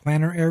whole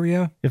planter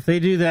area? If they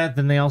do that,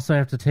 then they also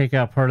have to take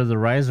out part of the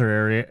riser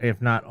area,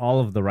 if not all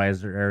of the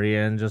riser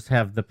area, and just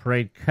have the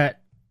parade cut,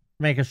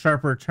 make a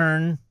sharper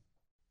turn.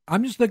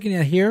 I'm just looking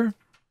at here,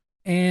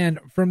 and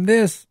from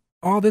this,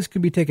 all this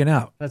could be taken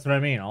out. That's what I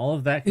mean. All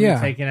of that can be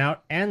taken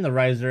out, and the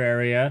riser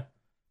area,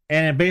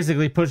 and it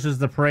basically pushes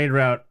the parade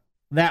route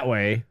that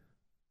way.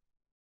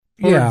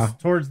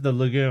 Towards the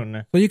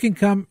lagoon. So you can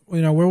come,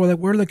 you know,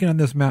 we're looking on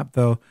this map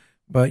though,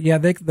 but yeah,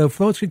 the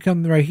floats could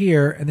come right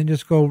here and then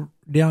just go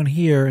down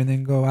here and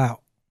then go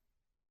out.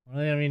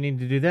 Well, I mean, you need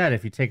to do that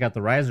if you take out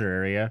the riser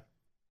area.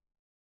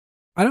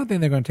 I don't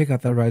think they're going to take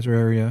out that riser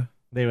area.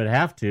 They would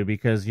have to,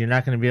 because you're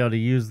not going to be able to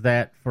use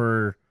that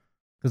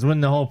because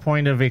when the whole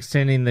point of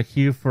extending the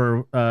queue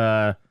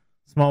for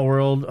Small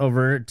World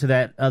over to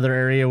that other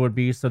area would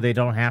be so they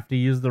don't have to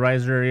use the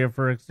riser area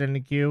for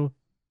extended queue.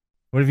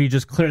 What if you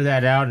just clear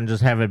that out and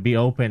just have it be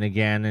open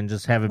again and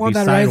just have it be sidewalk?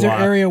 Well, that riser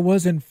area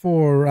wasn't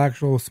for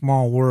actual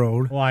Small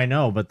World. Well, I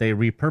know, but they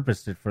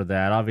repurposed it for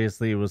that.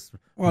 Obviously, it was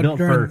built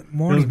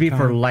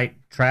for light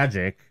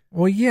tragic.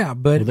 Well, yeah,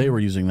 but they were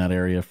using that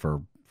area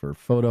for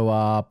photo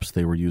ops.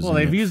 They were using. Well,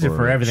 they've used it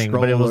for everything,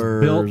 but it was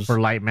built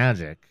for light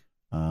magic.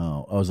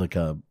 Oh, it was like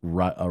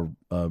well,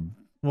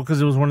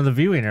 because it was one of the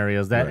viewing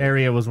areas. That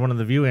area was one of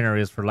the viewing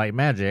areas for light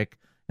magic,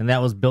 and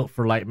that was built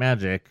for light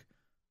magic.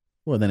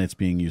 Well, then it's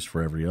being used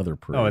for every other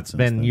parade. Oh, it's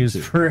been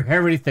used for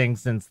everything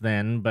since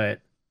then, but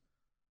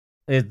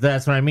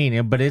That's what I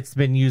mean. But it's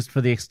been used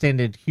for the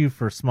extended queue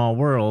for Small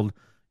World.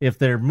 If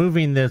they're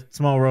moving the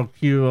Small World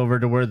queue over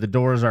to where the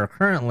doors are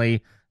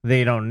currently,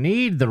 they don't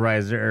need the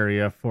riser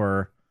area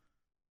for.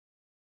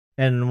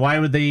 And why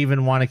would they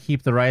even want to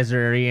keep the riser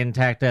area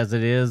intact as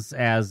it is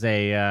as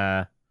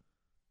a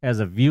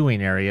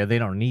viewing area? They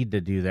don't need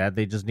to do that.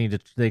 They just need to.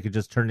 They could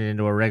just turn it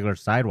into a regular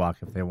sidewalk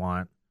if they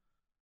want.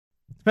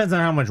 Depends on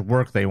how much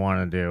work they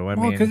want to do.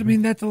 Because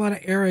that's a lot of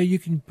area you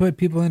can put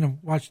people in and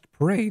watch the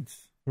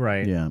parades.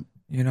 Right. Yeah.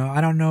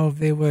 I don't know if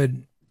they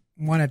would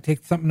want to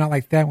take something out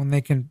like that when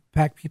they can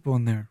pack people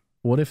in there.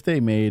 What if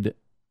they made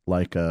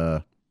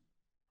if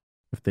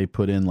they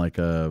put in like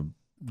a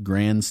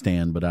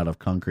grandstand but out of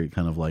concrete,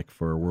 kind of like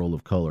for a World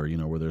of Color,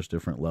 where there's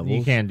different levels?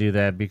 You can't do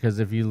that because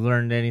if you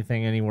learned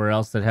anything anywhere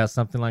else that has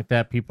something like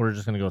that, people are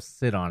just going to go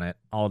sit on it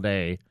all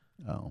day.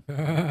 Oh.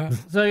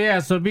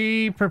 So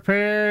be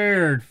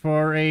prepared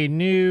for a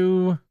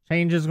new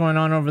changes going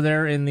on over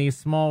there in the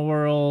Small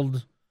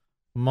World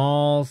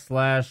Mall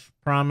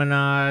 /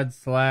 Promenade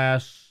 /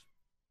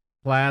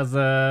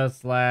 Plaza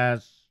 /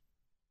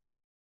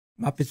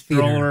 Muppet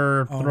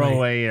stroller Theater.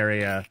 throwaway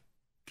area.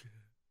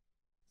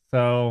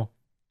 So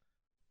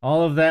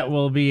all of that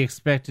will be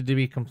expected to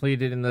be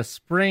completed in the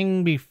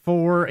spring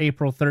before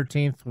April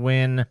 13th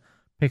when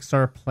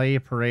Pixar Play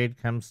Parade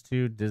comes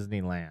to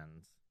Disneyland.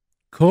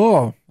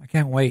 Cool. I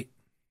can't wait.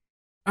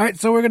 All right,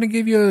 so we're going to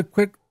give you a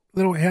quick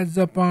little heads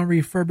up on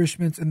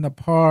refurbishments in the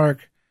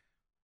park.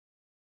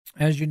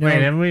 As you know,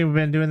 Wait, haven't we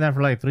been doing that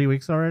for like 3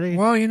 weeks already?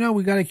 Well,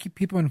 we got to keep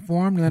people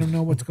informed and let them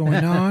know what's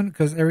going on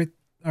because every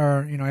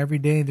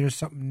day there's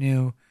something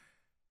new.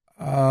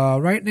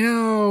 Right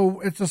now,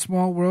 it's a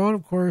Small World.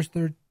 Of course,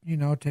 they're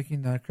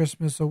taking the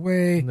Christmas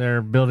away.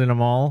 They're building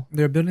them all.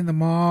 They're building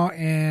them all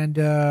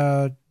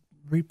and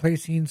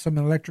replacing some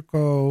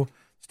electrical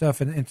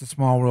stuff into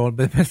Small World.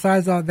 But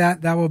besides all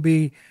that, that will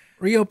be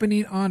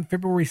reopening on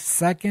February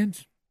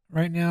 2nd.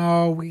 Right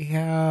now, we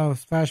have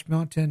Splash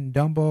Mountain,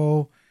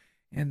 Dumbo,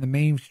 and the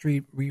Main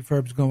Street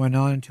refurbs going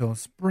on until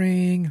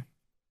spring.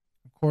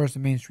 Of course, the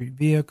Main Street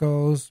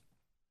vehicles.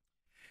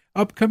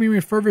 Upcoming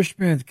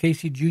refurbishments,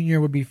 Casey Jr.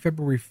 will be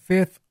February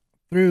 5th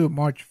through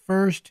March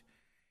 1st.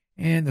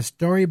 And the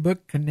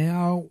Storybook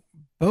Canal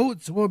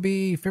boats will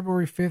be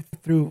February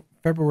 5th through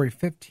February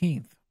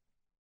 15th.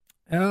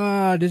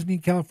 Disney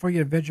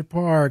California Adventure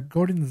Park,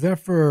 Golden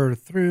Zephyr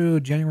through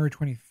January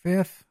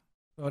 25th.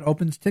 So it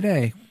opens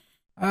today.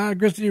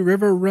 Grizzly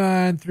River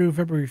Run through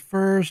February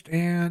 1st.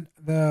 And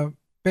the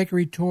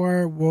Bakery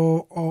Tour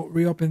will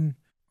reopen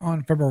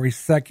on February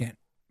 2nd.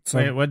 So,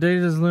 wait, what day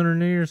does Lunar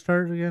New Year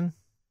start again?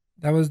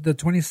 That was the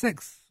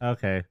 26th.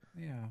 Okay.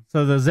 Yeah.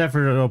 So the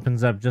Zephyr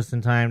opens up just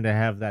in time to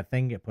have that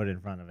thing get put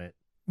in front of it.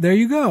 There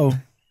you go.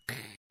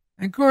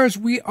 And of course,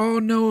 we all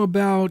know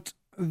about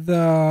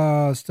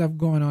the stuff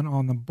going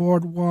on the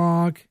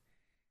boardwalk.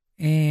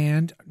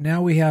 And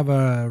now we have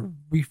a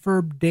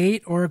refurb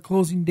date or a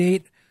closing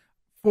date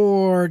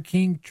for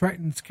King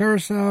Triton's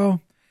Carousel.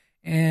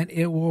 And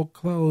it will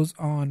close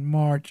on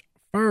March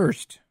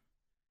 1st.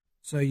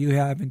 So you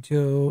have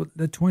until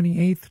the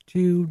 28th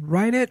to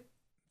write it,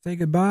 say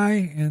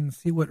goodbye, and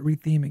see what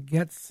retheme it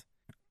gets.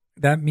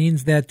 That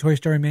means that Toy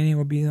Story Mania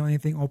will be the only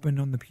thing open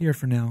on the pier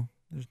for now.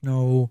 There's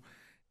no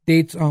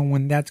dates on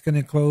when that's going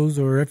to close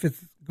or if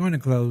it's going to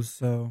close,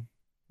 so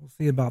we'll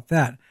see about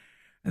that.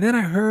 And then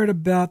I heard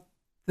about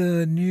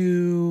the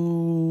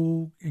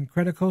new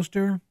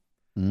Incredicoaster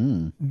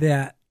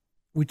that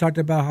we talked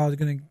about how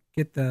it's going to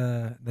get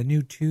the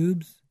new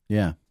tubes.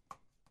 Yeah.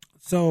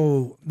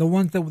 So the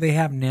ones that they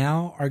have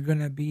now are going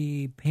to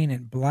be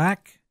painted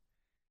black.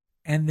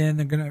 And then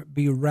they're going to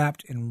be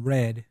wrapped in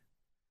red.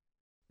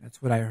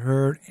 That's what I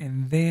heard.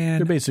 And then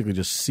they're basically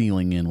just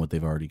sealing in what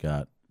they've already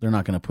got. They're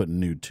not going to put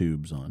new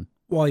tubes on.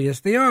 Well,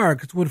 yes, they are.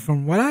 Because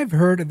from what I've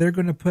heard, they're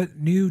going to put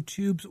new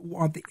tubes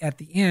at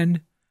the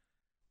end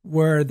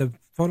where the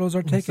photos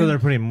are taken. So they're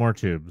putting more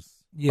tubes.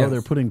 Yes. Oh,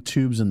 they're putting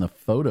tubes in the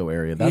photo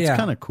area. That's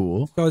kind of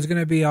cool. So it's going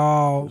to be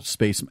all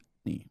Space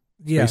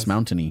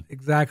Mountain-y.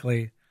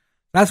 Exactly.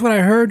 That's what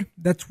I heard.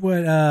 That's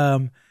what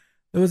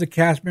there was a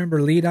cast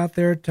member lead out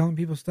there telling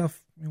people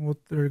stuff and what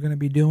they're going to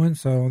be doing.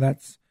 So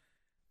that's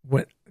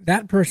what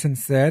that person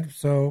said.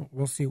 So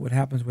we'll see what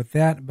happens with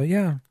that. But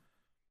yeah,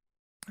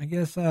 I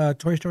guess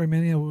Toy Story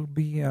Mania will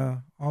be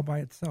all by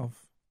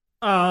itself.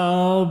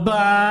 All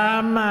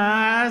by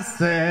myself.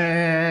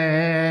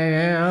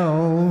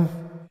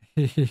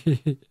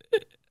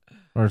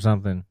 Or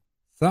something.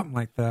 Something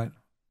like that.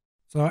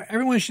 So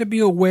everyone should be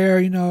aware,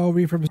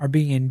 refurbs are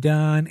being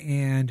done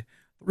and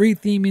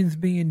retheming's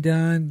being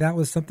done. That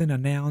was something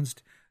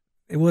announced.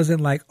 It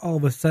wasn't like all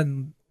of a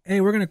sudden,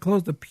 hey, we're going to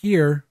close the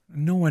pier.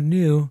 No one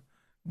knew.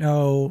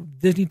 No,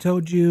 Disney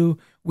told you.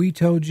 We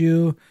told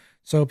you.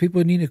 So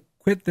people need to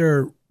quit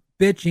their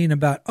bitching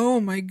about, oh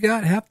my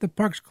God, half the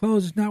park's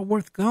closed. It's not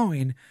worth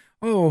going.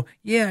 Oh,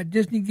 yeah,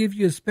 Disney gives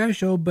you a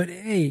special, but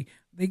hey,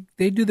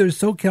 they do their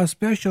SoCal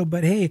special,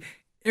 but hey,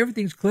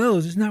 everything's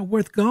closed. It's not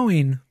worth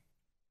going.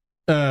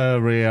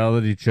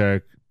 Reality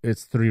check.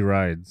 It's 3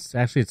 rides.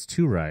 Actually, it's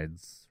 2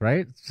 rides,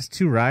 right? It's just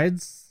 2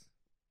 rides?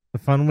 the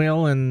fun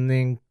wheel and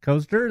the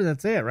coaster.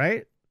 That's it,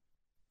 right?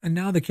 And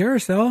now the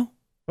carousel.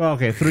 Well,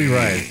 okay, 3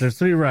 rides. There's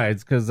 3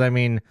 rides because, I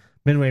mean,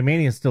 Midway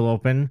Mania is still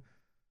open.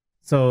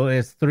 So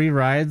it's 3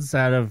 rides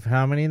out of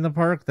how many in the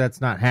park? That's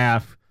not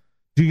half.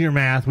 Do your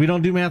math. We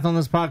don't do math on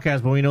this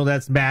podcast, but we know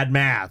that's bad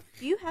math.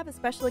 Do you have a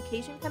special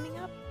occasion coming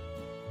up?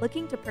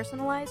 Looking to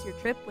personalize your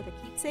trip with a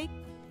keepsake?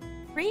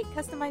 Create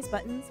customized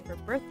buttons for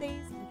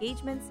birthdays,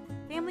 engagements,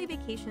 family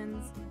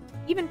vacations,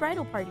 even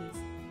bridal parties,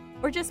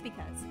 or just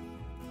because.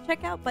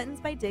 Check out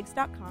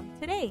buttonsbydiggs.com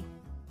today.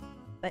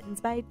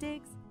 Buttons by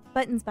Diggs,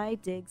 Buttons by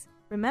Diggs.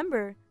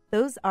 Remember,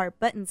 those are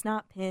buttons,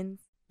 not pins.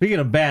 Speaking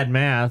of bad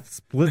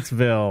math,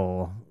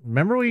 Splitsville.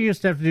 Remember we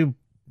used to have to do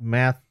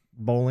math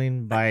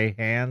bowling by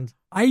hand?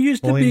 I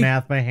used to bowling be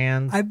math by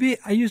hand.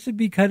 I used to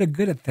be kind of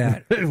good at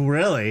that.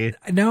 Really?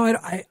 No,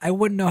 I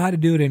wouldn't know how to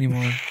do it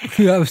anymore.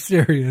 I was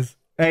serious.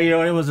 Hey, you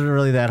know, it wasn't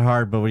really that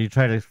hard, but when you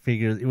try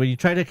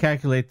to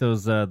calculate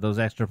those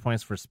extra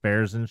points for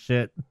spares and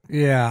shit,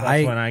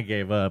 that's when I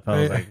gave up.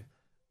 I was like,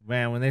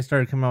 man, when they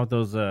started coming out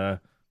with those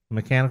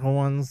mechanical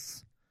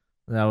ones,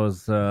 that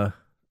was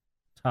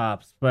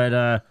tops.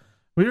 But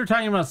we were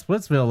talking about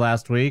Splitsville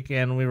last week,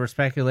 and we were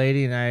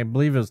speculating. I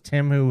believe it was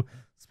Tim who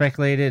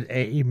speculated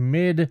a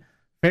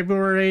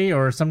mid-February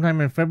or sometime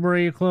in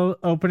February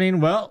opening.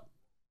 Well,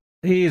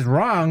 he's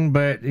wrong,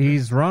 but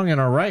he's wrong in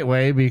a right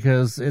way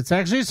because it's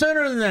actually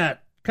sooner than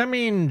that.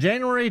 Coming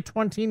January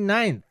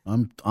 29th.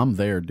 I'm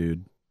there,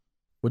 dude.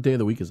 What day of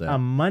the week is that? A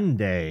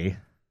Monday.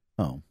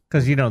 Oh.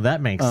 Because, you know,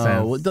 that makes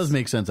sense. Well, it does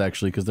make sense,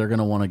 actually, because they're going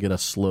to want to get a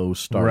slow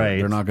start. Right.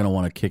 They're not going to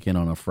want to kick in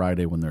on a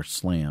Friday when they're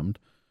slammed.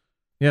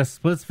 Yes,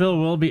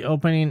 Splitsville will be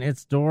opening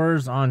its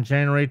doors on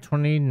January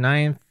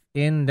 29th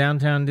in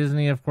downtown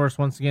Disney. Of course,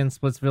 once again,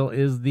 Splitsville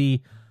is the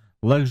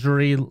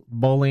luxury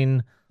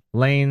bowling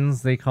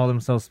lanes. They call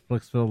themselves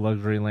Splitsville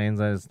Luxury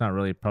Lanes. It's not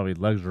really probably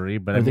luxury,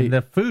 but I mean,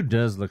 the food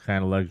does look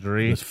kind of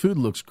luxury. The food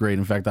looks great.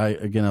 In fact,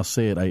 I'll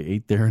say it, I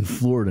ate there in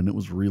Florida, and it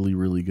was really,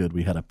 really good.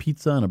 We had a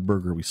pizza and a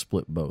burger. We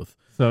split both.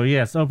 So,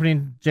 yes,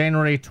 opening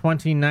January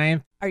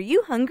 29th. Are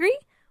you hungry?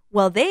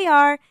 Well, they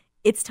are.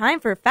 It's time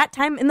for Fat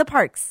Time in the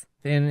Parks.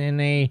 In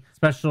a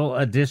special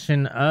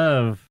edition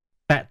of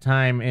Fat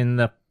Time in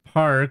the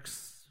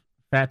Parks,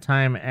 Fat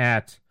Time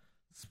at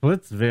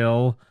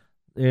Splitsville,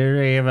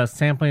 they have a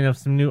sampling of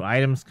some new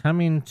items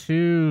coming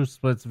to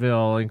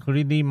Splitsville,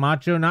 including the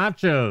Macho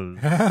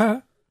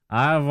Nachos.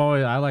 I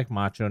like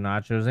Macho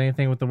Nachos.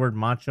 Anything with the word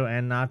macho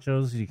and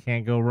nachos, you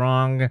can't go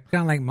wrong.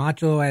 Kind of like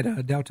Macho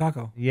at Del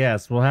Taco.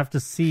 Yes, we'll have to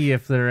see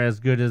if they're as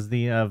good as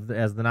the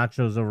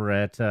nachos over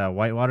at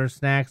Whitewater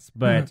Snacks,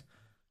 but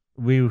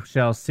we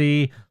shall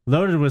see.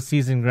 Loaded with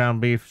seasoned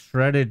ground beef,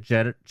 shredded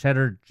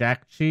cheddar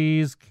jack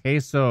cheese,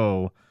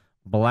 queso,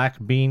 black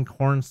bean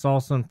corn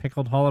salsa, and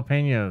pickled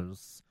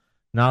jalapenos.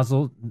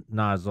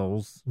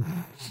 Nozzles.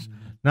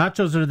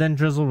 Nachos are then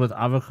drizzled with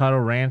avocado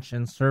ranch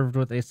and served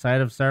with a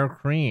side of sour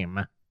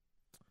cream.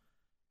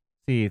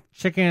 See,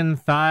 chicken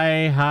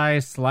thigh high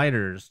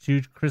sliders.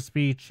 2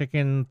 crispy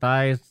chicken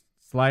thigh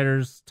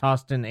sliders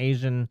tossed in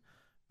Asian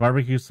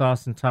barbecue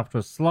sauce and topped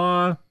with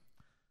slaw.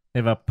 They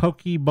have a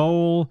poke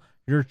bowl,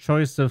 your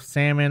choice of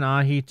salmon,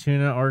 ahi,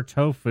 tuna, or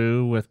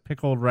tofu with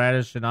pickled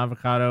radish and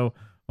avocado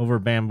over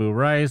bamboo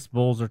rice.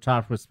 Bowls are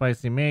topped with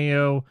spicy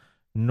mayo,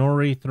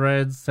 nori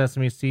threads,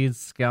 sesame seeds,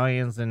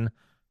 scallions, and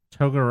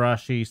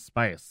togarashi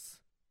spice.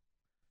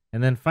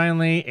 And then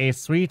finally, a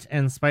sweet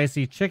and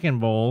spicy chicken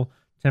bowl.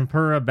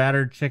 Tempura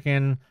battered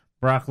chicken,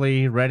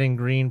 broccoli, red and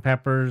green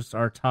peppers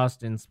are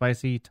tossed in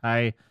spicy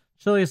Thai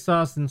chili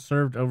sauce and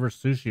served over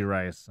sushi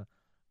rice.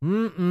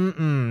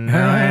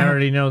 Now I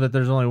already know that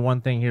there's only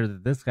one thing here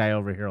that this guy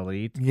over here will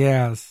eat.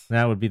 Yes.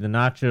 That would be the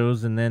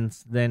nachos, and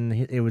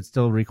then it would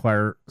still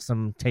require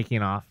some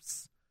taking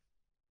offs.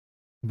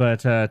 But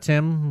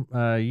Tim,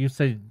 you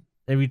said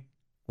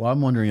Well,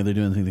 I'm wondering if they're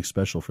doing anything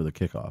special for the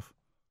kickoff.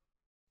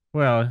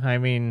 Well, I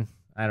mean,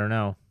 I don't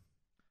know.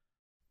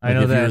 Like I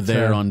know if that you're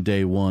there on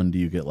day one, do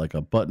you get like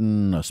a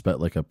button,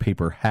 like a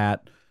paper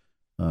hat?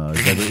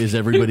 Is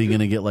everybody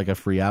going to get like a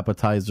free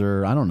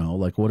appetizer? I don't know.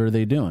 Like, what are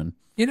they doing?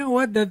 You know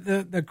what?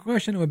 The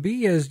question would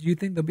be is, do you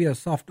think there'll be a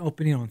soft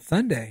opening on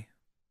Sunday?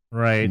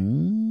 Right.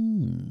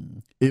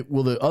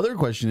 Well, the other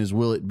question is,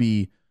 will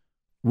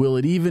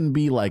it even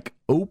be like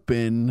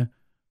open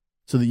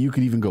so that you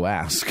could even go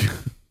ask?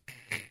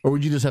 Or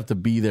would you just have to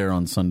be there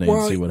on Sunday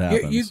and see what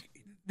happens?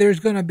 There's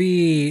going to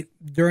be,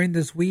 during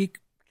this week,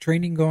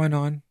 training going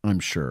on. I'm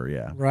sure,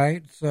 yeah.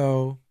 Right?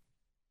 So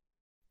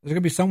there's going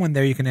to be someone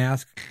there you can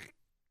ask.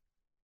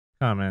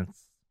 Comments.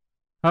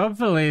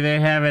 Hopefully they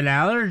have an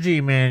allergy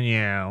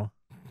menu.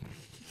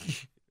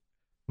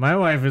 My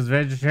wife is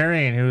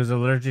vegetarian who is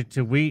allergic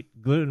to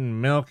wheat,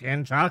 gluten, milk,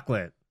 and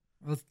chocolate.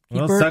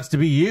 Well, sucks to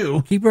be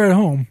you. Keep her at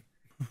home.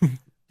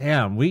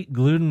 Damn, wheat,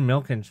 gluten,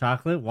 milk, and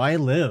chocolate? Why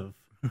live?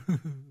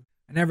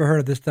 I never heard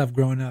of this stuff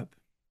growing up.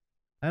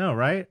 I know,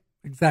 right?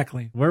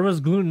 Exactly. Where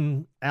was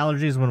gluten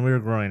allergies when we were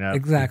growing up?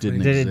 Exactly.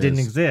 It didn't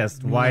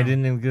exist. Why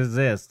didn't it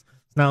exist?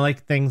 It's not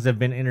like things have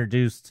been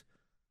introduced.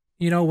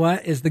 You know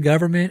what? It's the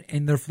government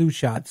and their flu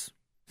shots.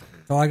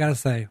 That's all I got to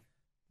say.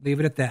 Leave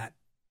it at that.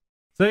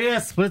 So yeah,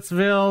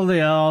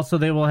 Splitsville.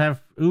 They will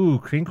have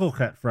crinkle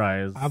cut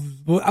fries.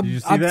 I'm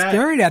that?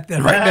 staring at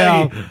them right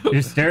now.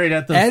 You're staring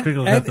at those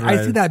crinkle cut fries.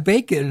 I see that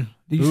bacon.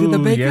 Do you see the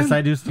bacon? Yes,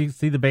 I do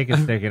see the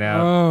bacon sticking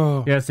out.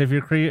 Oh. Yes, if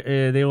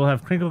you're they will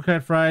have crinkle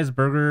cut fries,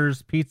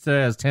 burgers, pizza.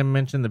 As Tim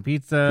mentioned, the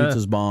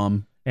Pizza's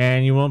bomb,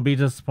 and you won't be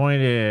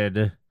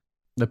disappointed.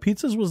 The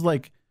pizzas was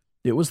like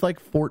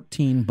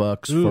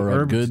 $14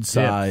 for a good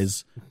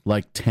size,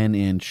 like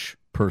 10-inch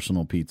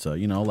personal pizza.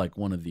 You know, like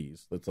one of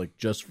these that's like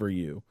just for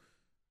you.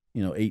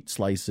 8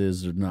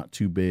 slices are not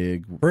too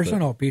big.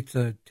 Personal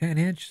pizza,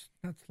 10-inch.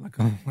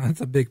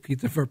 That's a big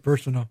pizza for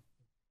personal.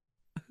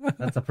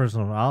 That's a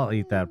personal. I'll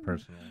eat that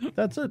personal.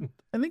 That's I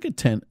think a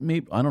 10.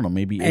 Maybe I don't know.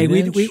 Maybe 8 Hey,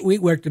 inch. we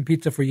worked in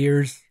pizza for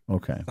years.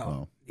 Okay. So,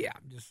 Well, yeah,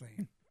 I'm just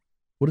saying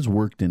what does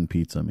worked in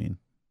pizza mean?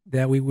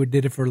 that we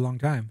did it for a long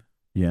time.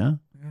 Yeah.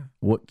 Yeah.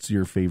 What's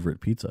your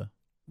favorite pizza?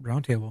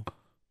 Round Table.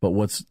 But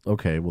what's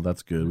okay? Well,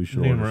 that's good. We should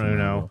order Numero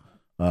some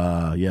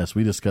uno. Yes,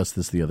 we discussed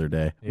this the other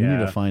day. We need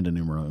to find a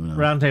numero uno.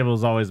 Round Table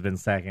has always been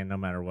second, no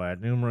matter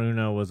what. Numero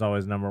uno was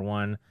always number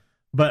one,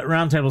 but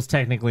Round Table's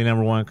technically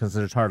number one because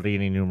there's hardly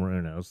any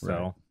numero unos.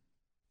 So,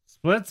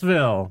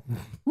 Splitsville.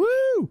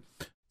 Woo!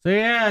 So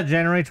yeah,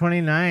 January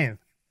 29th.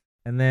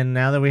 And then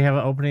now that we have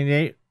an opening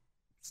date,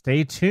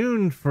 stay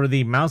tuned for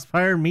the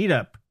Mousefire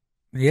meetup.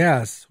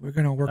 Yes, we're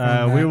going to work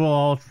on that. We will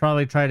all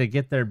probably try to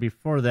get there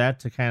before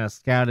that to kind of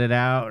scout it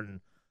out and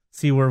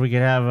see where we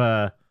could have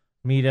a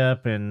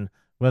meetup and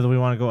whether we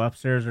want to go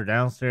upstairs or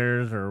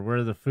downstairs or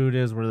where the food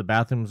is, where the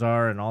bathrooms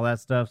are, and all that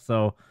stuff.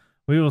 So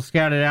we will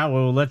scout it out. We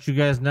will let you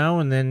guys know,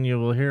 and then you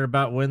will hear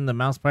about when the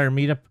Mousefire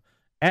meetup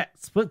at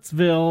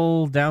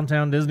Splitsville,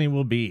 downtown Disney,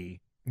 will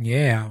be.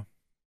 Yeah.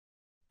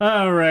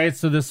 All right,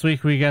 so this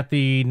week we got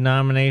the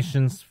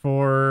nominations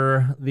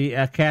for the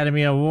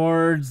Academy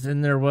Awards,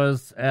 and there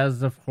was,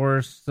 as of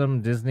course, some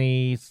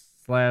Disney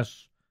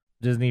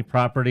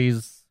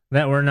properties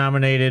that were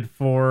nominated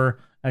for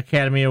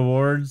Academy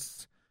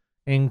Awards,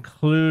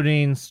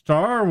 including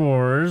Star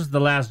Wars: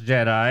 The Last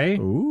Jedi.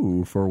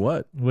 Ooh, for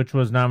what? Which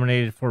was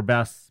nominated for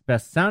Best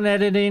Sound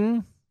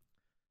Editing,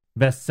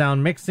 Best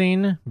Sound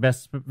Mixing,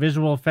 Best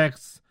Visual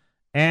Effects,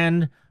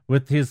 and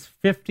with his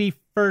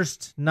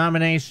 51st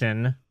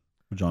nomination,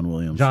 John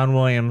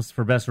Williams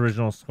for Best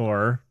Original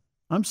Score.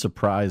 I'm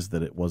surprised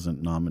that it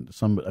wasn't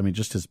nominated.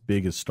 Just as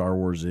big as Star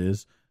Wars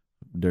is,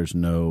 there's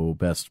no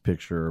Best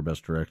Picture or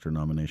Best Director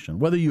nomination.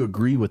 Whether you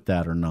agree with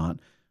that or not,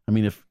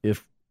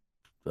 if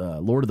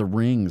Lord of the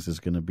Rings is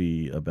going to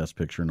be a Best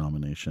Picture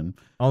nomination,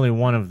 only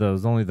one of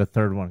those, only the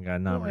third one got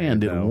nominated,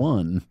 and it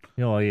won.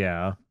 Oh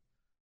yeah,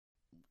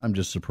 I'm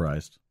just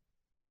surprised.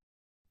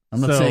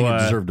 I'm not saying it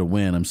deserved to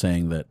win. I'm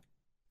saying that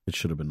it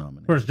should have been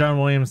nominated. Of course, John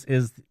Williams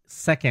is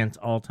second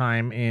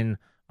all-time in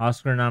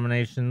Oscar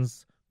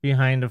nominations,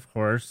 behind, of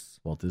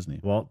course, Walt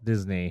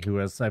Disney, who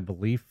has, I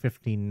believe,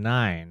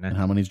 59. And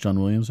how many does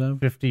John Williams have?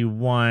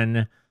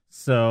 51.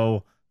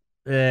 So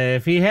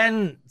if he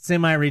hadn't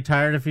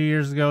semi-retired a few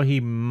years ago,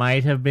 he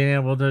might have been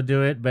able to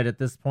do it. But at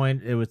this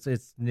point,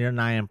 it's near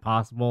nigh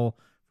impossible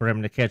for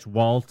him to catch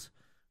Walt,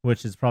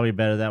 which is probably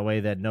better that way,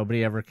 that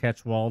nobody ever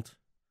catch Walt.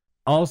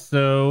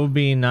 Also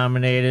being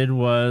nominated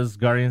was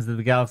Guardians of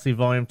the Galaxy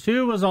Volume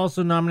 2 was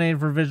also nominated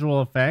for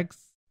visual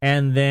effects.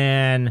 And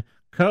then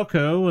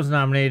Coco was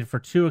nominated for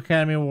 2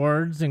 Academy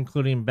Awards,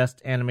 including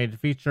Best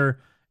Animated Feature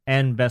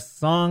and Best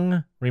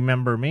Song,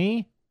 Remember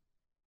Me.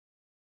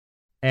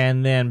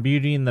 And then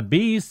Beauty and the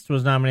Beast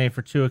was nominated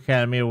for 2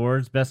 Academy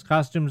Awards, Best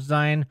Costume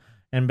Design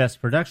and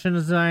Best Production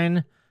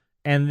Design.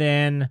 And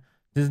then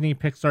Disney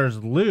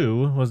Pixar's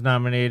Lou was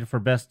nominated for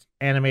Best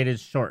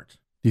Animated Short.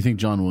 Do you think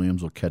John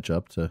Williams will catch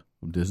up to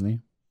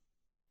Disney?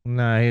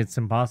 No, it's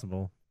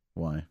impossible.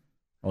 Why?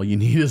 All you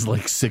need is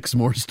like 6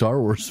 more Star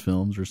Wars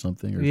films or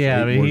something. Or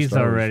yeah, but he's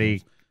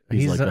already...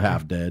 He's like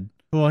half dead.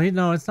 Well,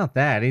 no, it's not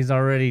that. He's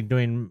already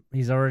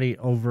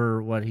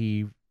over what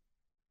he...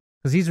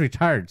 Because he's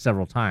retired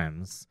several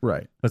times.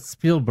 Right. But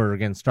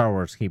Spielberg and Star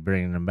Wars keep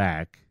bringing him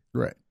back.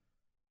 Right.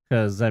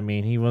 Because,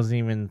 he wasn't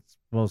even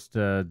supposed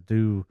to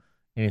do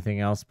anything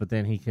else, but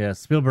then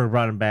Spielberg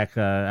brought him back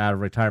out of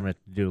retirement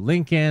to do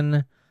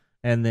Lincoln,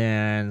 and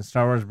then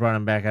Star Wars brought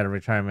him back out of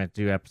retirement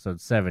to do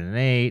episodes 7 and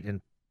 8,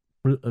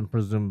 and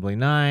presumably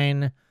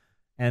 9,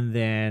 and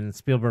then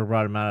Spielberg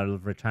brought him out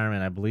of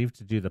retirement, I believe,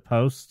 to do The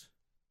Post,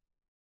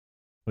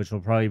 which will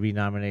probably be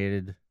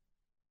nominated.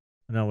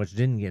 No, which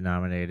didn't get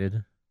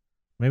nominated.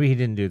 Maybe he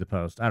didn't do The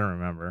Post. I don't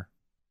remember.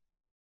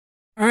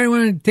 All right, I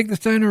want to take this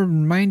time to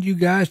remind you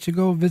guys to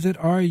go visit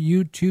our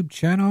YouTube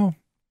channel.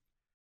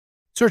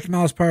 Search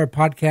Mousefire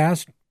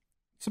Podcast.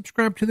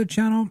 Subscribe to the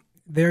channel.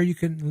 There you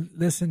can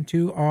listen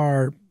to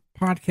our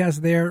podcast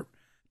there.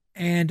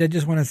 And I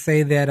just want to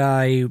say that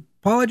I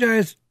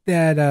apologize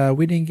that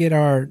we didn't get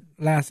our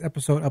last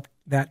episode up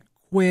that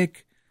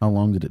quick. How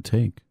long did it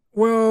take?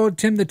 Well,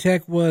 Tim the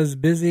Tech was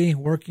busy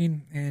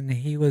working, and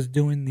he was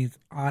doing these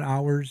odd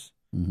hours,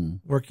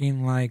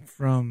 working like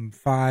from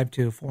 5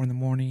 to 4 in the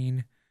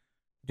morning,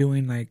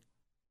 doing like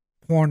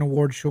porn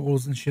award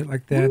shows and shit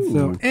like that.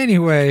 So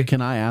anyway,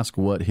 Can I ask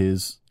what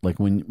his, like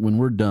when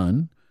we're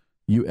done,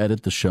 you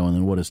edit the show, and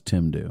then what does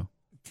Tim do?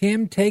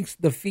 Tim takes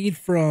the feed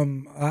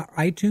from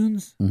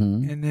iTunes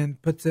Mm-hmm. and then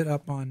puts it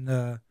up on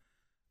the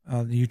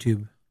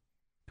YouTube.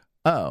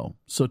 Oh,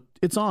 so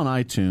it's on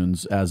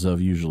iTunes as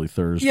of usually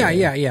Thursday.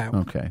 Yeah.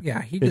 Okay.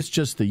 Yeah, It's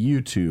just the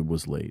YouTube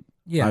was late.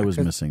 Yeah, I was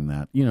 'cause- missing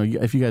that. You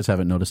know, if you guys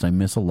haven't noticed, I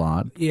miss a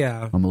lot.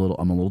 Yeah. I'm a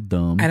little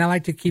dumb. And I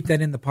like to keep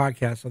that in the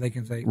podcast so they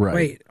can say, Right.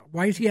 wait,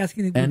 why is he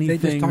asking? They Anything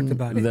just talked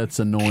about it. that's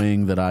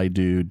annoying that I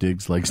do,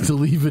 Diggs likes to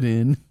leave it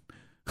in.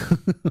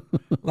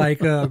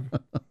 Like, you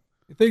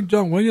think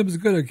John Williams is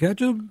going to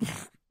catch him?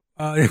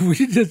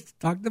 We just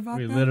talked about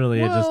We that? literally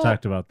had just Well,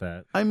 talked about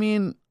that. I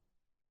mean,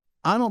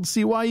 I don't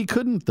see why he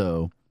couldn't,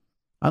 though.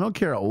 I don't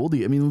care how old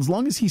he. I mean, as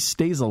long as he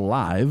stays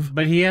alive.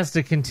 But he has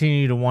to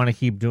continue to want to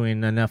keep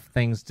doing enough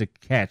things to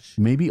catch.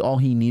 Maybe all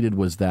he needed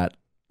was that,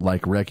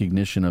 like,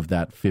 recognition of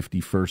that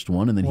 51st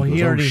one, and then Well, he goes,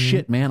 he "Oh already-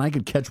 shit, man, I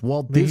could catch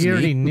Walt But Disney." he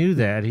already knew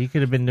that. He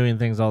could have been doing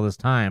things all this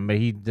time, but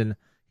he didn't.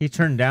 He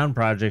turned down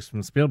projects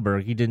from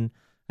Spielberg. He didn't.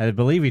 I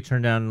believe he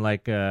turned down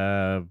like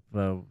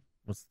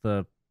what's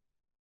the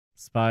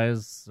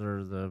Spies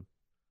or the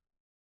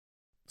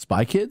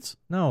Spy Kids?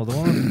 no the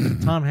one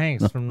with Tom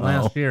Hanks from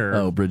last year.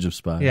 Oh, Bridge of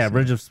Spies. Yeah,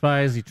 Bridge of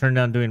Spies. He turned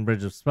down doing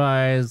Bridge of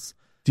Spies.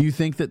 Do you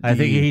think that? I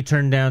think he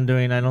turned down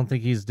doing. I don't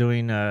think he's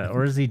doing.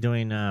 Or is he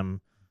doing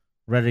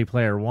Ready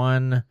Player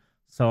One?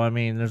 So I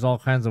mean, there's all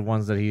kinds of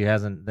ones that he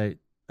hasn't. That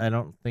I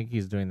don't think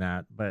he's doing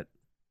that. But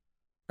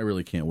I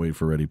really can't wait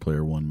for Ready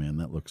Player One, man.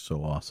 That looks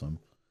so awesome.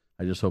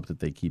 I just hope that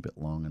they keep it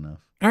long enough.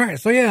 All right,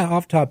 so yeah,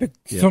 off topic.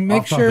 Yeah, So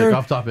make off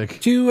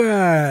topic. sure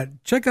to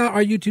check out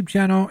our YouTube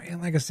channel.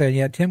 And like I said,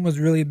 yeah, Tim was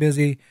really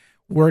busy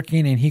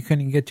working and he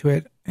couldn't get to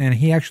it. And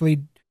he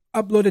actually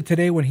uploaded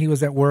today when he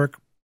was at work.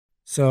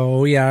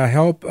 So yeah,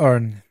 help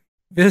or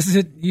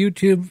visit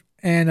YouTube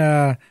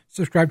and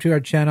subscribe to our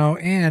channel.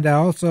 And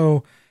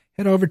also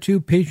head over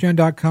to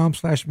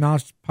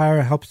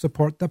patreon.com/mousepire. Help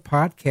support the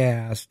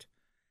podcast.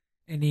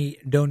 Any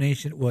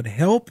donation would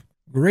help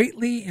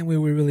greatly, and we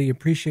would really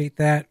appreciate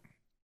that.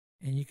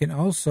 And you can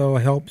also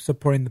help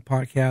supporting the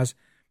podcast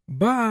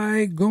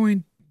by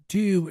going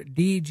to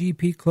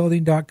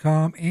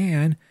dgpclothing.com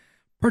and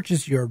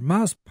purchase your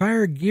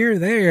Mousepire gear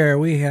there.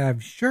 We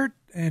have shirt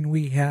and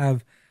we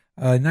have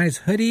a nice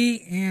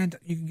hoodie, and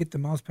you can get the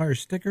Mousepire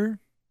sticker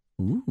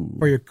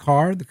for your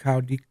car, the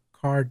car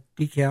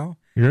decal.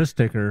 you're a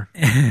sticker.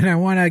 And I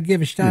want to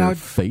give a shout Your out.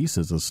 face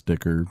is a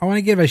sticker. I want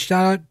to give a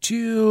shout out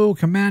to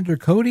Commander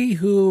Cody,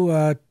 who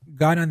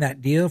got on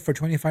that deal for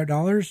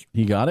 $25.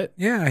 He got it?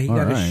 Yeah, he All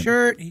got a right.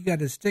 shirt, he got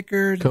his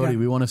stickers. he Cody, got-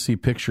 we want to see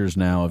pictures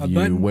now of A you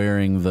button.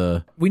 wearing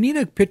the. we need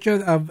a picture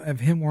of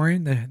him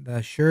wearing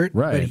the shirt.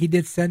 Right. But he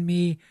did send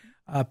me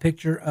a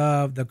picture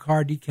of the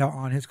car decal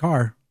on his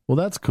car. Well,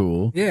 that's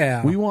cool.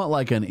 Yeah. We want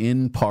like an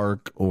in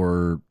park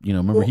or, you know,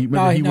 remember he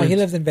no, went. he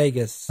lives in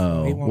Vegas. so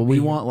Oh, he won't well, we be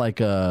want like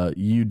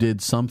you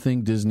did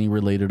something Disney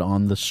related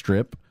on the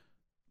strip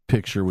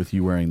picture with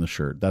you wearing the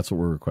shirt. That's what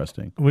we're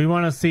requesting. We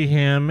want to see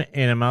him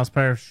in a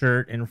Mousepire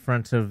shirt in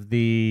front of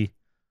the.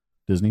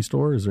 Disney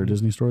store? Is there a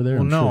Disney store there?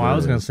 Well, I'm no, sure I there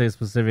was going is. to say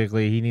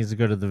specifically he needs to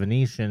go to the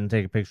Venetian,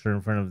 take a picture in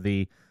front of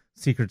the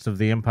Secrets of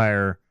the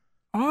Empire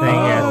thing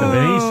at the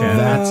Venetian.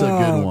 That's a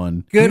good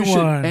one. Good You should-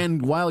 one.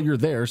 And while you're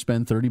there,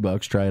 spend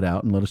 $30, try it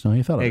out, and let us know how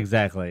you thought of it.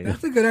 Exactly.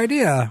 That's a good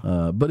idea.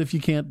 But if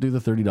you can't do the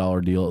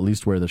 $30 deal, at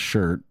least wear the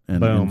shirt and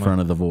Boom. in front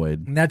of the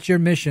void. And that's your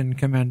mission,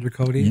 Commander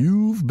Cody.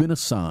 You've been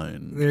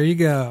assigned. There you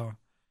go.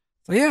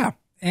 So yeah,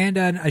 and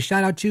a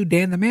shout out to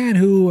Dan the Man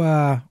who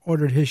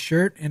ordered his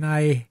shirt, and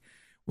I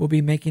will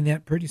be making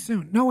that pretty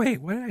soon. No, wait,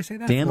 what did I say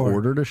that Dan for?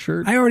 ordered a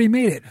shirt? I already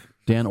made it.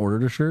 Dan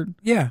ordered a shirt?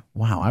 Yeah.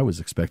 Wow, I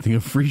was expecting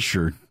a free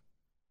shirt.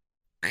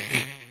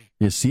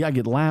 You see, I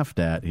get laughed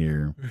at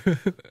here.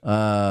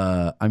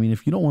 I mean,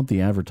 if you don't want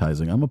the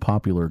advertising, I'm a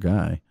popular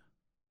guy.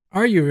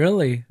 Are you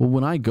really? Well,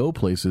 when I go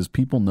places,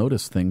 people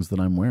notice things that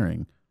I'm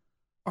wearing.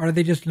 Or do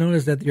they just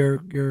notice that your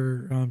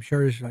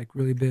shirt is like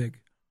really big?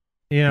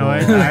 You know,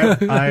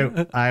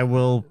 I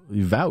will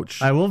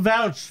vouch. I will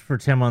vouch for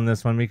Tim on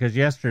this one because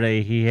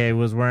yesterday he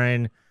was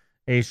wearing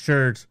a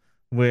shirt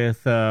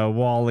with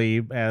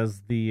Wally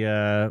as the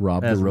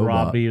Rob the as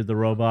robot. Robbie the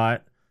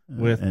robot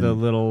with And the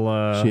little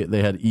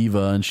they had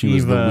Eva, and she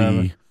was the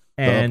Wii,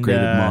 the and,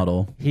 upgraded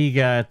model. He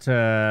got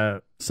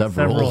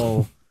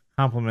Several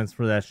compliments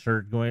for that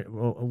shirt going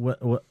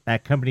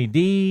at Company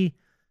D,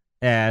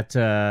 at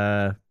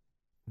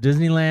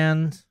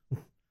Disneyland.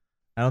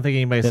 I don't think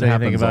anybody said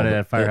anything about it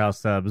at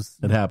Firehouse Subs.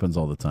 It happens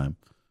all the time.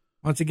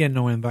 Once again,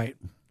 no invite.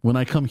 When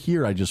I come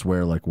here, I just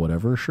wear like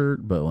whatever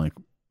shirt, but like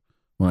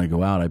when I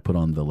go out, I put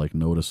on the like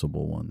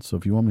noticeable one. So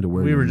if you want me to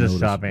wear, We were just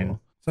noticeable- shopping.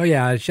 So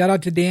yeah, shout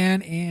out to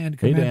Dan and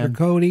Hey, Commander Dan.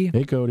 Cody.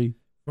 Hey, Cody.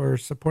 For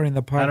supporting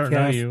the podcast. I don't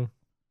know you.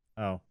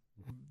 Oh.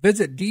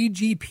 Visit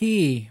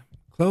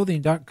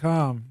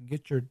dgpclothing.com.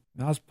 Get your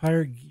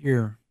Mousepire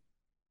gear.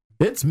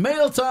 It's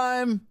mail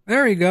time.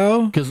 There you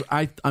go. Because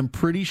I'm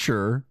pretty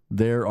sure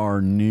there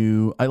are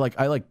new. I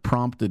like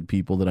prompted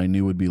people that I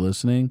knew would be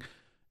listening,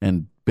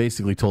 and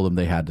basically told them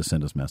they had to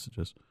send us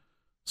messages.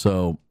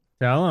 So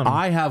Tell him.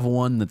 I have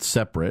one that's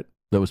separate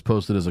that was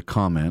posted as a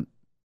comment.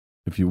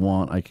 If you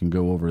want, I can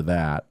go over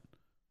that.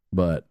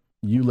 But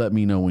you let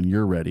me know when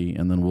you're ready,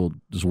 and then we'll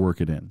just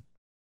work it in.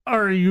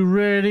 Are you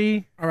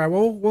ready? All right,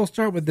 well, we'll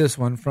start with this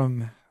one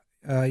from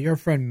your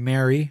friend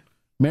Mary.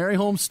 Mary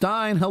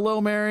Holmstein. Hello,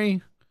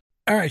 Mary.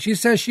 All right, she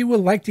says she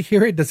would like to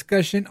hear a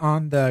discussion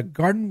on the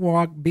Garden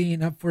Walk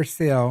being up for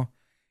sale.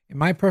 In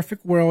my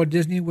perfect world,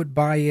 Disney would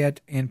buy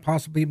it and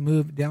possibly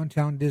move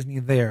downtown Disney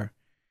there.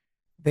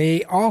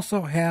 They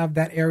also have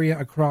that area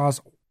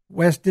across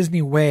West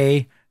Disney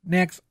Way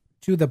next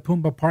to the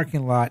Pumbaa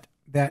parking lot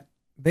that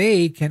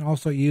they can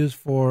also use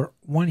for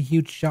one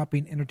huge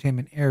shopping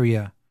entertainment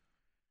area.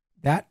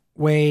 That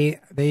way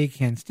they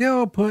can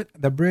still put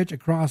the bridge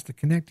across the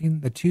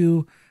connecting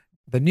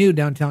the new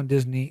downtown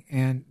Disney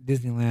and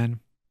Disneyland.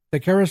 The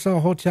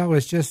Carousel Hotel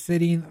is just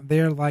sitting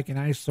there like an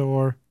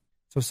eyesore,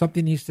 so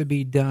something needs to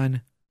be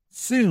done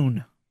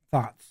soon.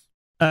 Thoughts?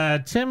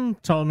 Tim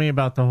told me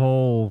about the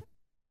whole...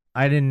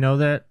 I didn't know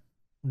that.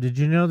 Did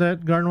you know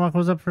that Garden Walk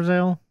was up for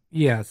sale?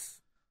 Yes.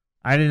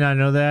 I did not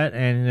know that,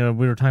 and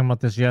we were talking about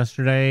this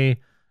yesterday,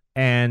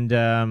 and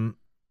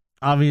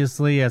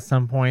obviously at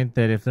some point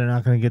that if they're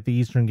not going to get the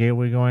Eastern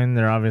Gateway going,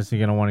 they're obviously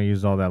going to want to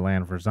use all that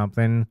land for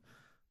something.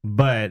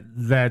 But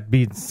that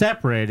being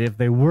separate, if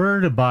they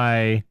were to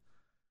buy...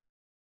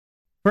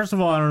 First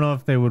of all, I don't know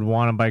if they would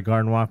want to buy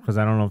Garden Walk, because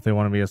I don't know if they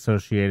want to be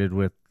associated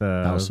with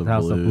House of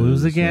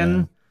Blues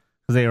again.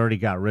 Because they already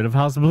got rid of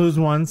House of Blues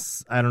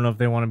once. I don't know if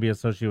they want to be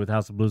associated with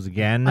House of Blues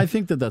again. I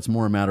think that's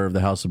more a matter of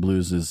the House of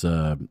Blues'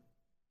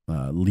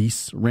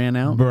 lease ran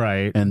out.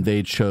 Right. And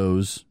they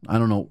chose, I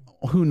don't know,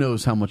 who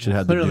knows how much it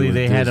had to do with Clearly,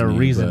 they had a Disney,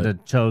 reason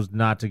but to chose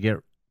not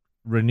to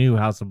renew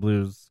House of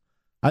Blues.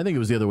 I think it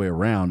was the other way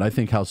around. I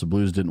think House of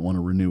Blues didn't want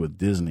to renew with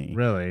Disney.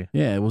 Really?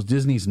 Yeah, it was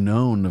Disney's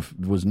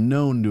was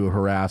known to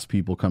harass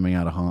people coming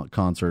out of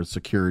concerts,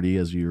 security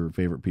as your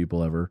favorite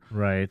people ever.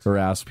 Right.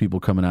 Harass people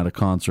coming out of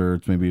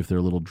concerts, maybe if they're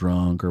a little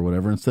drunk or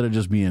whatever. Instead of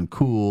just being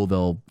cool,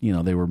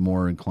 they were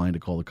more inclined to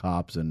call the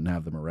cops and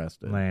have them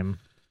arrested. Lame.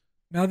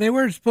 Now, they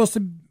were supposed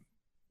to,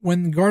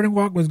 when Garden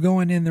Walk was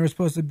going in, they were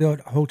supposed to build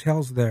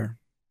hotels there.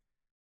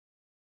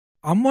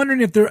 I'm wondering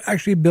if they're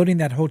actually building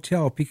that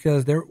hotel,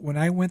 because when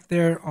I went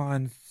there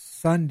on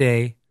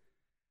Sunday,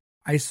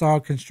 I saw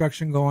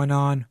construction going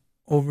on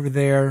over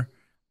there.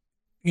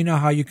 You know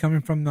how you come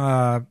in from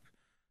the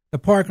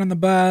park on the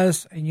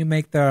bus and you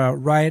make the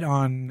right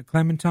on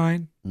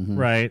Clementine? Mm-hmm.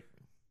 Right.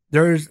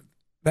 The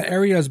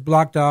area is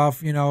blocked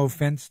off,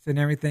 fenced and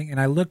everything. And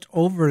I looked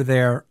over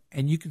there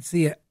and you can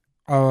see it,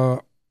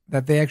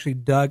 that they actually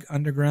dug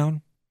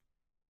underground.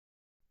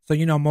 So,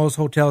 most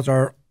hotels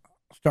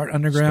start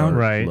underground.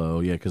 Right. Low,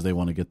 yeah, because they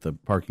want to get the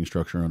parking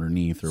structure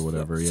underneath or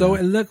whatever. So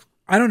it looks,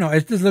 I don't know,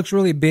 it just looks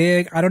really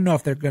big. I don't know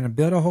if they're going to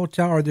build a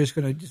hotel or they're just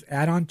going to just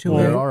add on to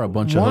it. There are a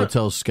bunch of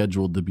hotels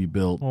scheduled to be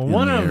built. Well,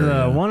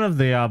 one of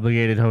the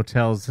obligated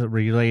hotels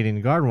relating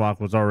to Garden Walk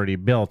was already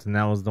built, and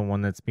that was the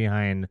one that's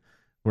behind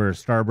where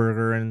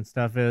Starburger and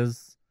stuff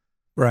is.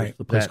 Right.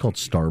 The place called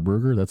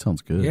Starburger? That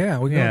sounds good.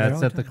 Yeah,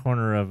 it's at the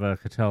corner of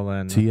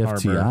Catella and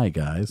TFTI, Harbor.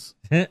 guys.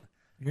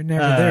 You're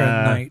never there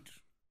at night.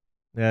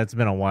 Yeah, it's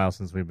been a while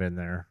since we've been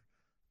there.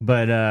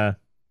 But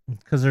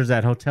because there's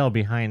that hotel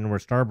behind where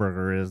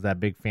Starburger is,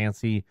 that big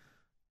fancy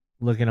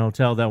looking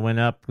hotel that went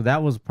up.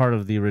 That was part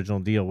of the original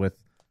deal with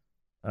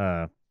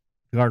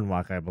Garden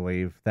Walk, I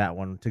believe, that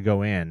one to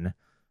go in.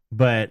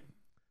 But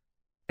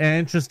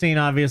interesting,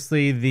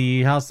 obviously,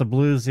 the House of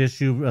Blues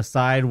issue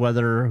aside,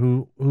 whether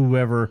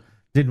whoever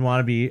didn't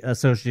want to be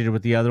associated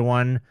with the other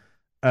one,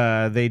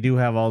 they do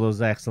have all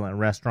those excellent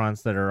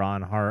restaurants that are on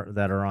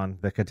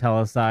the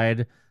Catella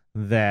side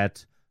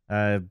that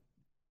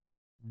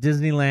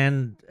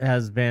Disneyland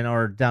has been,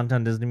 or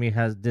Downtown Disney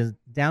has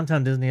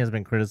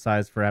been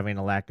criticized for having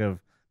a lack of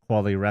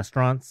quality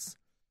restaurants.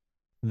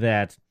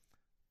 That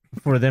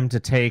for them to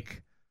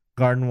take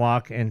Garden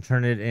Walk and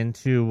turn it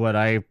into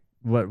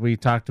what we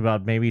talked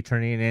about, maybe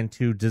turning it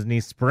into Disney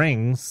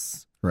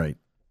Springs, right,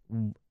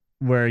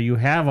 where you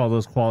have all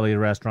those quality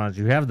restaurants,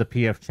 you have the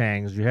P.F.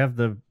 Chang's, you have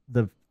the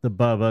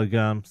Bubba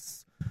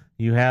Gumps,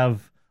 you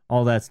have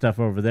all that stuff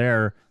over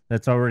there.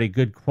 That's already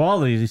good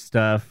quality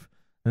stuff,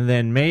 and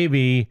then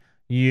maybe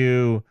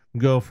you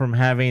go from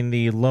having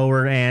the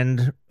lower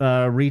end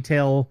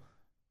retail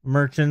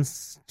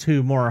merchants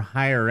to more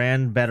higher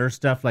end, better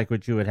stuff like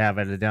what you would have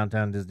at a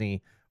Downtown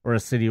Disney or a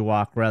City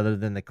Walk, rather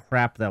than the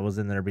crap that was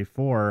in there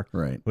before,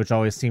 right? Which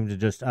always seemed to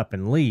just up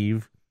and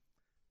leave.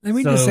 Let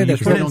me just say you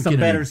that put in some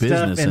better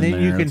stuff, and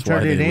then you can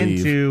turn it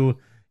into.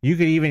 You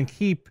could even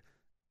keep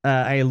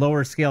a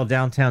lower scale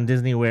Downtown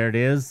Disney where it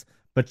is,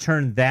 but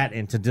turn that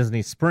into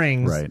Disney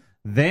Springs. Right.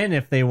 Then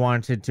if they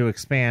wanted to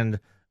expand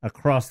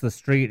across the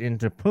street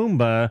into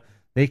Pumbaa,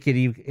 they could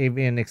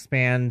even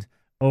expand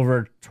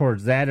over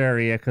towards that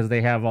area, because they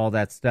have all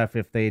that stuff.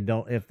 If they get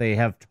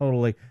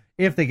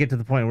to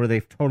the point where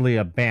they've totally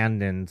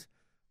abandoned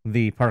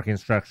the parking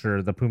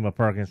structure, the Pumbaa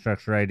parking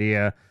structure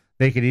idea,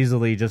 they could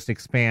easily just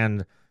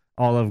expand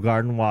all of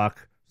Garden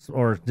Walk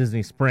or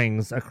Disney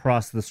Springs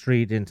across the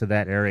street into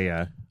that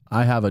area.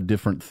 I have a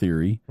different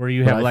theory. Where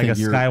you have like a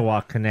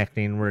skywalk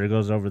connecting where it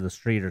goes over the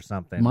street or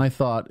something. My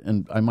thought,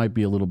 and I might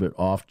be a little bit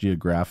off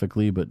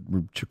geographically, but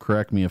to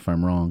correct me if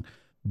I'm wrong,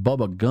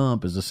 Bubba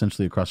Gump is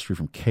essentially across the street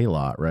from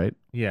K-Lot, right?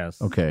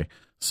 Yes. Okay.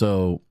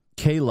 So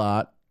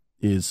K-Lot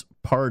is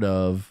part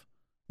of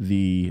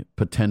the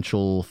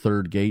potential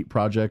third gate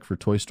project for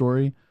Toy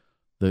Story.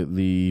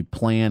 The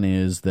plan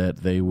is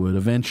that they would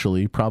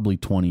eventually, probably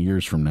 20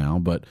 years from now,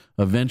 but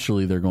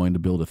eventually they're going to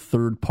build a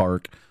third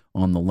park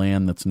on the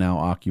land that's now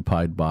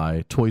occupied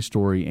by Toy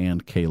Story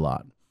and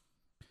K-Lot.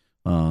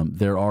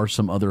 There are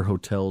some other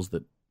hotels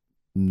that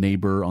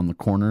neighbor on the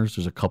corners.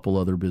 There's a couple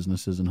other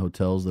businesses and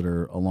hotels that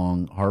are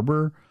along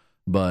Harbor,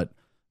 but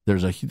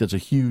that's a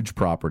huge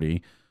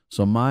property.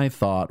 So my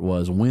thought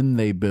was when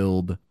they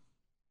build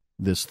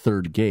this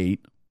third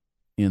gate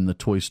in the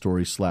Toy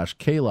Story /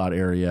 K-Lot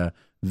area,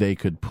 they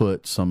could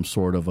put some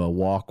sort of a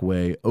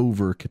walkway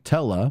over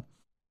Catella,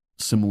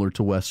 similar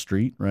to West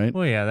Street, right?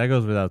 Well, yeah, that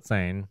goes without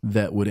saying.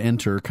 That would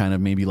enter kind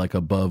of maybe like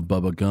above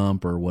Bubba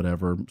Gump or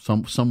whatever,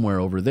 somewhere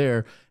over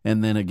there,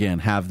 and then again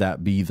have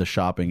that be the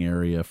shopping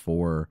area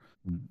for,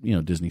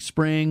 Disney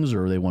Springs,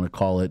 or they want to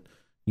call it,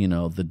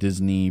 the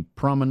Disney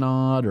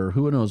Promenade, or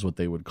who knows what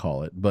they would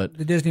call it, but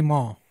the Disney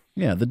Mall.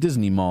 Yeah, the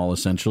Disney Mall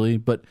essentially.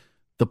 But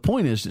the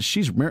point is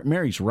that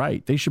Mary's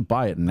right. They should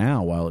buy it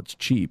now while it's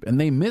cheap, and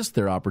they missed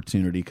their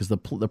opportunity because the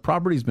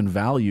property's been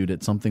valued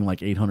at something like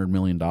 $800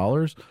 million.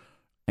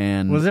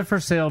 And was it for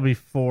sale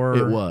before?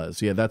 It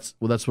was. Yeah, that's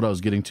what I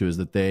was getting to, is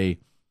that they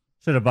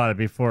should have bought it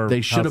before.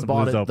 They should have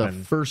bought it the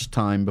first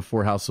time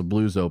before House of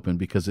Blues opened,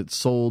 because it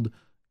sold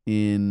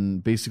in,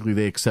 basically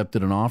they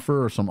accepted an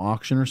offer or some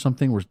auction or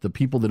something where the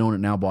people that own it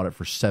now bought it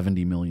for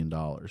 $70 million,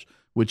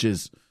 which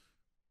is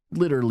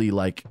literally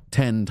like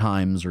 10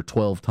 times or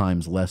 12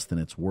 times less than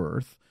it's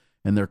worth.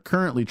 And they're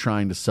currently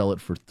trying to sell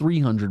it for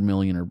 $300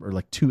 million or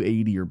like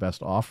 $280 or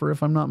best offer,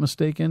 if I'm not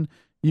mistaken.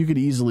 You could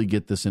easily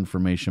get this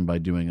information by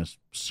doing a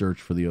search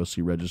for the OC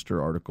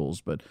Register articles,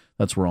 but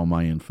that's where all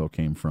my info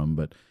came from.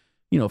 But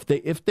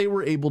if they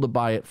were able to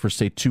buy it for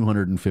say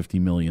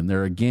 $250 million,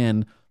 they're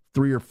again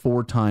 3 or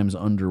 4 times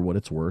under what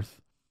it's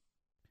worth.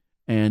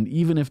 And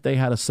even if they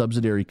had a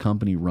subsidiary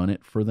company run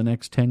it for the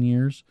next 10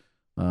 years,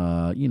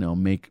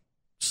 make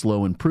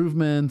slow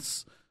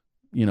improvements,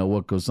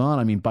 what goes on.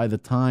 I mean, by the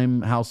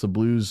time House of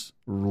Blues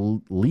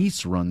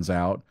lease runs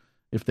out,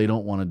 if they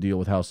don't want to deal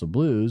with House of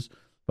Blues,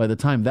 by the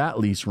time that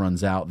lease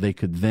runs out, they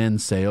could then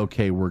say,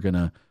 okay, we're going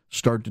to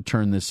start to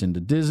turn this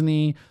into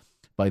Disney.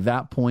 By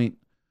that point,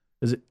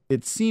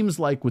 it seems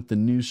like with the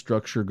new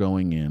structure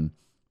going in,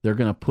 they're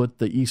going to put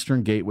the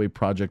Eastern Gateway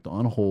project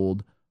on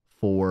hold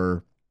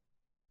for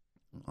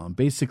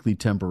basically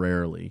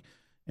temporarily.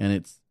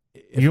 And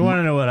you want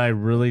to know what I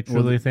really,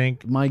 truly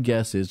think? My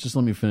guess is, just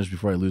let me finish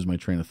before I lose my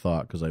train of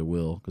thought, because I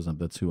will, because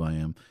that's who I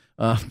am.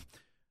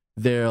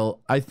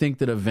 I think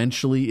that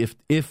eventually,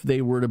 if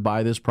they were to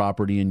buy this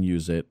property and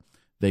use it,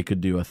 they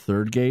could do a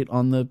third gate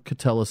on the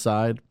Catella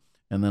side,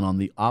 and then on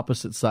the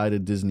opposite side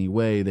of Disney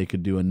Way, they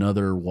could do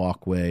another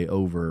walkway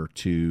over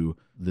to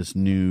this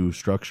new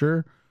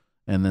structure,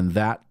 and then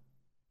that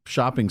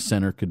shopping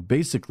center could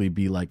basically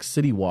be like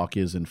City Walk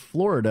is in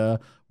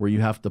Florida, where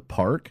you have to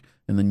park,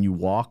 and then you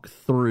walk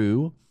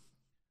through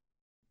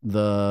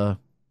the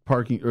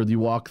parking, or you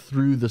walk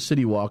through the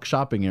City Walk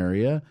shopping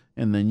area,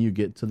 and then you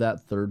get to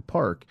that third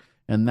park.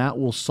 And that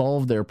will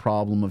solve their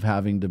problem of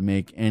having to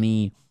make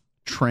any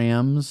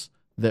trams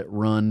that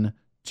run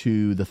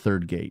to the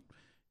third gate.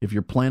 If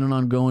you're planning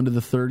on going to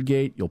the third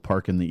gate, you'll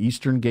park in the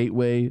Eastern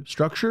Gateway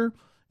structure,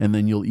 and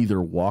then you'll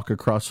either walk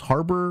across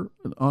Harbor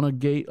on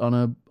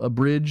a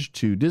bridge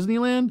to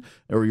Disneyland,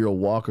 or you'll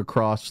walk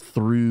across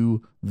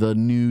through the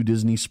new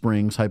Disney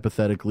Springs,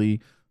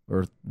 hypothetically,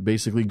 or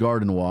basically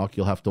Garden Walk.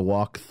 You'll have to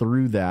walk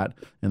through that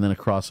and then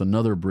across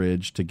another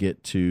bridge to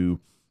get to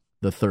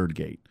the third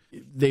gate.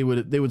 They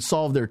would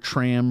solve their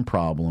tram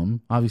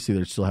problem. Obviously,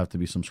 there'd still have to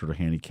be some sort of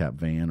handicap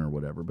van or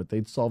whatever, but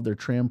they'd solve their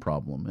tram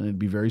problem, and it'd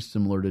be very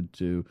similar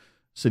to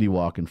City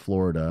Walk in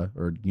Florida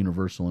or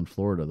Universal in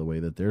Florida, the way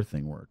that their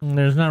thing works.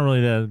 There's not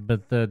really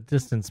but the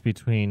distance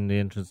between the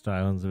entrance to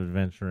Islands of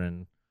Adventure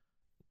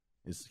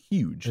is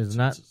huge.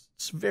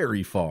 It's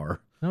very far.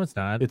 No, it's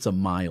not. It's a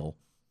mile.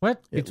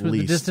 What? The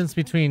distance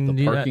between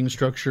the parking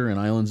structure and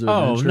Islands of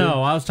Adventure? Oh,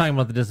 no. I was talking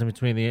about the distance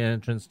between the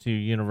entrance to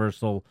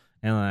Universal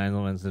and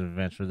Islands of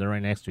Adventure. They're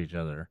right next to each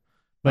other.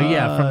 But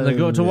yeah,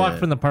 walk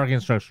from the parking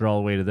structure all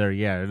the way to there,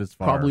 yeah, it is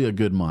far. Probably a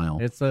good mile.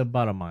 It's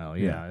about a mile,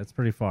 yeah. It's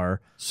pretty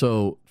far.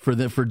 So for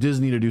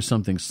Disney to do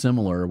something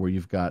similar, where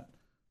you've got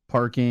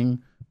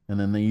parking, and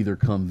then they either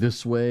come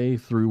this way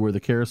through where the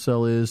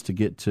carousel is to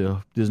get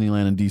to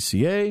Disneyland and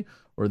DCA,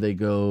 or they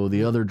go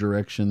the other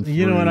direction through.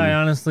 You know what I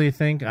honestly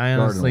think? I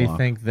honestly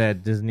think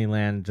that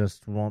Disneyland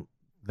just won't.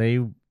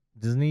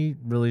 Disney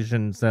really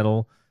shouldn't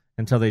settle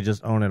until they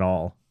just own it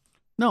all.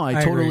 No,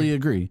 I totally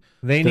agree.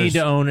 They need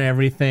to own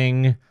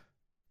everything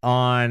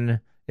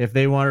if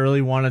they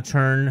really want to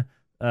turn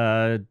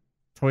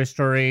Toy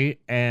Story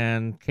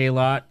and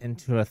K-Lot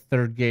into a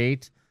third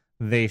gate,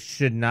 they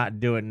should not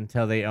do it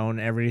until they own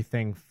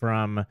everything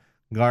from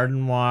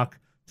Garden Walk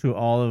to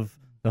all of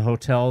the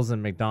hotels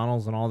and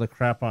McDonald's and all the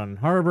crap on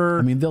Harbor.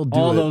 I mean, they'll do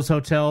all it. those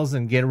hotels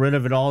and get rid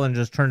of it all and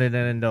just turn it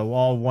into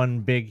all one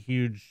big,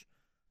 huge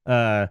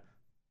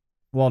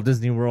Walt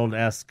Disney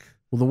World-esque.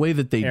 Well, the way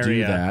that they area.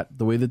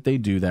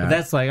 do that, But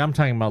that's like, I'm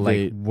talking about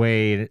They- like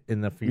way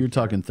in the future. you're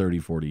talking 30,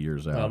 40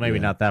 years out. Well, maybe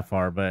yeah. not that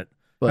far, but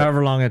But-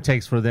 however long it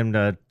takes for them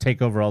to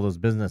take over all those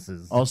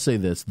businesses. I'll say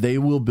this: they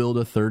will build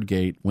a third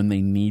gate when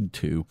they need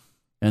to,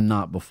 and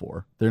not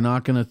before. They're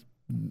not going to.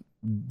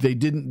 They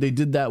didn't. They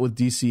did that with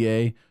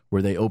DCA,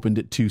 where they opened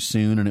it too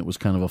soon, and it was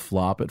kind of a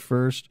flop at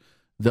first.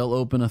 They'll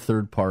open a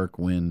third park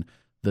when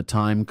the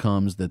time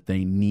comes that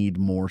they need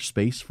more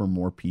space for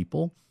more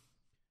people,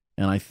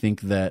 and I think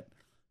that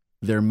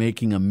they're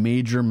making a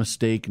major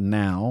mistake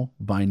now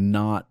by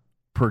not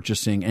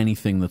purchasing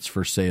anything that's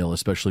for sale,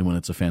 especially when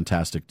it's a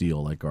fantastic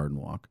deal like Garden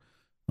Walk.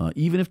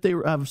 Even if they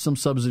have some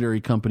subsidiary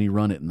company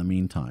run it in the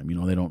meantime,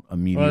 they don't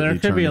immediately. Well, there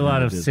could turn be it a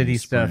lot into of Disney city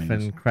stuff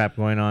Springs. and crap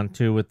going on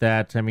too with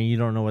that. I mean, you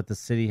don't know what the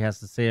city has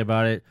to say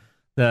about it.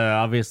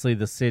 Obviously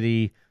the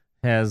city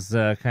has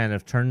kind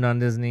of turned on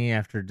Disney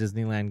after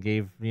Disneyland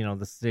gave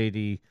the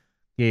city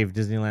gave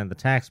Disneyland the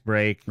tax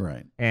break,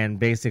 right? And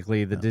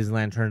basically the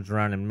Disneyland turns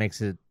around and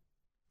makes it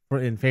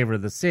in favor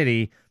of the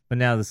city, but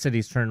now the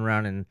city's turned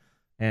around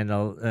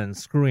and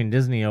screwing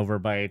Disney over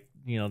by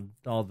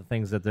all the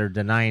things that they're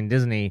denying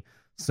Disney.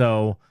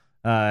 So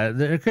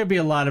there could be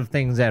a lot of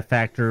things that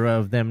factor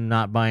of them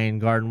not buying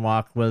Garden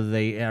Walk, whether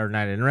they are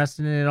not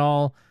interested in it at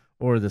all,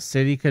 or the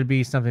city could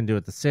be something to do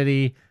with the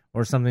city,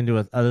 or something to do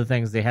with other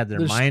things they had their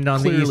There's mind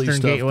on the clearly Eastern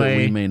stuff Gateway. that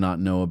we may not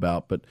know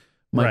about, but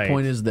my Right.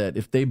 point is that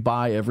if they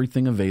buy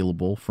everything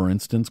available, for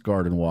instance,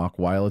 Garden Walk,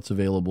 while it's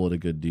available at a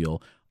good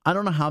deal, I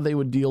don't know how they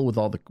would deal with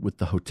with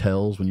the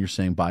hotels. When you're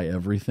saying buy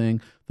everything,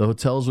 the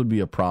hotels would be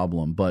a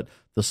problem, but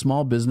the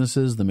small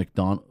businesses, the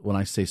when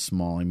I say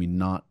small, I mean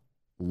not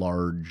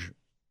large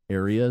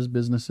areas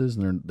businesses,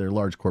 and they're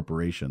large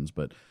corporations,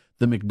 but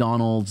the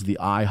McDonald's, the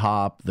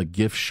IHOP, the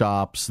gift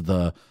shops,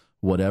 the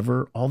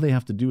whatever, all they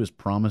have to do is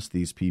promise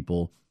these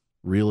people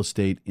real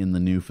estate in the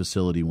new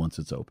facility once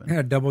it's open.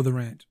 Yeah, double the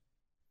rent.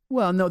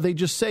 Well, no, they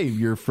just say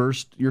your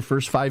first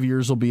 5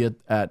 years will be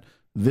at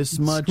this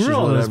much. Screw or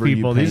all those whatever you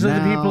people. pay These are the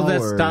people now,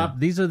 that or- stop.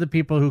 These are the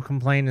people who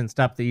complain and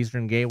stop the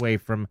Eastern Gateway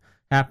from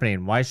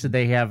happening. Why should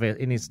they have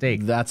any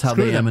stake? That's how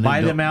Screw they them. eminent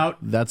Buy do- them out.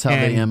 That's how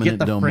and they eminent get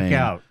the domain. frick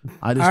out.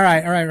 I just All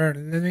right.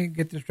 Let me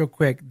get this real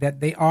quick. That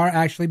they are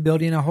actually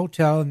building a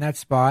hotel in that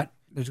spot.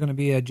 There's going to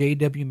be a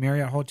JW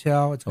Marriott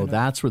hotel.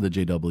 that's where the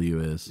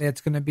JW is.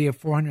 It's going to be a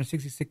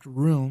 466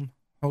 room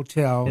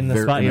hotel In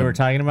the spot you were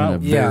talking about?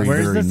 And a Yeah. very, Where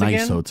is very this nice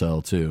again?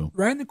 hotel too.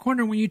 right in the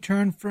corner when you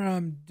turn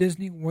from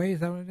Disney Way. Is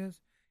that what it is?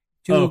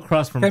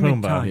 Across from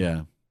Clementine. Pumbaa.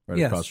 Yeah, right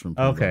Yes. across from.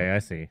 Pumbaa. Okay, I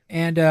see.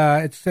 And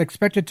it's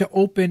expected to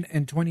open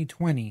in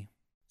 2020.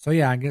 So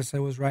yeah, I guess I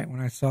was right when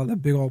I saw the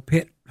big old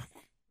pit.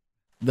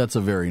 That's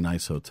a very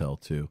nice hotel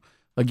too.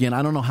 Again,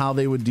 I don't know how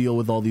they would deal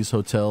with all these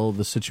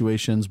the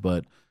situations,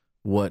 but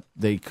what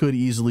they could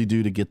easily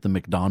do to get the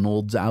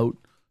McDonald's out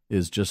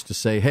is just to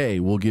say, hey,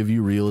 we'll give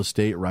you real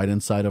estate right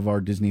inside of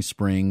our Disney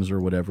Springs or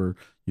whatever.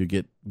 You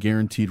get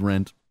guaranteed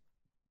rent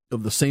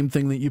of the same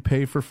thing that you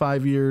pay for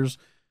 5 years,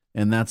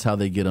 and that's how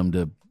they get them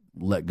to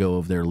let go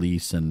of their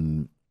lease.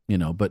 And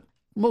but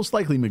most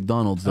likely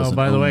McDonald's doesn't. Oh,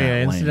 by the own way,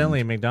 that incidentally,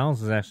 land.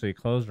 McDonald's is actually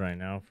closed right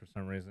now for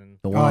some reason.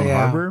 The one on yeah.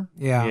 Harbor.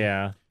 Yeah.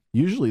 Yeah.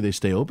 Usually they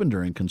stay open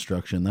during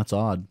construction. That's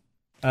odd.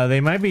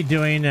 They might be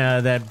doing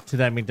that to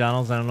that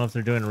McDonald's. I don't know if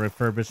they're doing a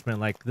refurbishment.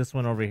 Like this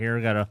one over here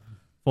got a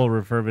full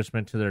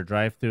refurbishment to their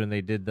drive-thru, and they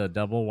did the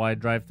double wide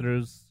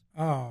drive-thrus.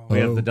 Oh, We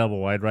have the double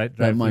wide That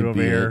drive-thru might over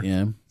be here. it.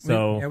 Yeah.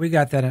 So we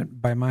got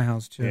that by my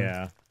house too.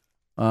 yeah.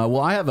 Well,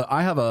 I have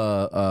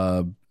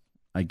a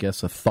I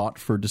guess a thought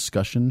for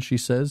discussion. She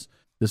says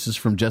this is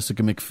from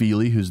Jessica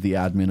McFeely, who's the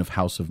admin of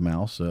House of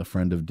Mouse, a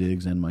friend of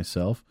Diggs and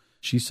myself.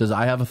 She says,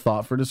 I have a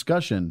thought for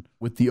discussion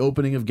with the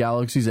opening of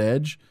Galaxy's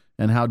Edge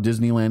and how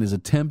Disneyland is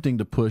attempting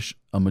to push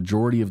a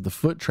majority of the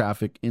foot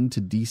traffic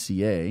into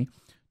DCA.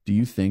 Do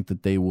you think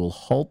that they will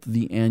halt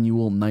the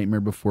annual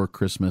Nightmare Before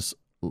Christmas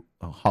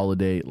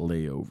holiday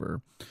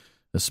layover,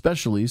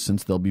 especially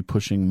since they'll be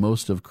pushing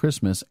most of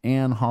Christmas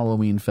and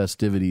Halloween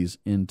festivities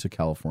into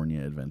California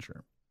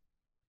Adventure?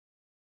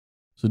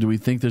 So do we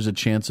think there's a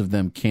chance of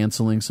them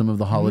canceling some of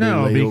the holiday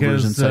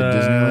layovers inside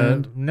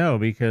Disneyland? No,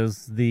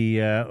 because the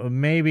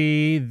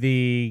maybe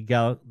the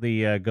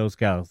Ghost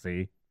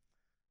Galaxy,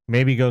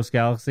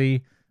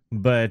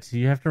 but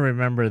you have to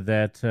remember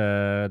that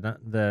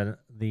the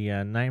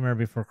Nightmare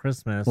Before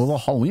Christmas. Well, the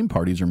Halloween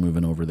parties are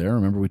moving over there.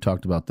 Remember we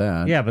talked about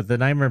that. Yeah, but the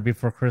Nightmare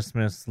Before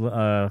Christmas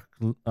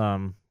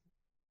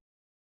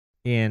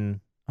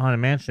in Haunted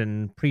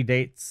Mansion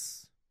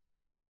predates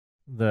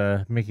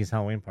the Mickey's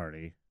Halloween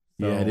Party.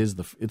 So, Yeah,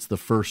 it's the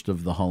first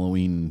of the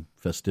Halloween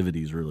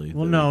festivities, really.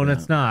 well, no, and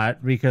it's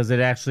not, because it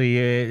actually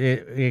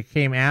it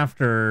came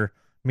after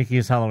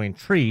Mickey's Halloween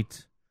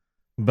Treat,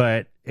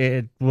 but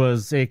it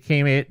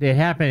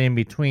happened in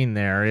between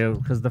there,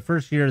 because the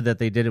first year that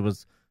they did it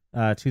was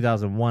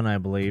 2001, I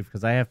believe,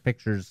 because I have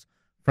pictures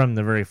from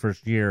the very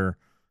first year,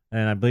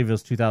 and I believe it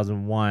was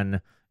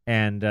 2001.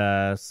 And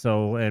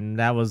and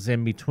that was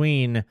in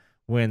between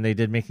when they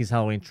did Mickey's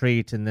Halloween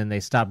Treat, and then they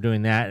stopped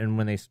doing that. And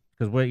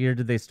because what year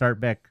did they start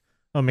back?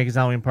 Oh, Mickey's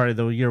Halloween Party,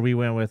 the year we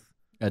went with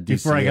at DCA,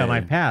 before I got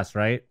my pass,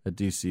 right? At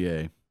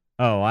DCA.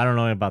 Oh, I don't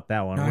know about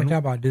that one. No, I'm talking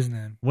about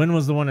Disneyland. When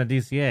was the one at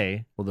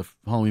DCA? Well, the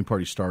Halloween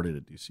Party started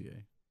at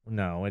DCA.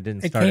 No, it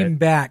didn't It start. came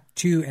back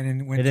to and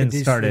then went It to didn't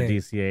DCA. start at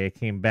DCA. It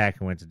came back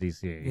and went to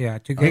DCA. Yeah,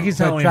 to Mickey's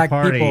to Halloween attract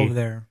Party people over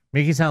there.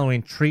 Mickey's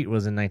Halloween Treat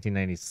was in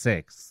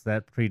 1996.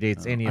 That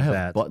predates any I of have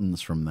that.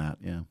 buttons from that.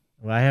 Yeah.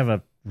 Well,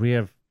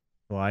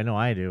 I know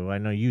I do. I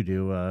know you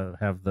do.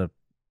 Have the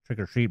trick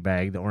or treat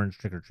bag, the orange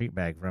trick or treat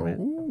bag from it.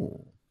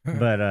 Ooh.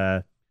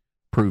 But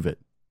prove it.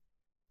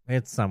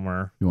 It's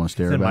somewhere. You want to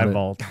stare It's in about my it?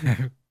 vault.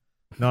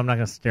 No, I'm not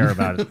going to stare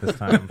about it this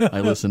time.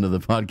 I listened to the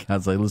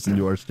podcast. I listened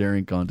to our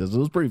staring contest. It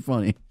was pretty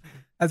funny.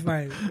 That's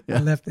why Yeah.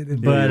 I left it in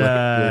But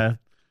there.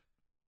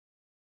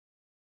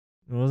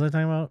 what was I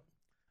talking about?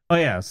 Oh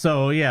yeah,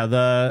 so yeah,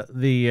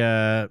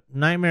 the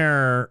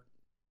Nightmare.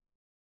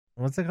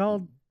 What's it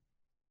called?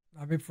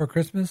 I'll be for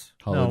Christmas.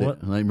 Holiday,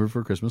 what- Nightmare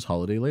Before Christmas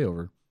holiday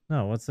layover.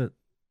 No, what's it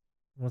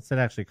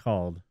actually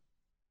called?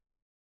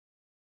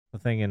 The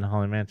thing in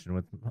Haunted Mansion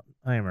with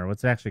Nightmare.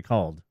 What's it actually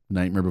called?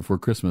 Nightmare Before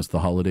Christmas, the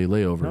holiday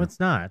layover. No,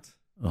 it's not.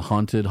 A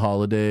haunted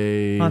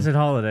holiday. Haunted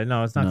Holiday.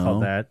 No, it's not No.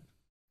 called that.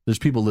 There's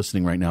people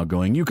listening right now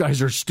going, "You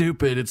guys are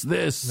stupid. It's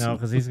this." No,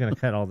 because he's going to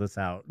cut all this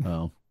out.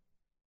 Oh.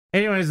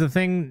 Anyways, the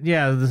thing,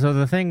 yeah. So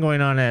the thing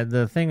going on at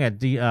the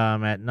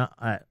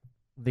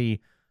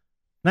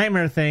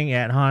Nightmare thing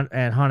at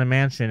Haunted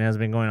Mansion has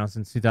been going on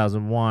since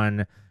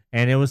 2001,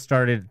 and it was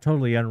started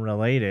totally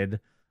unrelated.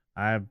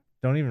 I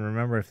don't even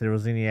remember if there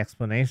was any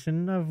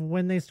explanation of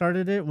when they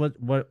started it. What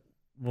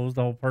was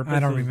the whole purpose? I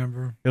don't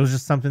remember. It was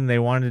just something they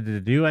wanted to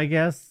do, I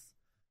guess.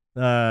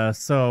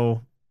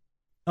 Haunted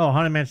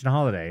Mansion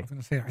Holiday. I was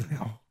going to say right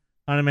now.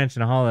 Haunted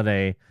Mansion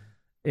Holiday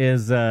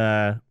is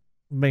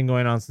been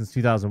going on since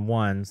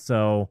 2001.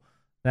 So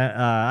that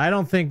I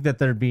don't think that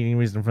there'd be any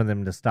reason for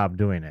them to stop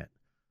doing it.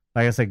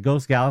 Like I said,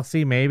 Ghost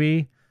Galaxy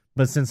maybe,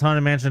 but since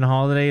Haunted Mansion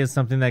Holiday is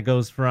something that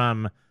goes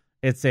from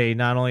it's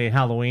not only a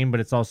Halloween but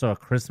it's also a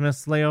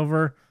Christmas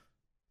layover,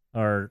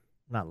 or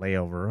not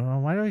layover. Oh,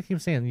 why do you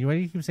keep saying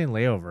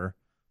layover?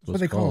 That's what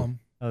they call them.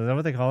 Oh, is that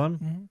what they call them?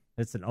 Mm-hmm.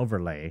 It's an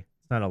overlay.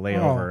 It's not a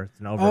layover. It's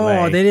an overlay.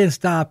 Oh, they didn't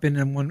stop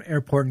in one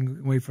airport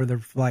and wait for their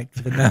flight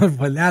for the next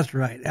one. That's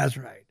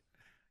right.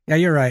 Yeah,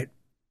 you're right.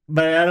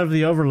 But out of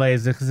the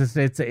overlays, because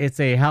it's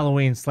a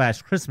Halloween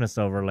 / Christmas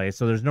overlay,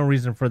 so there's no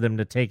reason for them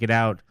to take it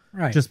out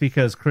Right. just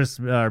because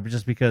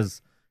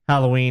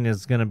Halloween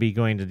is going to be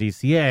going to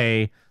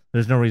DCA.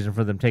 There's no reason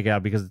for them to take it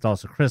out because it's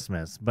also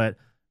Christmas. But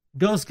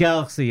Ghost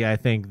Galaxy, I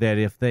think that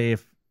if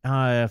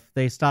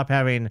they stop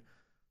having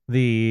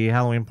the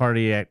Halloween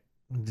party at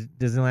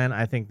Disneyland,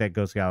 I think that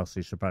Ghost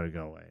Galaxy should probably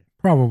go away.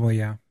 Probably,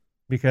 yeah.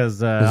 Because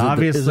Is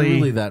obviously, it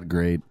really that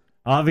great?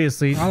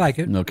 Obviously, I like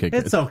it. Okay,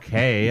 good. it's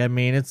okay. I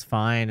mean, it's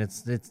fine.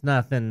 It's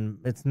nothing.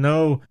 It's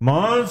no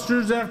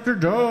Monsters After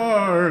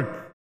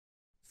Dark.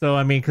 So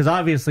I mean, because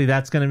obviously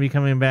that's going to be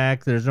coming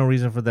back. There's no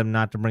reason for them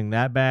not to bring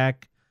that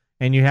back.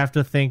 And you have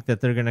to think that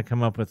they're going to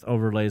come up with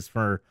overlays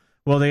for.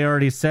 Well, they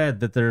already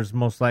said that there's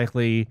most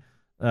likely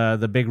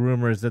the big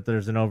rumor is that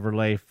there's an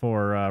overlay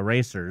for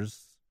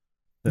racers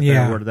that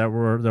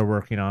they're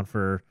working on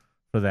for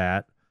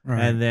that. Right.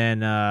 And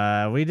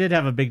then we did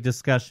have a big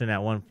discussion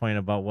at one point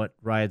about what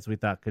rides we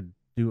thought could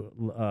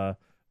do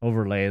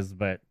overlays,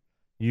 but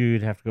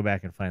you'd have to go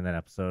back and find that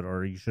episode,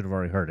 or you should have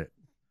already heard it.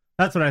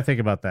 That's what I think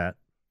about that.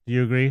 Do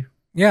you agree?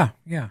 Yeah.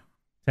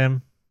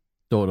 Tim?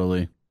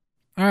 Totally.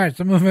 All right,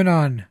 so moving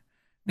on.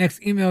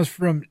 Next email is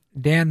from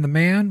Dan the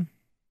Man.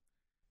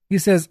 He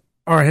says,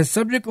 his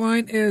subject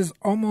line is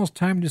almost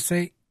time to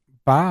say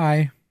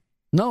bye.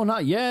 No,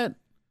 not yet.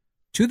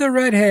 To the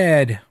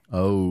redhead.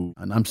 Oh,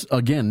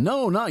 and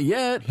no, not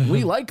yet.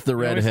 We like the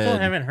redhead. We still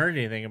haven't heard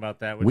anything about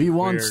that. Which We is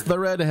want weird. the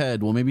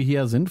redhead. Well, maybe he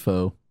has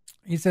info.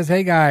 He says,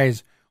 hey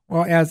guys,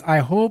 well, as I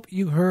hope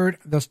you heard,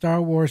 the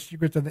Star Wars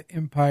Secrets of the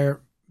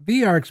Empire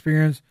VR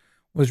experience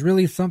was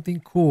really something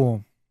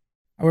cool.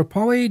 I would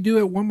probably do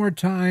it one more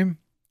time.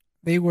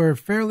 They were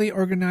fairly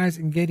organized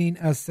in getting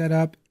us set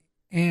up,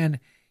 and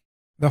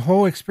the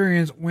whole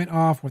experience went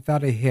off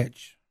without a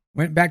hitch.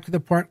 Went back to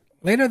the park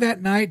later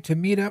that night to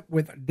meet up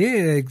with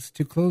Diggs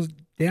to close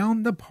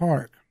down the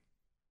park.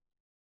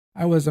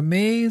 I was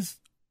amazed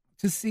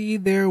to see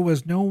there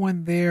was no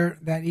one there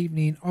that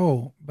evening.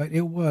 Oh, but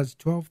it was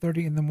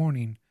 12:30 in the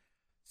morning.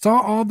 Saw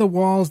all the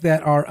walls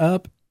that are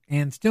up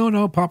and still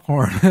no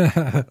popcorn.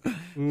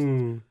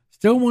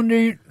 Still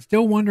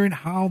wondering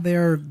how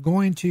they're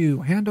going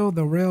to handle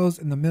the rails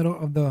in the middle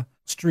of the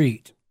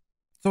street.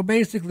 So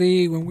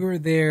basically, when we were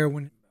there,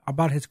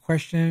 about his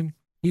question,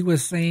 he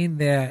was saying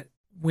that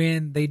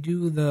when they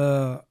do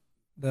the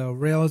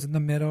rails in the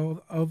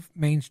middle of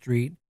Main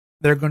Street,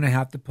 they're going to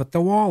have to put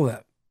the wall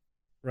up.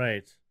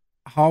 Right.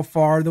 How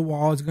far the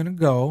wall is going to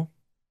go,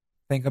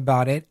 think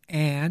about it,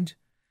 and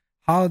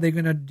how are they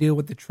going to deal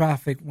with the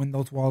traffic when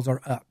those walls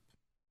are up?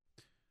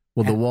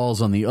 Well, the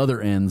walls on the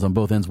other ends, on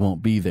both ends,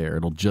 won't be there.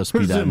 It'll just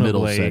be that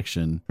middle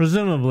section.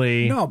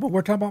 Presumably. No, but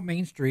we're talking about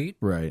Main Street.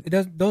 Right. It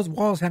does. Those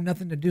walls have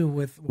nothing to do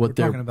with what we're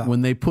talking about.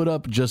 When they put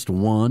up just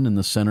one in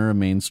the center of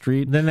Main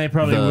Street, then they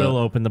probably will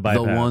open the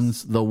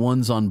bypass. The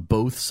ones on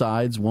both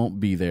sides won't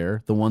be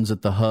there. The ones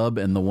at the hub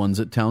and the ones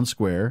at Town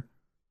Square.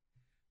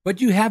 But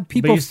you have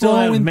people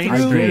flowing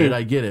through.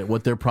 I get it.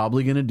 What they're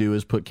probably going to do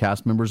is put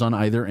cast members on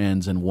either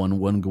ends, and one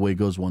way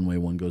goes one way,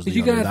 one goes the other.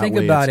 You got to think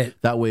about it.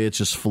 That way, it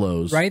just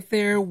flows. Right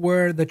there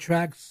where the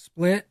tracks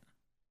split,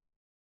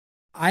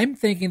 I'm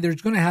thinking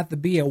there's going to have to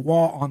be a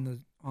wall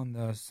on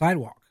the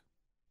sidewalk,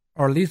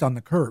 or at least on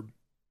the curb.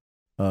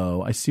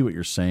 Oh, I see what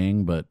you're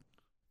saying, but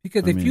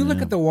because if you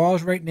look at the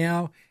walls right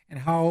now and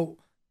how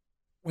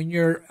when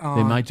you're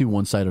they might do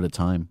one side at a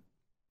time.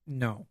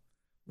 No.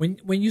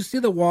 When you see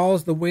the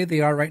walls the way they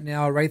are right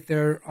now, right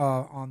there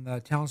on the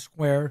Town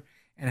Square,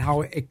 and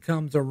how it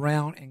comes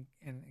around and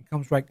it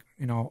comes right,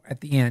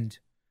 at the end,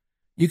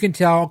 you can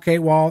tell, okay,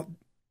 well,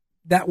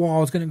 that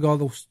wall is going to go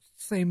the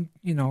same,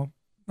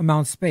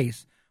 amount of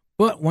space.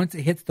 But once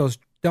it hits those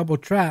double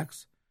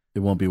tracks, it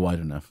won't be wide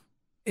enough.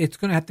 It's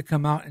going to have to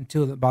come out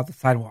until about the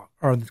sidewalk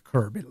or the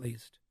curb at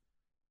least.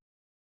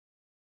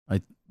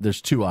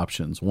 There's two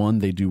options. One,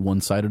 they do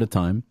one side at a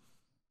time.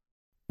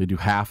 They do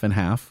half and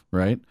half,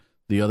 right?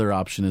 The other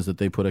option is that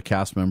they put a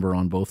cast member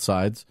on both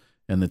sides,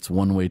 and it's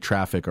one-way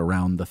traffic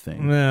around the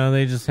thing. No,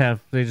 they just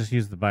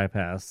use the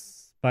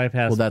bypass.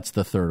 Well, that's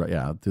the third.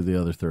 Yeah, the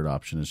other third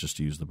option is just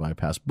to use the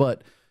bypass.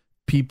 But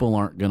people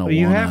aren't going to want.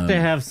 You have to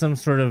have some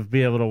sort of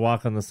be able to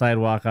walk on the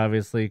sidewalk,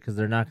 obviously, because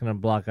they're not going to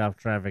block off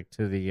traffic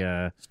to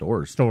the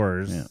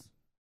stores. Yeah.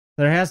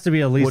 There has to be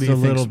at least a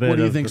little bit. What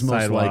do you think's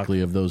most likely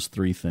of those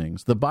three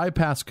things? The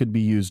bypass could be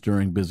used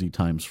during busy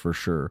times for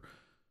sure.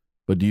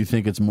 But do you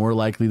think it's more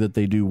likely that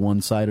they do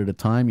one side at a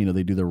time?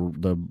 They do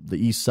the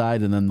east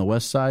side and then the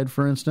west side,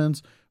 for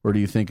instance? Or do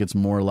you think it's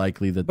more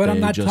likely that But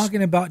I'm not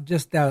talking about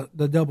just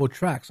the double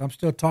tracks. I'm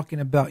still talking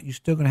about you're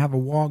still going to have a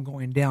wall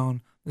going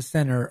down the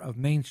center of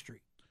Main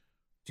Street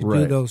to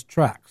do those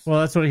tracks. Well,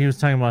 that's what he was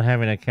talking about,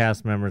 having a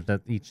cast members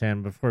at each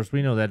end. But, of course,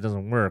 we know that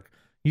doesn't work.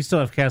 You still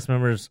have cast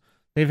members.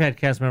 They've had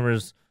cast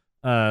members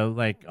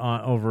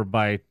over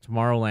by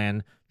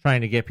Tomorrowland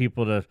trying to get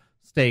people to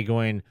stay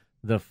going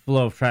the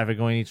flow of traffic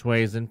going each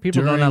ways, and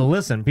people don't know how to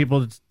listen.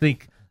 People just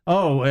think,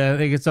 I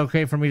think it's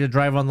okay for me to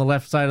drive on the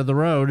left side of the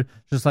road,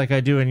 just like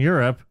I do in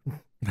Europe.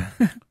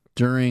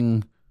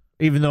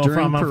 Even though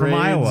I'm from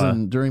Iowa.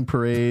 And during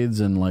parades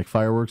and like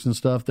fireworks and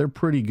stuff, they're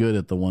pretty good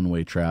at the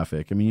one-way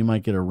traffic. I mean, you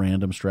might get a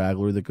random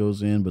straggler that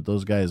goes in, but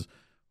those guys,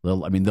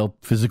 they'll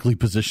physically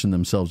position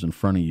themselves in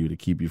front of you to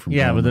keep you from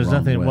going but there's the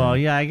wrong nothing. way. Well,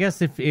 yeah, I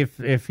guess if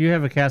you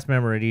have a cast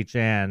member at each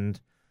end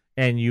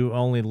and you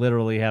only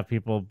literally have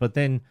people, but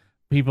then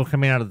people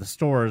coming out of the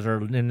stores are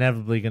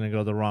inevitably going to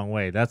go the wrong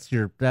way. That's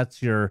the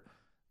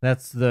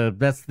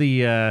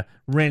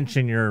wrench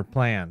in your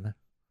plan.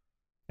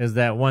 Is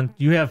that one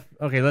you have?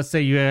 Okay, let's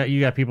say you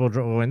got people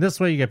going this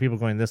way, you got people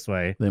going this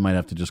way. They might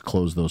have to just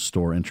close those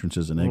store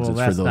entrances and exits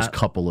for those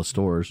couple of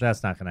stores.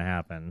 That's not going to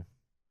happen.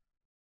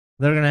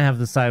 They're going to have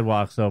the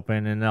sidewalks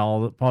open, and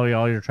probably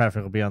all your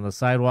traffic will be on the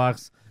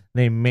sidewalks.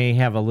 They may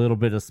have a little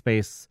bit of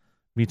space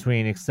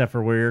between, except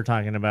for where you're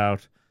talking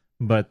about.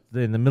 But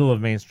in the middle of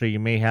Main Street, you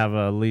may have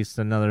at least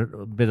another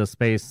bit of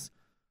space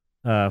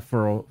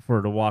for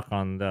to walk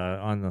on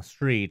the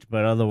street.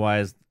 But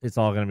otherwise, it's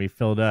all going to be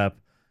filled up.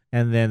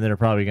 And then they're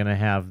probably going to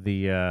have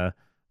the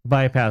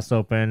bypass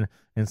open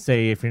and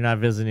say, if you're not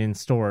visiting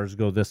stores,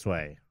 go this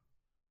way.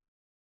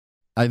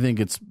 I think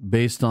it's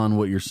based on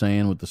what you're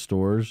saying with the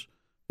stores.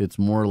 It's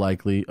more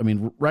likely. I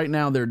mean, right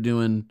now they're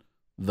doing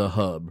the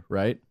hub,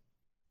 right?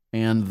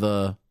 And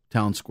the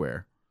town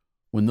square.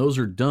 When those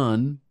are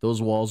done, those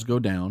walls go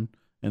down,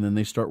 and then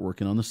they start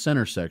working on the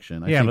center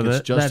section. I think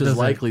it's just as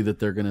likely that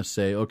they're going to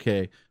say,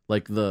 okay,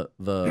 like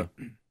the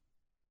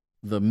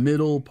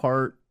middle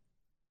part,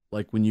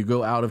 like when you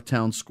go out of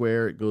town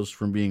square, it goes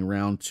from being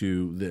round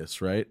to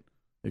this, right?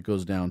 It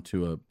goes down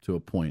to a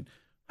point.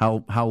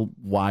 How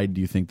wide do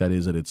you think that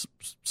is at its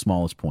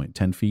smallest point?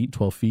 10 feet,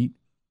 12 feet?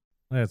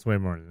 That's way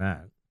more than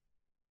that.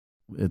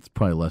 It's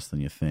probably less than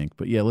you think,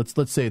 but yeah, let's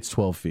say it's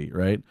 12 feet,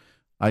 right?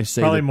 I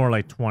say probably more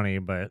like 20,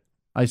 but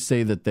I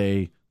say that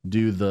they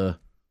do the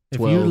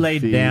 12 If you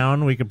laid feet.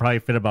 down, we could probably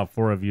fit about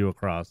 4 of you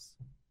across.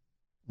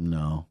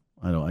 No,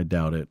 I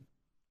doubt it.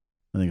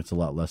 I think it's a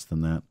lot less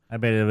than that. I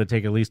bet it would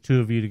take at least 2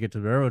 of you to get to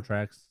the railroad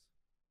tracks.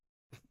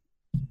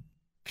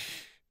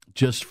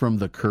 Just from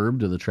the curb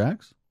to the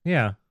tracks?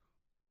 Yeah.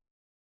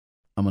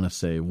 I'm going to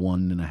say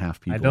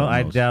 1.5 people.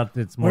 I doubt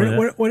it's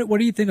more. What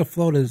do you think a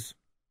float is?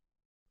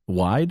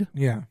 Wide?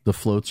 Yeah. The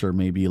floats are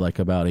maybe like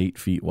about 8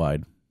 feet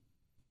wide.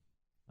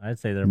 I'd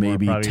say they're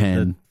maybe more, probably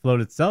 10. The float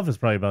itself is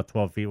probably about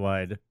 12 feet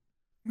wide.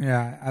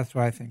 Yeah, that's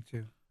what I think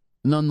too.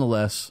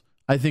 Nonetheless,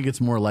 I think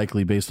it's more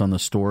likely based on the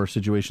store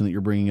situation that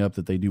you're bringing up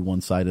that they do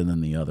one side and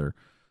then the other.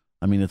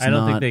 I mean, I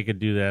don't think they could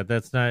do that.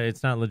 It's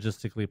not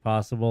logistically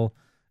possible,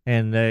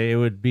 and it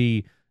would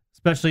be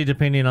Especially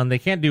depending on, they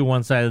can't do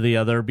one side or the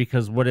other,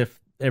 because what if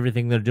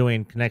everything they're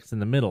doing connects in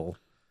the middle?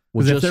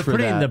 Well, Because if just they're for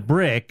putting that- the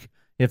brick,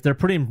 if they're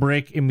putting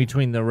brick in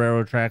between the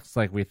railroad tracks,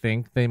 like we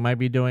think they might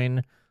be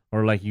doing,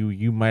 or like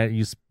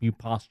you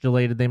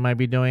postulated they might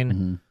be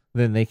doing,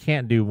 then they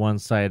can't do one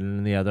side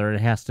and the other.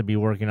 It has to be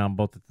working on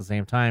both at the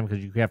same time,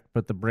 because you have to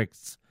put the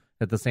bricks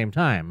at the same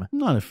time.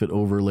 Not if it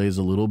overlays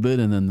a little bit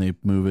and then they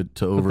move it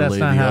to But overlay that's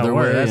not the how other it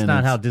works. way. That's and not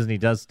it's- how Disney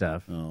does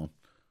stuff. Oh.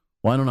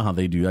 Well, I don't know how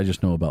they do. I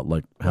just know about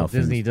like how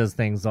Disney things, does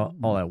things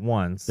all at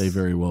once. they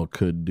very well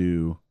could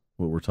do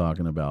what we're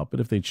talking about, but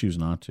if they choose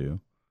not to,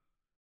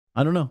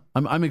 I don't know.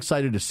 I'm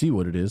excited to see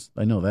what it is.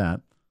 I know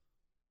that.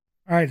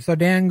 All right, so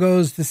Dan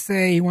goes to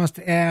say, he wants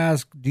to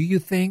ask, do you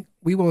think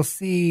we will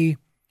see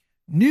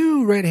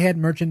new Redhead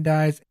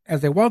merchandise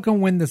as a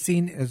welcome when the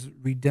scene is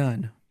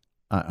redone?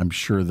 I'm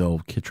sure they'll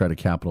try to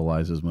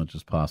capitalize as much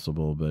as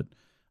possible, but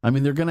I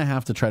mean, they're going to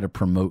have to try to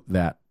promote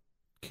that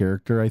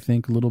character, I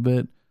think, a little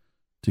bit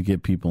to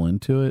get people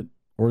into it,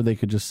 or they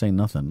could just say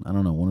nothing. I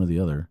don't know, one or the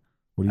other.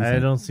 What do you think? I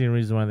don't see a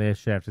reason why they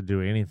should have to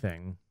do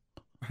anything.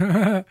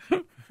 I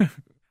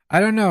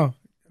don't know.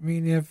 I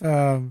mean, if,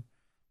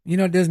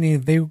 Disney,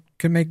 if they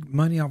could make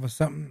money off of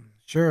something,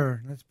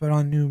 sure, let's put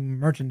on new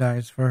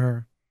merchandise for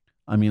her.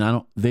 I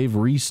mean, they've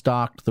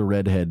restocked the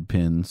Redhead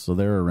pins, so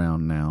they're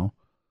around now.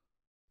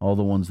 All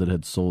the ones that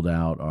had sold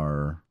out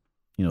are,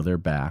 they're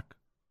back.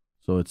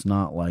 So it's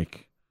not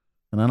like,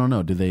 and I don't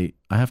know,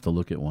 I have to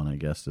look at one, I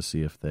guess, to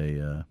see if they,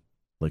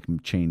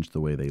 change the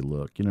way they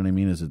look. You know what I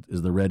mean? Is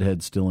the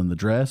Redhead still in the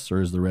dress,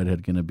 or is the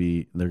Redhead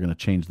they're going to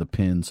change the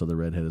pin so the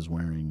Redhead is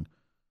wearing,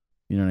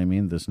 you know what I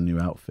mean, this new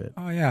outfit?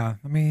 Oh, yeah.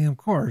 I mean, of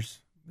course.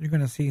 You're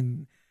going to see,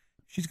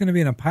 she's going to be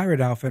in a pirate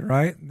outfit,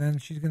 right? Then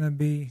she's going to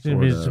be... She's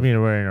going to be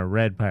wearing a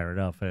red pirate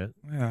outfit.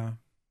 Yeah.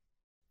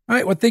 All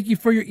right, well, thank you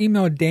for your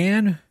email,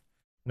 Dan.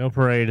 No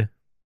parade.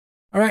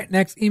 All right,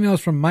 next email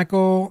is from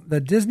Michael,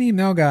 the Disney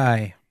mail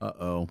guy.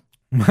 Uh-oh.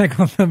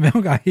 Michael, the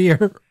mail guy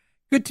here.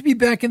 Good to be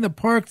back in the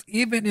parks,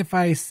 even if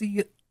I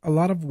see a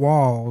lot of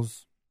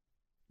walls.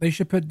 They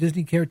should put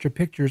Disney character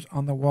pictures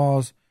on the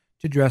walls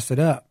to dress it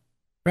up.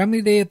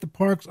 Family day at the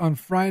parks on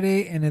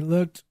Friday, and it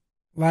looked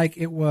like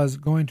it was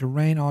going to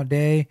rain all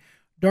day.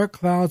 Dark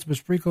clouds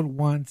besprinkled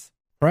once.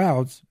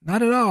 Crowds,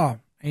 not at all.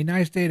 A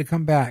nice day to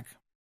come back.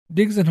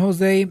 Diggs and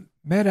Jose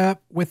met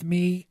up with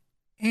me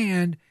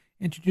and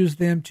introduced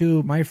them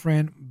to my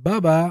friend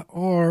Bubba,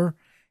 or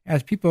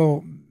as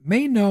people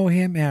may know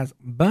him as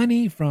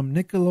Bunny from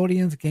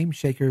Nickelodeon's Game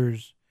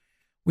Shakers.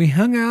 We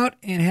hung out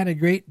and had a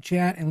great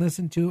chat and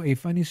listened to a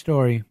funny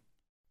story.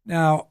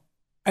 Now,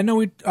 I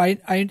know I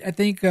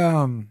think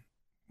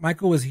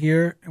Michael was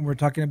here and we're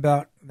talking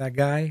about that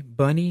guy,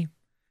 Bunny.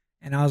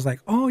 And I was like,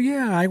 oh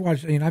yeah,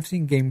 I've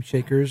seen Game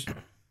Shakers.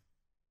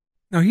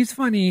 Now, he's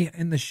funny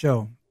in the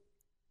show.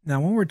 Now,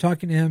 when we're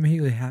talking to him, he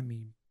had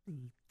me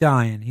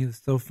dying. He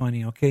was so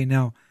funny. Okay,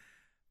 now,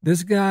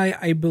 this guy,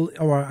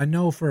 I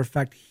know for a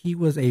fact he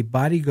was a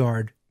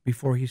bodyguard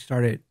before he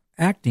started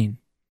acting.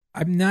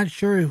 I'm not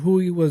sure who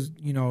he was,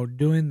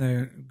 doing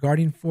the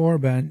guarding for,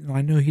 but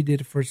I know he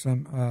did it for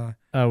some...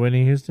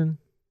 Whitney Houston?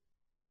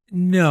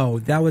 No,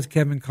 that was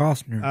Kevin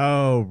Costner.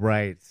 Oh,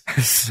 right.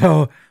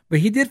 But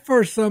he did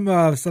for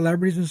some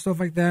celebrities and stuff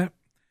like that.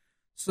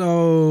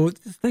 So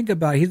just think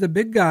about it. He's a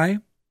big guy,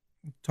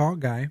 tall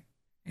guy,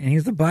 and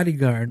he's a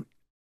bodyguard.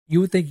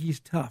 You would think he's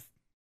tough.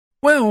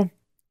 Well,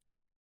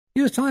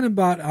 he was telling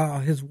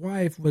about his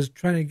wife was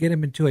trying to get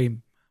him into a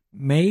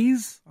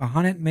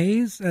haunted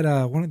maze at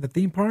one of the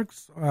theme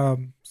parks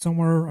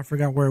somewhere. I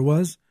forgot where it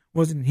was.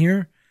 Wasn't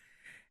here.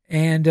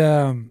 And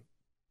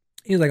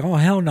he was like, oh,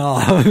 hell no.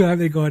 I'm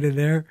not going in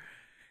there.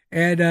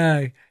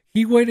 And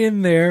he went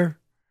in there.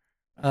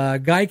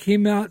 Guy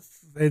came out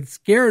and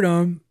scared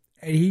him.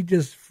 And he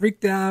just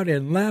freaked out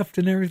and left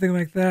and everything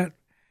like that.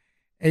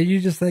 And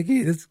you're just like,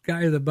 hey, this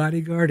guy is a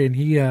bodyguard. And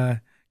he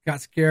got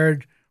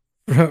scared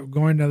from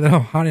going to the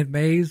haunted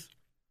maze.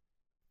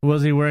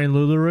 Was he wearing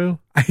LuLaRoe?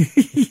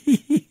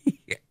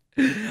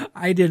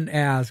 I didn't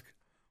ask.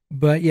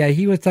 But yeah,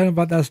 he was talking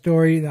about that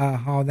story,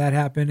 how that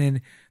happened.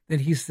 And then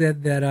he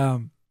said that,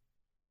 no,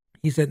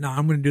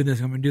 I'm going to do this.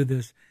 I'm going to do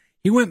this.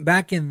 He went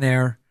back in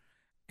there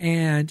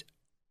and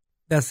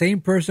that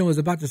same person was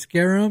about to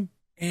scare him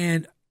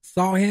and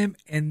saw him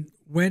and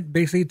went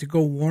basically to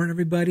go warn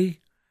everybody.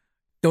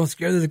 Don't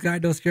scare this guy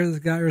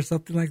or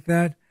something like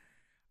that.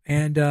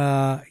 And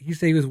he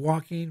said he was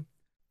walking.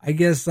 I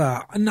guess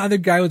another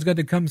guy was going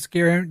to come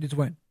scare him. Just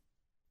went,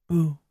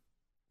 boo.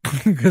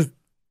 Because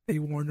they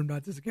warned him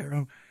not to scare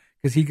him.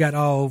 Because he got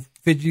all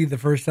fidgety the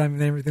first time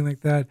and everything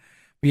like that.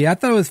 But yeah, I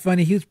thought it was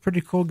funny. He was a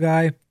pretty cool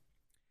guy.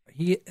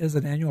 He is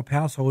an annual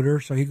pass holder,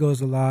 so he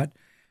goes a lot.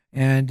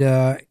 And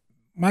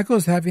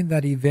Michael's having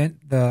that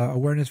event, the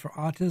Awareness for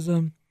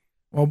Autism.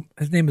 Well,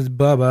 his name is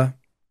Bubba.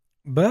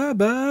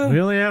 Bubba. We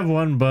only have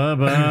one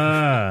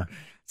Bubba.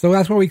 So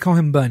that's why we call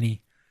him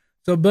Bunny.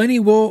 So Bunny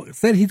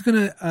said he's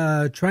going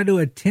to try to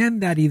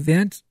attend that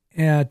event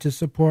to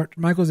support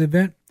Michael's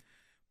event.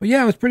 But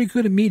yeah, it was pretty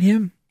cool to meet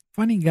him.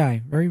 Funny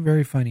guy. Very,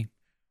 very funny.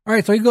 All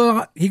right, so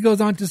he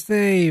goes on to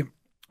say,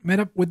 met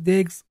up with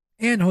Diggs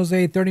and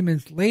Jose 30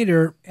 minutes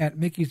later at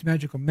Mickey's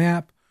Magical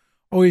Map.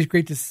 Always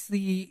great to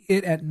see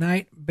it at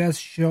night.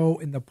 Best show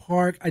in the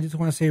park. I just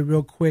want to say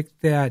real quick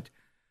that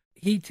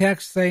he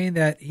texted saying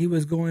that he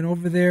was going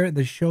over there.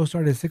 The show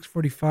started at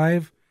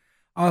 6:45.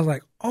 I was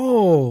like,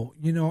 oh,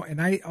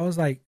 and I was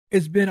like,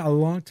 it's been a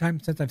long time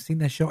since I've seen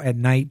that show at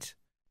night.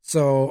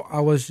 So I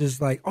was just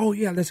like, oh,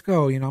 yeah, let's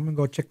go. I'm going to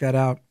go check that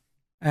out.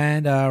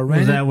 And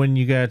was that when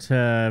you got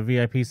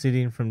VIP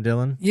seating from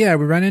Dylan? Yeah,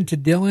 we ran into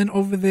Dylan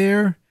over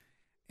there.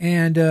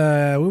 And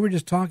we were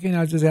just talking.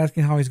 I was just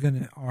asking how he's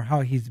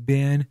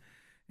been.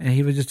 And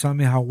he was just telling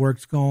me how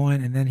work's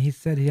going. And then he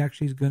said he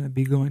actually is going to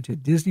be going to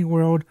Disney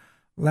World.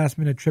 Last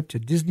minute trip to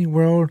Disney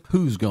World.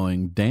 Who's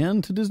going?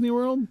 Dan to Disney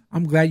World?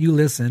 I'm glad you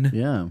listened.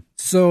 Yeah.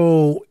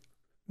 So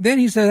then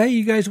he said, hey,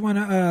 you guys want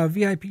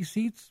VIP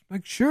seats?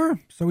 Like, sure.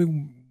 So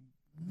we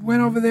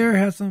went over there,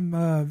 had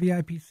some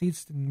VIP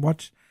seats, and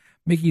watched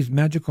Mickey's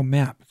Magical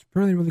Map. It's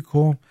really, really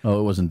cool. Oh,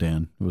 it wasn't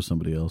Dan. It was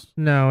somebody else.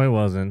 No, it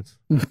wasn't.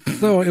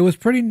 So it was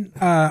pretty,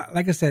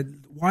 like I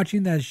said,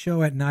 watching that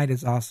show at night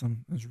is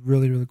awesome. It was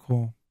really, really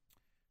cool.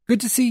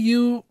 Good to see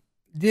you,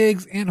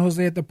 Diggs, and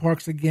Jose at the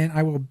parks again.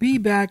 I will be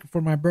back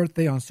for my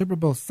birthday on Super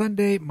Bowl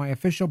Sunday, my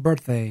official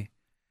birthday.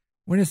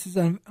 When is his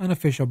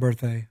unofficial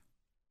birthday?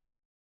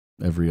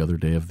 Every other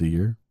day of the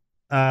year.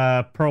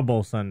 Pro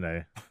Bowl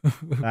Sunday.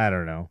 I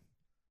don't know.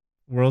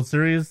 World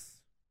Series?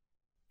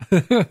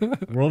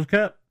 World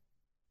Cup?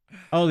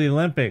 Oh, the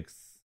Olympics.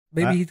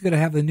 Maybe he's going to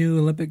have the new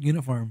Olympic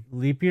uniform.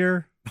 Leap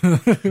year?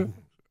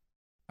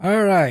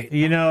 All right.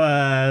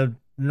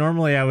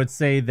 Normally I would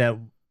say that,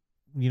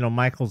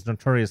 Michael's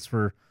notorious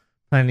for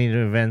planning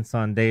events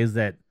on days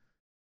that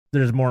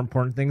there's more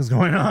important things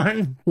going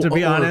on, to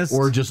be honest.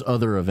 Or just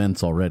other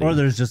events already. Or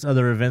there's just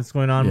other events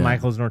going on. Yeah.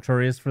 Michael's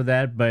notorious for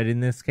that. But in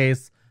this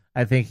case,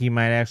 I think he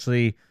might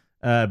actually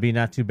be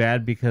not too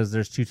bad because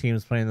there's two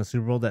teams playing the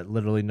Super Bowl that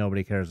literally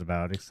nobody cares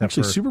about.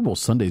 Actually, Super Bowl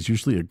Sunday is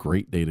usually a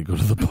great day to go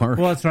to the park.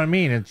 Well, that's what I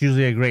mean. It's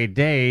usually a great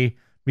day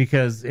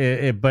because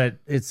but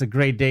it's a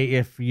great day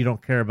if you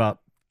don't care about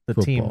the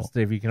Football. teams,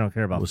 if you don't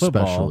care about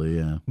football. Especially,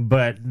 yeah.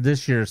 But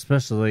this year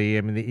especially,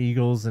 I mean, the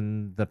Eagles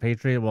and the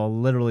Patriots, well,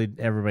 literally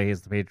everybody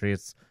hates the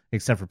Patriots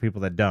except for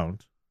people that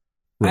don't.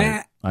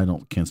 Right. I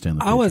can't stand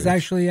the Patriots. I was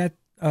actually at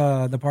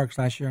the parks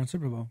last year on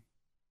Super Bowl.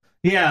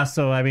 Yeah,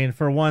 so, I mean,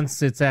 for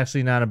once, it's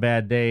actually not a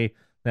bad day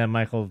that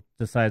Michael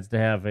decides to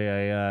have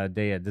a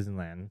day at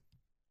Disneyland.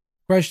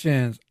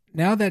 Questions.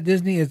 Now that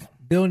Disney is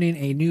building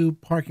a new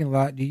parking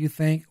lot, do you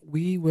think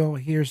we will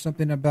hear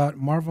something about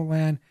Marvel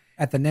Land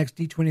at the next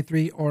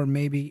D23 or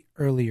maybe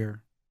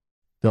earlier?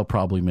 They'll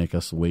probably make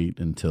us wait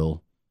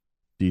until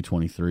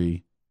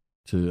D23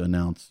 to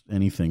announce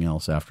anything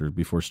else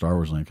before Star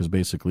Wars Land, because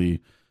basically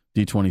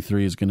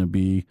D23 is going to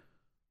be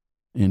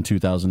in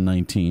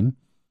 2019.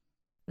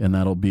 And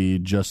that'll be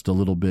just a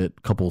little bit,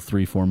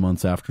 3-4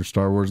 months after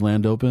Star Wars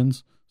Land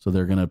opens. So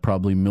they're going to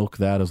probably milk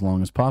that as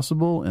long as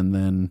possible and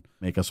then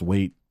make us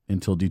wait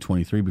until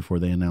D23 before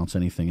they announce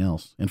anything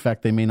else. In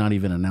fact, they may not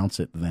even announce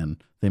it then.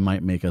 They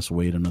might make us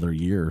wait another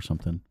year or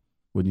something.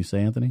 Wouldn't you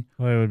say, Anthony?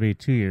 Well, it would be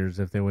 2 years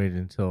if they waited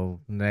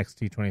until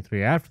next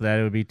D23. After that,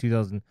 it would be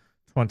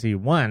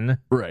 2021.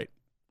 Right.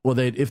 Well,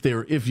 if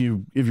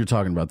you're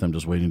talking about them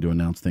just waiting to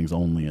announce things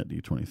only at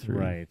D23.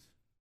 Right.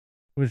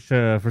 Which,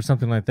 for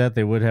something like that,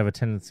 they would have a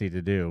tendency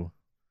to do.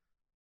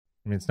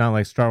 I mean, it's not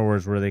like Star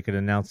Wars where they could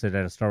announce it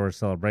at a Star Wars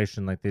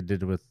Celebration like they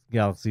did with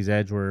Galaxy's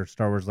Edge, where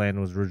Star Wars Land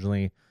was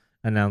originally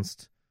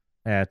announced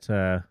at...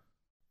 Star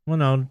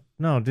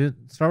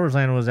Wars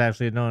Land was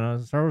actually... No,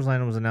 Star Wars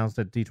Land was announced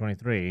at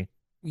D23.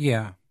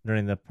 Yeah.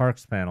 During the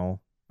Parks panel.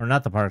 Or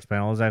not the Parks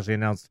panel. It was actually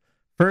announced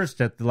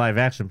first at the live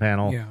action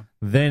panel. Yeah.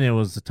 Then it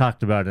was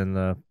talked about in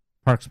the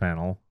Parks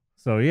panel.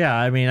 So, yeah,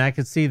 I mean, I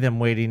could see them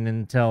waiting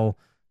until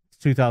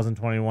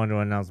 2021 to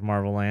announce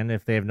Marvel Land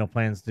if they have no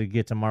plans to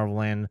get to Marvel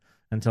Land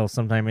until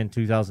sometime in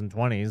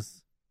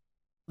 2020s.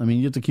 I mean,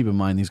 you have to keep in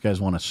mind these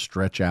guys want to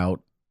stretch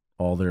out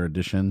all their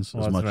additions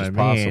as much as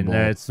possible.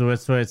 That's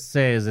what it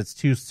says. It's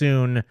too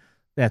soon.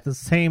 At the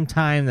same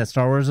time that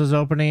Star Wars is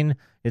opening,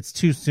 it's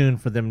too soon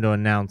for them to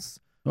announce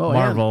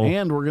Marvel.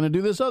 And we're going to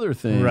do this other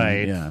thing.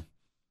 Right. Yeah.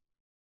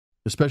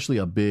 Especially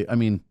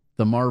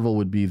the Marvel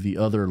would be the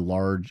other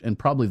large and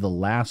probably the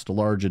last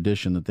large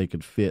addition that they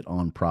could fit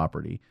on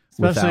property.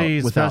 Without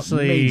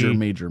major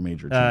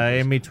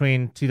changes. In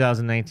between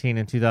 2019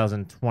 and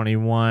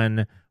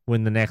 2021,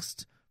 when the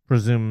next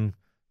presumed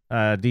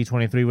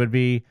D23 would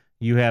be,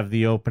 you have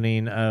the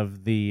opening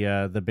of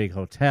the big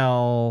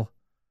hotel.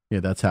 Yeah,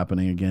 that's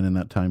happening again in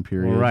that time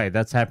period. Right,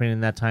 that's happening in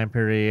that time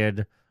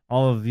period.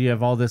 You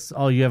have all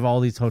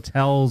these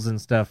hotels and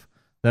stuff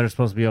that are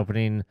supposed to be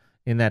opening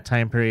in that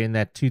time period, in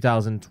that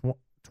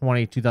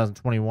 2020,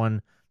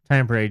 2021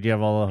 time period. You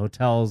have all the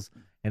hotels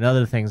and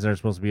other things that are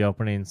supposed to be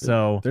opening.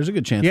 So there's a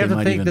good chance you have they to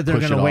might think even that they're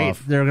push going to it wait.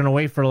 off. They're going to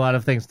wait for a lot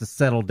of things to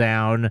settle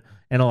down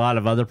and a lot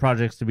of other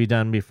projects to be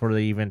done before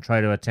they even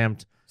try to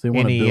attempt They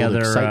want to any build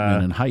other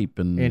excitement and hype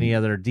and any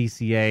other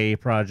DCA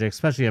project,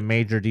 especially a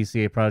major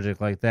DCA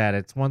project like that.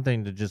 It's one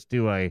thing to just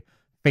do a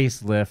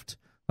facelift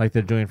like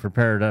they're doing for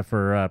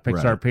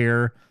Pixar Right.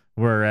 Pier,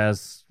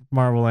 whereas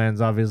Marvel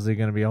Land's obviously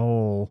going to be a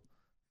whole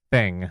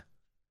thing.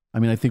 I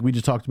mean, I think we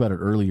just talked about it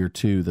earlier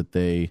too, that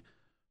they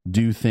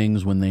do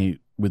things when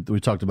we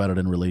talked about it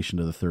in relation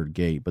to the third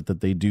gate, but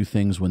that they do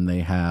things when they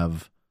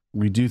have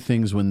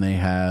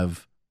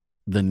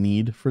the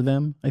need for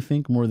them, I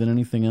think, more than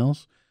anything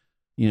else.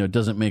 You know, it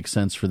doesn't make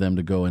sense for them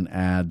to go and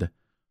add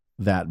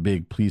that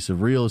big piece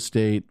of real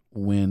estate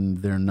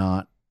when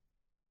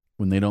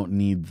they don't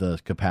need the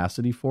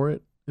capacity for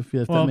it. If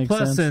that makes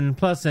sense. Him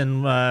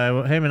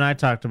and I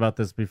talked about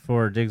this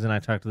before. Diggs and I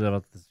talked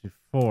about this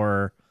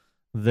before.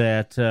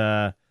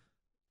 That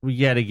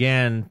yet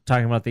again,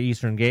 talking about the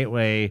Eastern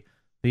Gateway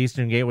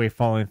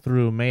falling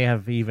through may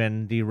have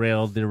even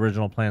derailed the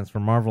original plans for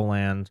Marvel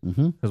Land,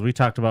 because we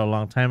talked about a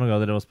long time ago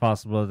that it was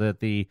possible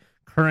that the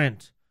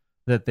current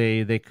that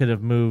they could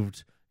have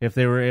moved if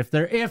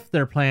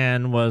their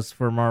plan was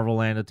for Marvel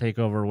Land to take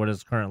over what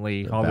is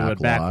currently Hollywood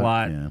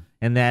backlot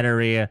in that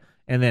area,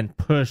 and then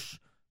push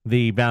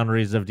the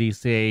boundaries of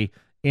DC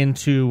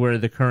into where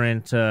the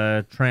current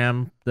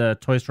the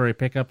Toy Story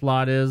pickup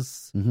lot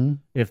is.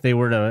 If they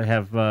were to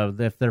have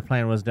if their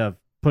plan was to have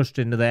pushed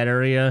into that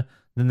area,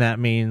 then that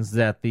means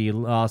that the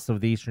loss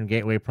of the Eastern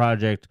Gateway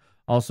project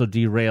also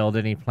derailed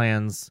any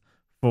plans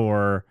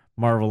for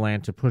Marvel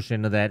Land to push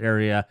into that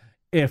area,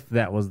 if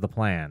that was the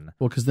plan.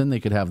 Well, because then they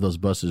could have those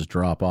buses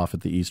drop off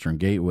at the Eastern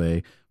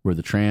Gateway where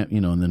the tram,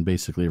 and then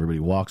basically everybody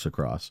walks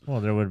across.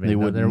 Well, there would be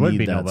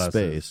no buses.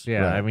 Space. Yeah,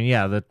 right. I mean,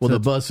 yeah. The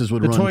buses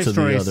would the run Toy to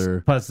Story the other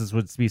buses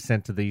would be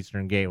sent to the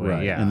Eastern Gateway.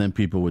 right. Yeah, and then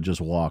people would just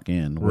walk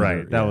in.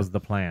 Right, that was the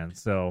plan.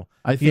 So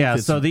I think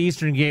so the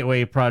Eastern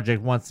Gateway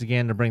project, once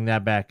again, to bring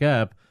that back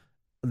up,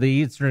 the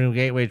Eastern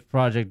Gateway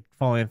project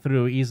falling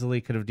through easily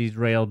could have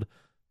derailed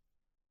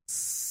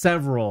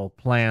several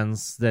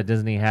plans that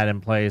Disney had in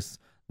place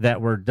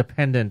that were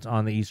dependent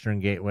on the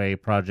Eastern Gateway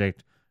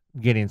project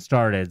getting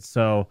started.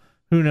 So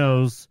who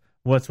knows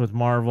what's with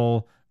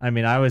Marvel? I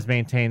mean, I always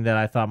maintained that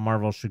I thought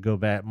Marvel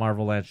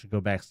Land should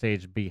go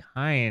backstage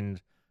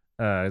behind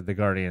the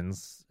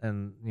Guardians,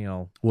 and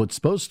well, it's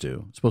supposed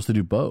to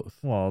do both.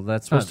 Well,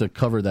 that's supposed to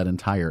cover that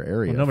entire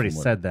area. Well, nobody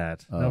said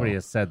that. Nobody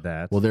has said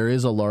that. Well, there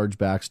is a large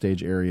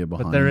backstage area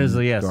behind. But there is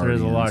a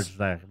Guardians. large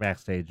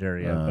backstage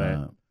area.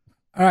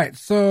 But all right.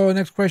 So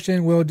next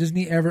question: will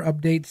Disney ever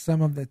update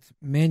some of its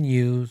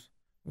menus,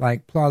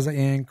 like Plaza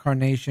Inn,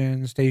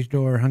 Carnation, Stage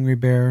Door, Hungry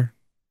Bear?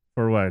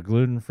 For what?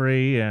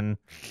 Gluten-free and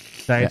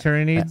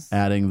dietary needs?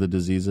 Adding the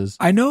diseases.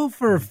 I know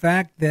for a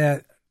fact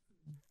that.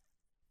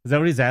 Is that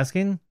what he's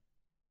asking?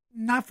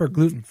 Not for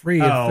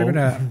gluten-free. If they're going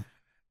to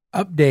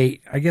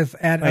update, I guess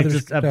add other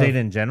just stuff. Update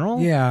in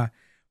general? Yeah.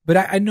 But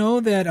I know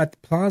that at the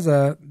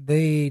Plaza,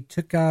 they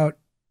took out,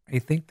 I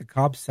think, the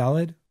Cobb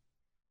salad.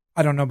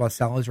 I don't know about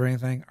salads or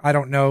anything. I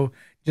don't know.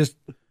 Just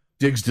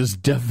Diggs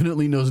just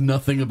definitely knows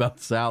nothing about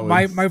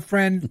salads. My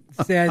friend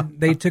said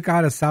they took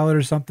out a salad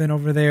or something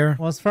over there.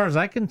 Well, as far as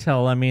I can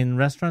tell, I mean,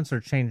 restaurants are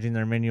changing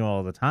their menu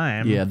all the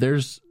time. Yeah,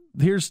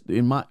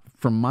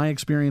 from my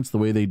experience, the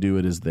way they do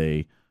it is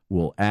they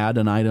will add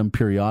an item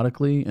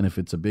periodically, and if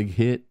it's a big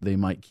hit, they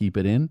might keep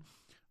it in,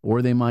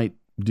 or they might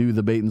do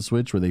the bait and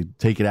switch where they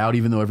take it out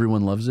even though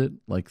everyone loves it,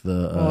 like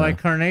like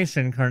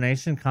Carnation.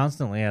 Carnation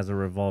constantly has a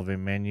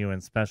revolving menu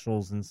and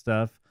specials and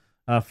stuff.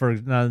 For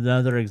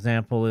another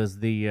example is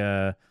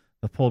the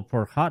pulled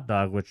pork hot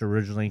dog, which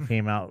originally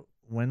came out.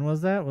 When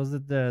was that? Was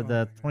it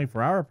the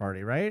 24-hour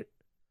party, right?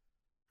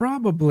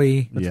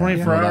 Probably the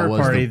 24-hour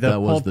party. The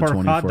pulled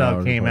pork hot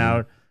dog came party.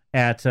 out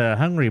at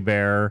Hungry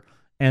Bear,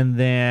 and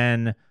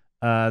then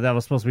that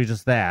was supposed to be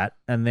just that,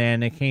 and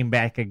then it came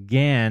back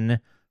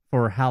again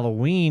for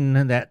Halloween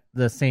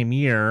the same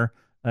year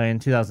in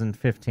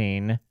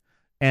 2015,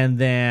 and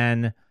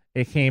then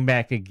it came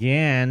back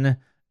again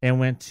and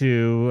went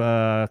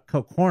to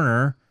Coke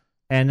Corner,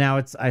 and now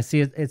it's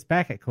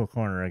back at Coke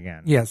Corner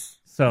again. Yes.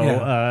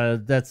 So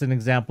that's an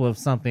example of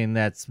something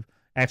that's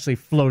actually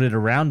floated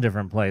around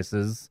different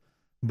places.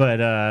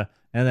 But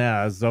and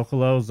then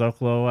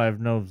Zocalo, I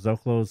know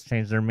Zocalo's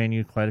changed their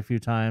menu quite a few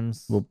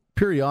times. Well,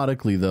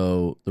 periodically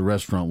though, the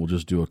restaurant will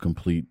just do a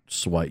complete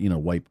swipe,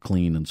 wipe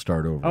clean and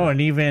start over. Oh,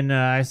 and even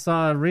I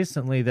saw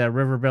recently that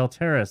Riverbell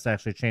Terrace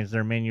actually changed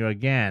their menu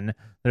again.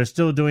 They're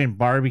still doing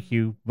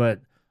barbecue,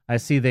 but I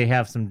see they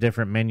have some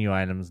different menu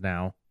items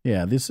now.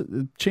 Yeah, this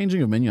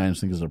changing of menu items,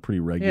 I think, is a pretty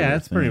regular. Yeah,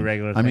 it's thing. pretty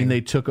regular. I mean, they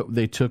took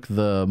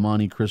the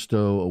Monte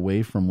Cristo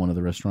away from one of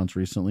the restaurants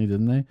recently,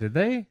 didn't they? Did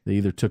they? They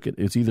either took it.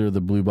 It's either the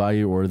Blue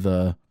Bayou or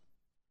the.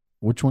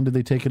 Which one did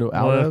they take it out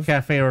of?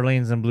 Cafe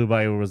Orleans and Blue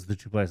Bayou was the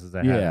two places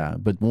that had it. Yeah,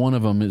 but one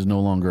of them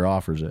no longer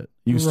offers it.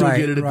 You can still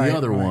get it at the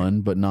other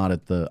one, but not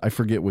at the. I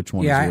forget which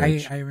one. Yeah, is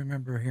which. I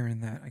remember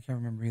hearing that. I can't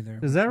remember either.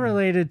 Is that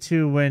related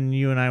to when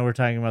you and I were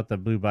talking about the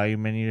Blue Bayou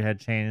menu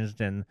had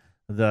changed and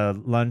the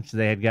lunch?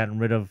 They had gotten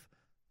rid of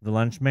the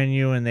lunch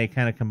menu and they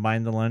kind of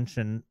combined the lunch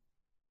and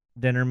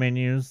dinner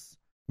menus.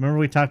 Remember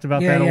we talked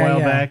about that a while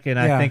back, and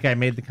I think I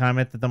made the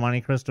comment that the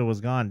Monte Cristo was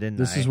gone, didn't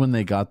I? This is when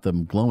they got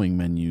them glowing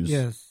menus.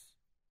 Yes.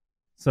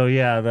 So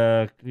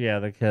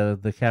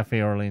the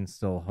Cafe Orleans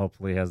still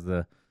hopefully has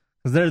the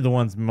because they're the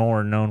ones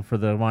more known for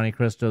the Monte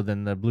Cristo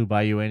than the Blue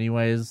Bayou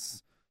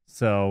anyways.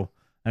 So,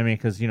 I mean,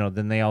 because,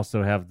 then they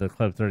also have the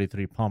Club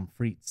 33 pommes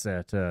frites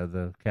at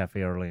the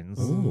Cafe Orleans.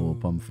 Oh,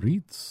 pommes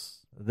frites.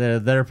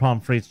 Their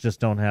pommes frites just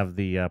don't have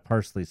the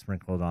parsley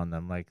sprinkled on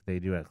them like they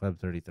do at Club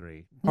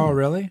 33. Oh,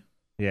 really?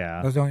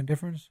 Yeah. That's the only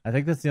difference? I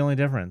think that's the only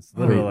difference.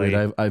 Literally.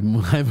 Wait, I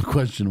have a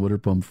question. What are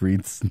pommes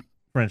frites?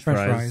 French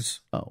fries.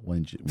 Oh,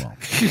 well.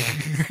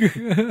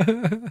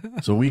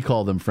 So we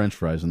call them French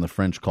fries, and the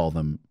French call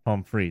them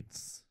pommes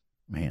frites.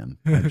 Man,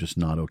 I'm just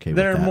not okay with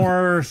They're that.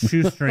 more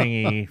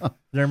shoestringy.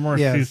 They're more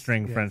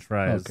shoestring French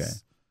fries. Okay.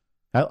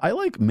 I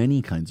like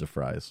many kinds of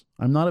fries.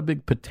 I'm not a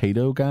big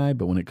potato guy,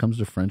 but when it comes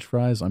to French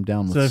fries, I'm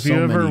down with So if you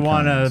ever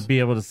want to to be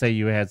able to say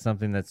you had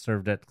something that's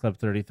served at Club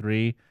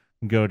 33,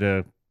 go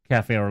to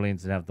Cafe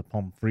Orleans and have the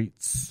pommes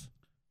frites.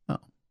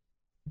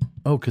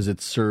 Oh, because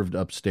it's served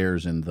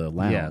upstairs in the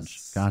lounge.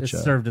 Yes, Gotcha.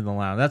 it's served in the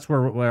lounge. That's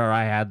where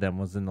I had them,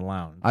 was in the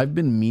lounge. I've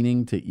been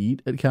meaning to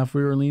eat at Cafe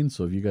Orleans,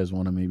 so if you guys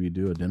want to maybe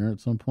do a dinner at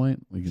some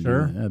point, we can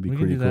Sure. do that. That'd be We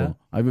can pretty do cool. that.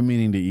 I've been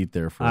meaning to eat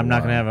there for I'm a not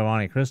while. going to have a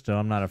Monte Cristo.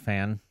 I'm not a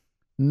fan.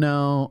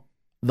 No,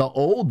 the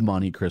old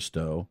Monte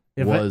Cristo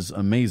was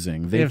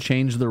amazing. They've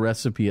changed the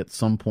recipe at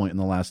some point in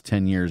the last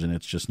 10 years, and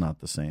it's just not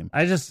the same.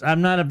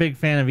 I'm not a big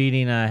fan of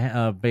eating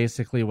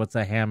basically what's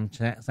a ham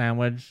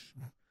sandwich.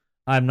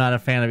 I'm not a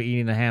fan of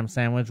eating a ham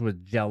sandwich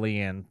with jelly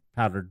and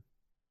powdered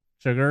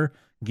sugar.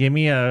 Give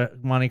me a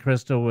Monte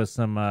Cristo with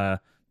some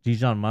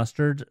Dijon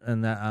mustard,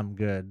 and that I'm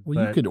good.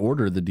 Well, you could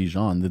order the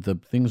Dijon. The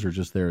things are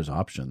just there as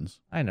options.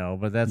 I know,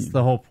 but that's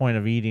the whole point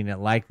of eating it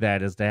like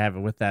that, is to have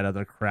it with that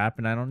other crap,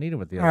 and I don't need it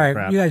with the All other right,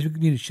 crap. you guys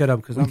need to shut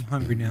up because I'm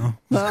hungry now.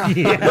 Yeah.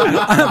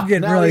 I'm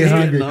getting Now really he's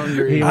hungry. getting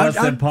hungry. He wants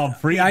some pommes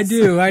frites.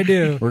 I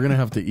do. We're going to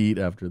have to eat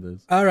after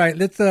this. All right,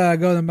 let's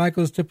go to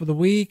Michael's tip of the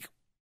week.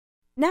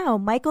 Now,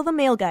 Michael the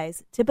Mail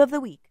Guy's tip of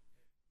the week.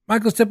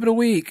 Michael's tip of the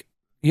week.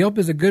 Yelp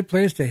is a good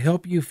place to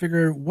help you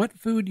figure what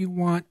food you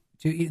want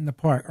to eat in the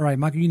park. All right,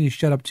 Michael, you need to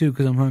shut up too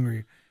because I'm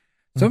hungry.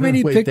 So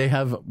many. Wait, they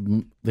have.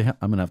 I'm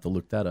going to have to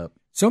look that up.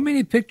 So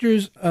many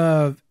pictures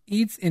of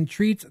eats and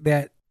treats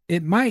that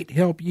it might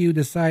help you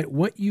decide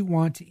what you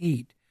want to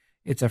eat.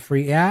 It's a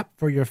free app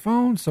for your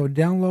phone, so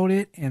download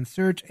it and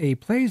search a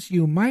place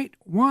you might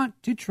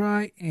want to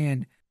try,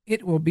 and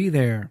it will be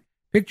there.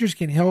 Pictures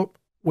can help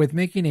with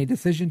making a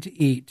decision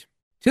to eat.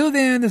 Till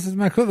then, this is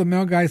Michael the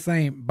Mail Guy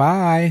saying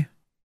bye.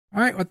 All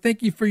right, well,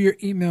 thank you for your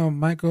email,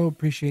 Michael.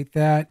 Appreciate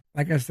that.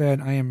 Like I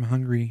said, I am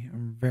hungry.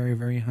 I'm very,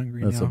 very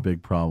hungry That's now. a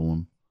big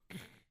problem.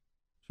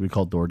 Should we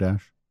call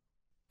DoorDash?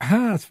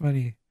 That's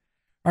funny.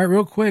 All right,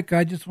 real quick,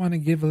 I just want to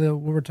give a little,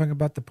 we were talking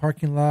about the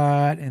parking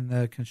lot and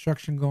the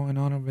construction going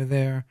on over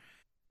there.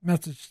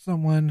 Message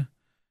someone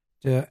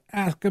to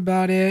ask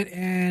about it.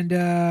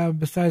 And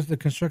besides the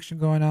construction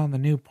going on, the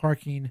new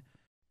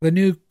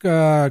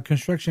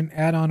construction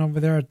add-on over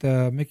there at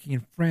the Mickey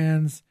and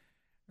Friends,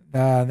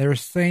 they're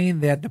saying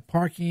that the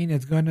parking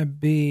is going to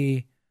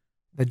be,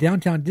 the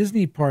downtown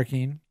Disney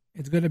parking,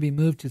 it's going to be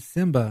moved to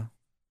Simba.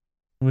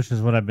 Which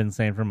is what I've been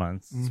saying for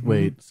months. Mm-hmm.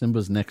 Wait,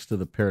 Simba's next to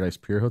the Paradise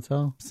Pier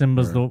Hotel?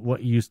 Simba's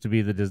what used to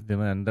be the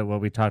Disneyland, that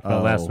what we talked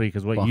about last week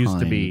is what used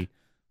to be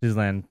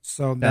Disneyland,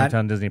 So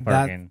downtown Disney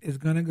parking. That is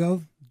going to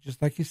go,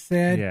 just like you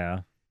said.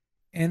 Yeah.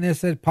 And they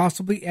said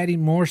possibly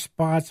adding more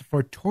spots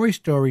for Toy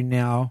Story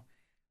now,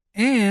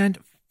 and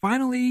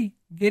finally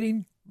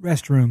getting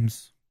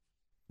restrooms.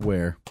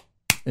 Where?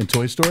 In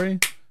Toy Story?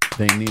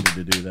 They needed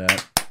to do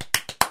that.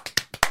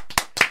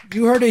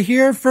 You heard it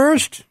here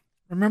first.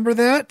 Remember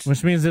that?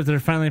 Which means if they're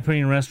finally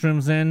putting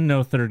restrooms in,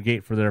 no third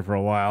gate for there for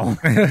a while.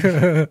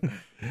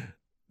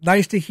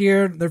 Nice to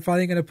hear. They're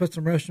finally going to put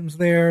some restrooms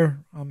there.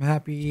 I'm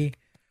happy.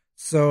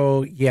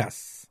 So,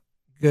 yes.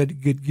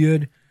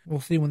 Good.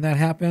 We'll see when that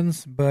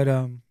happens. But,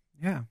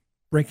 yeah.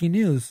 Breaking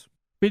news.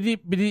 Do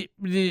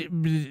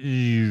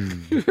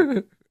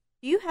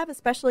you have a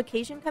special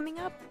occasion coming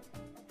up?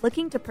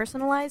 Looking to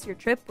personalize your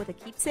trip with a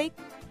keepsake?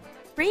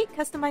 Create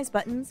customized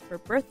buttons for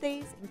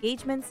birthdays,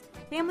 engagements,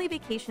 family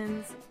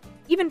vacations,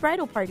 even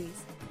bridal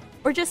parties,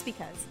 or just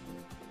because.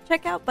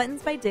 Check out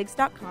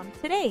buttonsbydiggs.com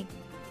today.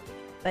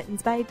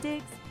 Buttons by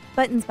Diggs,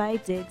 Buttons by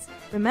Diggs.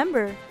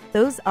 Remember,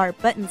 those are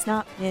buttons,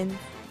 not pins.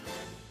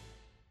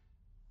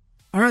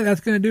 All right,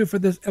 that's going to do it for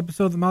this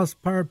episode of the Mouse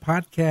Power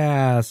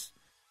Podcast.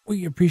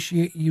 We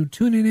appreciate you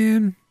tuning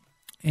in,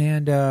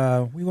 and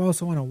we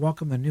also want to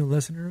welcome the new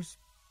listeners,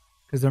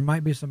 because there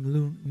might be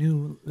some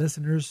new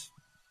listeners.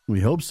 We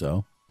hope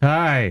so.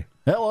 Hi.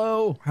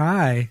 Hello.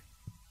 Hi.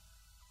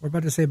 We're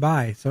about to say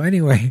bye. So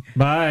anyway.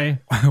 Bye.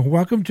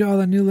 Welcome to all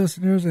the new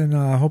listeners, and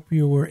I hope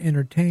you were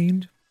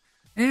entertained.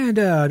 And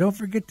don't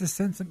forget to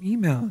send some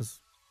emails,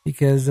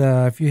 because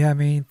if you have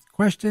any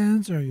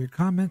questions or your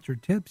comments or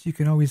tips, you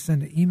can always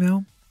send an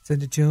email.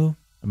 Send it to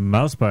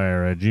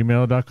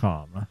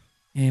mousepire@gmail.com.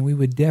 and we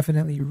would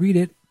definitely read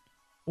it.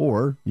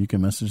 Or you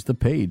can message the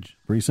page.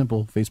 Pretty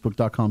simple.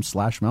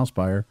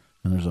 Facebook.com/mousepire.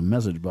 And there's a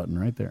message button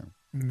right there.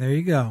 And there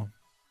you go.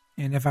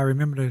 And if I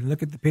remember to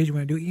look at the page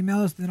when I do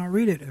emails, then I'll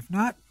read it. If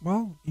not,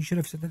 well, you should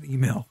have sent an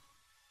email.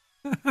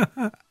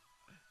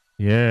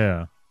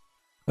 Yeah.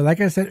 But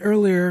like I said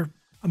earlier,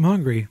 I'm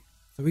hungry,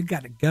 so we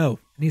got to go.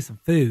 I need some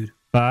food.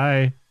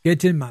 Bye.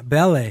 Get in my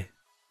belly.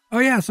 Oh,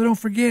 yeah, so don't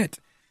forget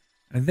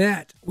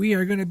that we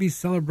are going to be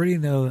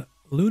celebrating the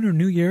Lunar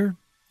New Year,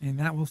 and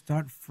that will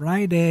start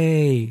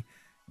Friday,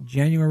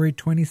 January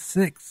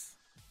 26th.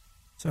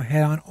 So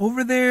head on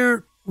over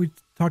there. We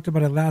talked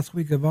about it last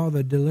week of all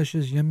the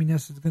delicious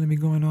yumminess that's going to be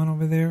going on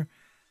over there.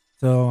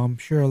 So I'm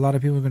sure a lot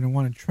of people are going to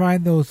want to try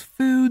those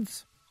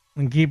foods.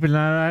 And keep an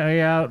eye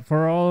out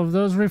for all of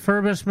those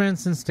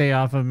refurbishments and stay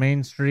off of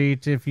Main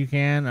Street if you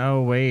can.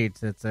 Oh,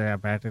 wait, it's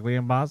practically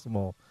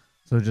impossible.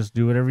 So just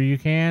do whatever you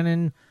can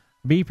and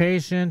be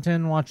patient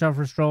and watch out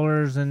for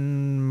strollers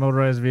and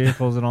motorized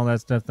vehicles and all that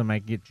stuff that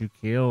might get you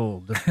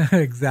killed.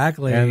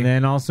 Exactly. And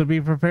then also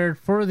be prepared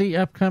for all the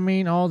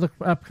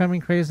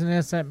upcoming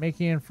craziness at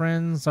Mickey and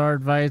Friends. Our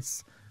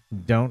advice,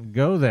 don't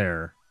go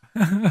there.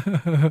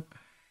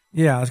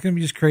 Yeah, it's going to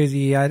be just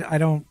crazy. I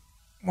don't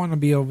want to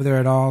be over there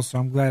at all, so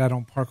I'm glad I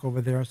don't park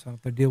over there so I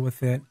don't have to deal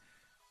with it.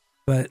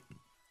 But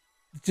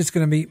it's just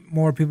going to be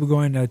more people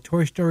going to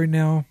Toy Story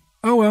now.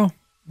 Oh, well,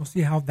 we'll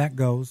see how that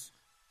goes.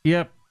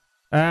 Yep.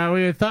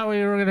 We thought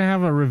we were going to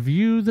have a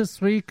review this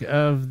week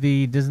of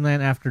the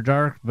Disneyland After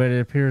Dark, but it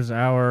appears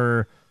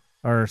our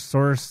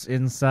source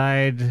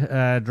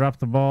inside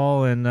dropped the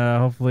ball, and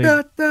hopefully...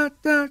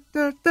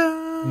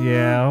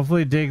 Yeah,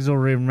 hopefully Diggs will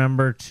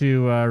remember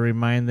to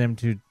remind them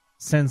to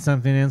send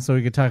something in so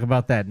we could talk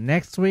about that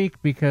next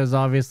week, because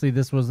obviously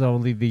this was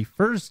only the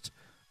first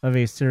of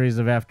a series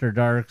of After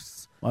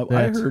Darks. I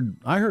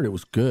heard it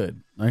was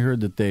good. I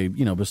heard that they,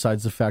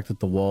 besides the fact that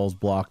the walls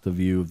blocked the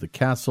view of the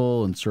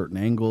castle and certain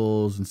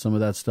angles and some of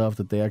that stuff,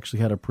 that they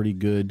actually had a pretty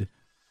good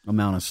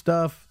amount of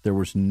stuff. There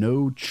was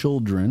no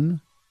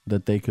children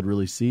that they could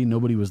really see.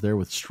 Nobody was there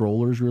with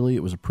strollers, really.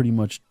 It was a pretty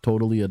much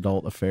totally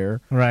adult affair.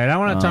 Right. I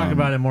want to talk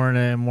about it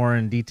more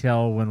in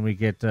detail when we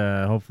get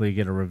hopefully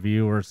get a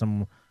review or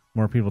some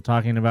more people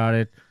talking about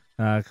it,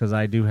 because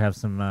I do have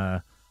some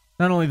not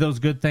only those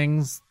good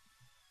things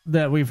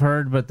that we've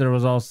heard, but there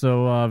was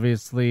also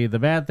obviously the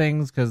bad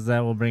things, because that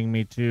will bring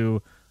me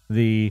to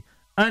the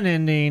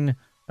unending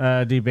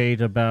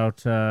debate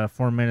about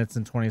 4 minutes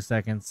and 20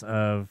 seconds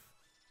of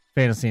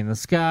Fantasy in the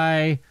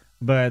Sky,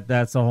 but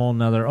that's a whole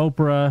nother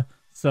Oprah.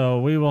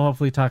 So we will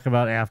hopefully talk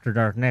about After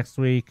Dark next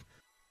week.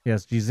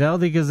 Yes, Giselle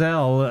the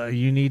Gazelle,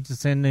 you need to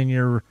send in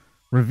your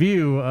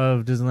review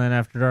of Disneyland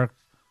After Dark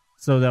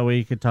so that way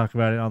you could talk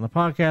about it on the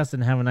podcast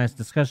and have a nice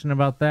discussion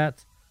about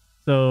that.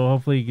 So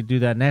hopefully you could do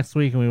that next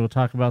week, and we will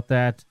talk about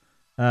that,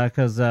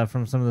 because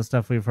from some of the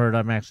stuff we've heard,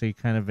 I'm actually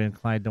kind of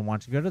inclined to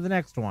want to go to the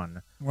next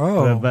one.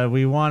 Whoa. But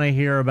we want to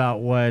hear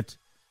about what,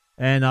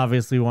 and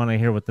obviously want to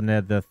hear what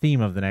the theme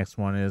of the next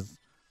one is.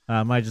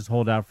 Might just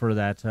hold out for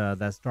that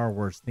Star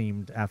Wars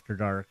themed After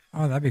Dark.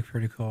 Oh, that'd be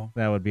pretty cool.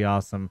 That would be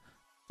awesome.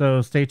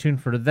 So stay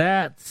tuned for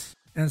that.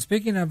 And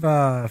speaking of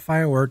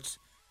fireworks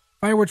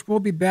will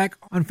be back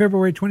on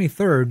February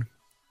 23rd.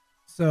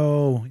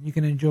 So you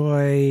can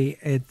enjoy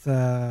it.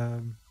 I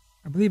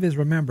believe it's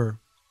Remember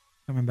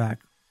coming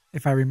back,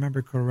 if I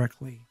remember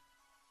correctly.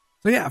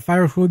 So yeah,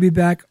 fireworks will be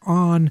back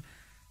on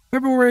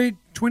February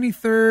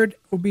 23rd.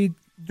 Will be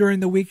during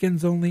the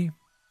weekends only,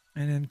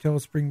 and until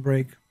spring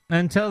break.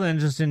 Until then,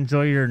 just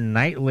enjoy your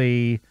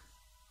nightly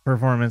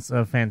performance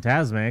of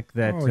Fantasmic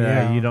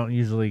that you don't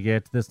usually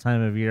get this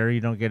time of year. You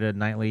don't get a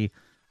nightly.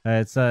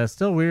 It's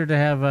still weird to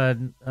have a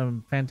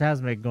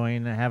Fantasmic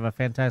going and have a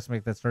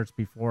Fantasmic that starts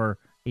before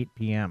 8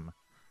 p.m.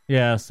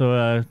 Yeah,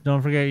 so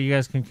don't forget you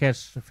guys can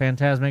catch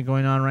Fantasmic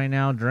going on right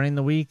now during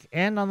the week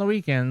and on the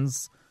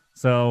weekends.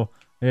 So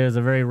it is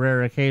a very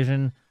rare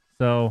occasion.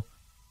 So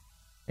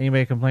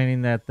anybody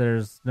complaining that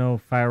there's no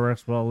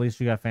fireworks, well, at least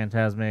you got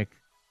Fantasmic.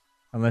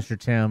 Unless you're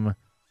Tim,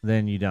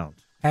 then you don't.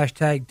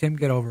 Hashtag Tim,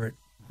 get over it.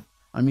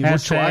 I mean, I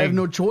have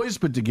no choice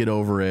but to get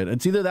over it.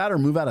 It's either that or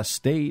move out of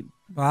state.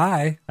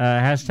 Bye.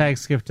 Hashtag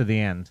skip to the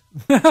end.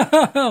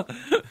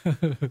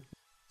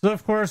 So,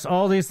 of course,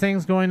 all these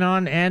things going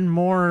on and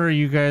more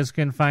you guys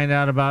can find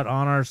out about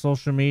on our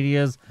social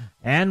medias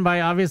and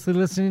by obviously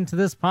listening to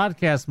this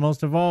podcast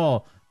most of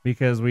all,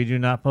 because we do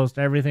not post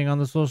everything on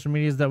the social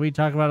medias that we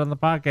talk about on the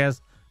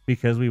podcast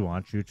because we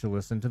want you to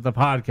listen to the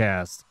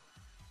podcast.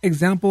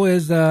 Example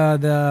is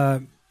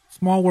the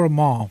Small World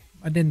Mall.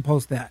 I didn't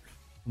post that.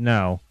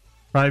 No,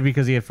 probably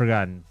because he had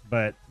forgotten,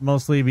 but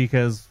mostly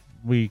because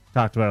we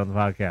talked about it on the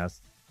podcast,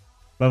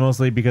 but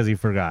mostly because he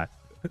forgot.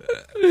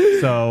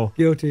 So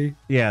guilty.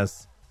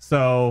 Yes.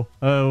 So,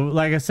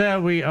 like I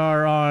said, we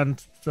are on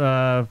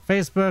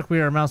Facebook.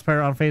 We are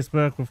Mousepire on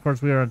Facebook. Of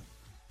course, we are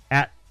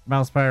at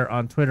Mousepire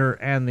on Twitter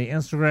and the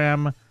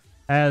Instagram.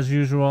 As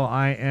usual,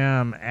 I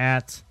am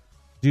at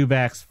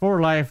Dewbacks for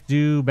Life.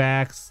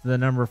 Dewbacks, the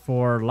number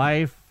 4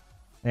 life.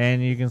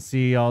 And you can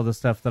see all the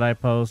stuff that I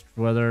post,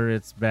 whether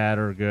it's bad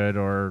or good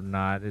or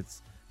not.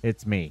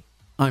 It's me.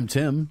 I'm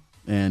Tim,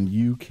 and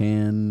you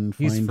can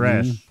find He's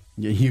fresh. me.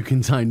 Yeah, you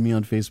can find me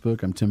on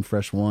Facebook. I'm Tim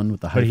Fresh1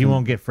 with a hyphen. But he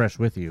won't get fresh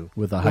with you.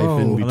 With a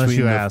hyphen between unless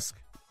you ask.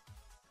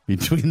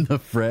 Between the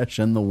fresh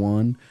and the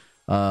one.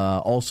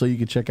 Also, you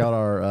can check out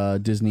our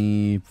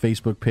Disney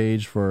Facebook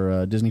page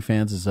for Disney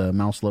fans. Is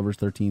Mouse Lovers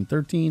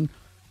 1313,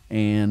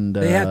 and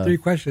They had 3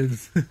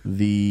 questions.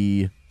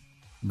 the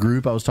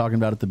group I was talking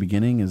about at the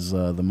beginning is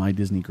the My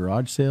Disney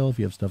Garage Sale. If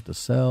you have stuff to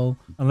sell,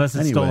 Unless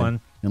it's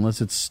stolen.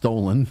 Unless it's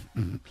stolen.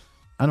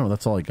 I don't know.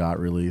 That's all I got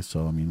really.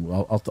 So I mean,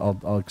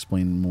 I'll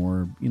explain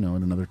more, at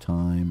another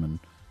time, and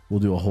we'll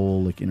do a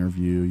whole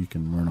interview. You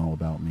can learn all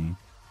about me.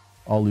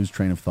 I'll lose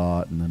train of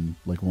thought, and then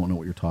won't know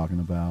what you're talking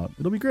about.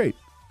 It'll be great.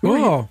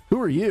 Cool.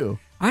 Who are you?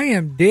 I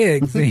am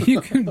Diggs, and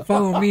you can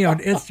follow me on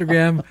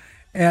Instagram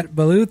at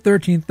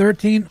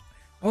Baloo1313.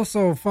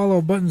 Also,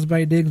 follow Buttons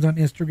by Diggs on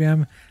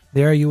Instagram.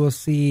 There you will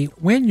see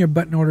when your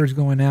button order is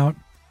going out.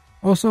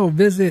 Also,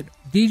 visit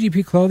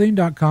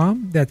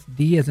dgpclothing.com. That's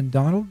D as in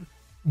Donald,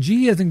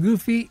 G as in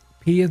Goofy,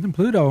 P as in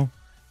Pluto.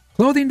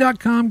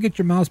 Clothing.com. Get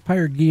your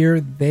Mousepire gear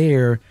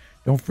there.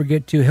 Don't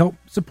forget to help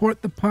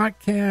support the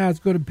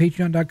podcast. Go to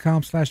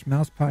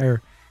patreon.com/Mousepire.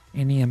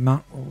 Any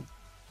amount will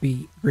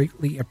be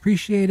greatly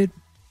appreciated.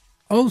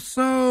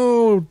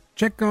 Also,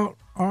 check out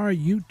our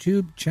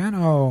YouTube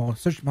channel.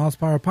 Search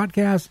Mousepire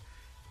Podcast,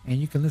 and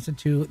you can listen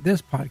to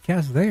this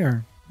podcast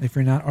there if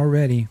you're not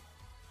already.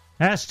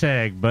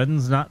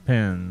 #buttons not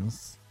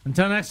pins.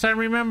 Until next time,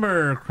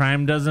 remember,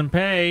 crime doesn't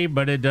pay,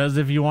 but it does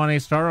if you want a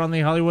star on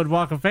the Hollywood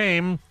Walk of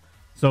Fame.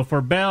 So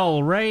for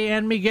Belle, Ray,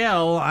 and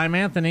Miguel, I'm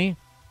Anthony.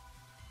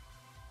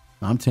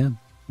 I'm Tim.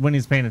 When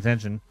he's paying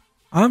attention.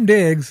 I'm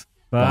Diggs.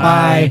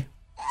 Bye.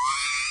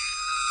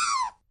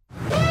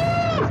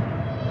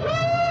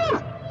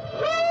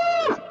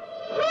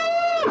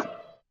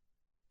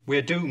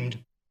 We're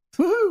doomed.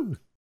 Woohoo!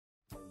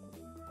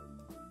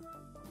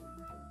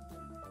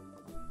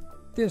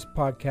 This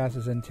podcast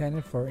is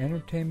intended for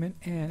entertainment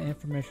and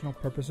informational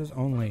purposes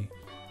only.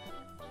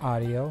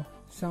 Audio,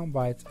 sound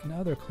bites, and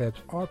other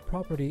clips are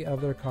property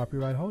of their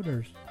copyright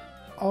holders.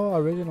 All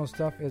original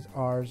stuff is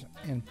ours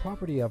and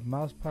property of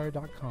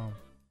Mousepire.com.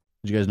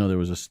 Did you guys know there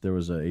was a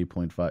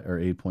 8.5 or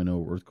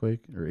 8.0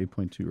 earthquake or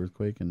 8.2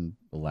 earthquake in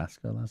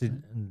Alaska last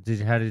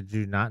night? How did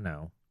you not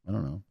know? I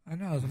don't know. I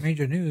know, it was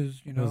major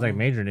news. It was like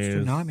major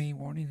news. Tsunami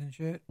warnings and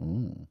shit.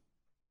 Ooh.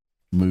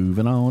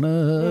 Moving on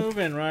up.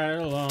 Moving right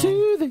along.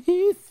 To the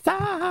east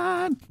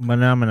side.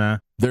 Phenomena.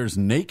 There's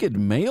naked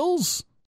males?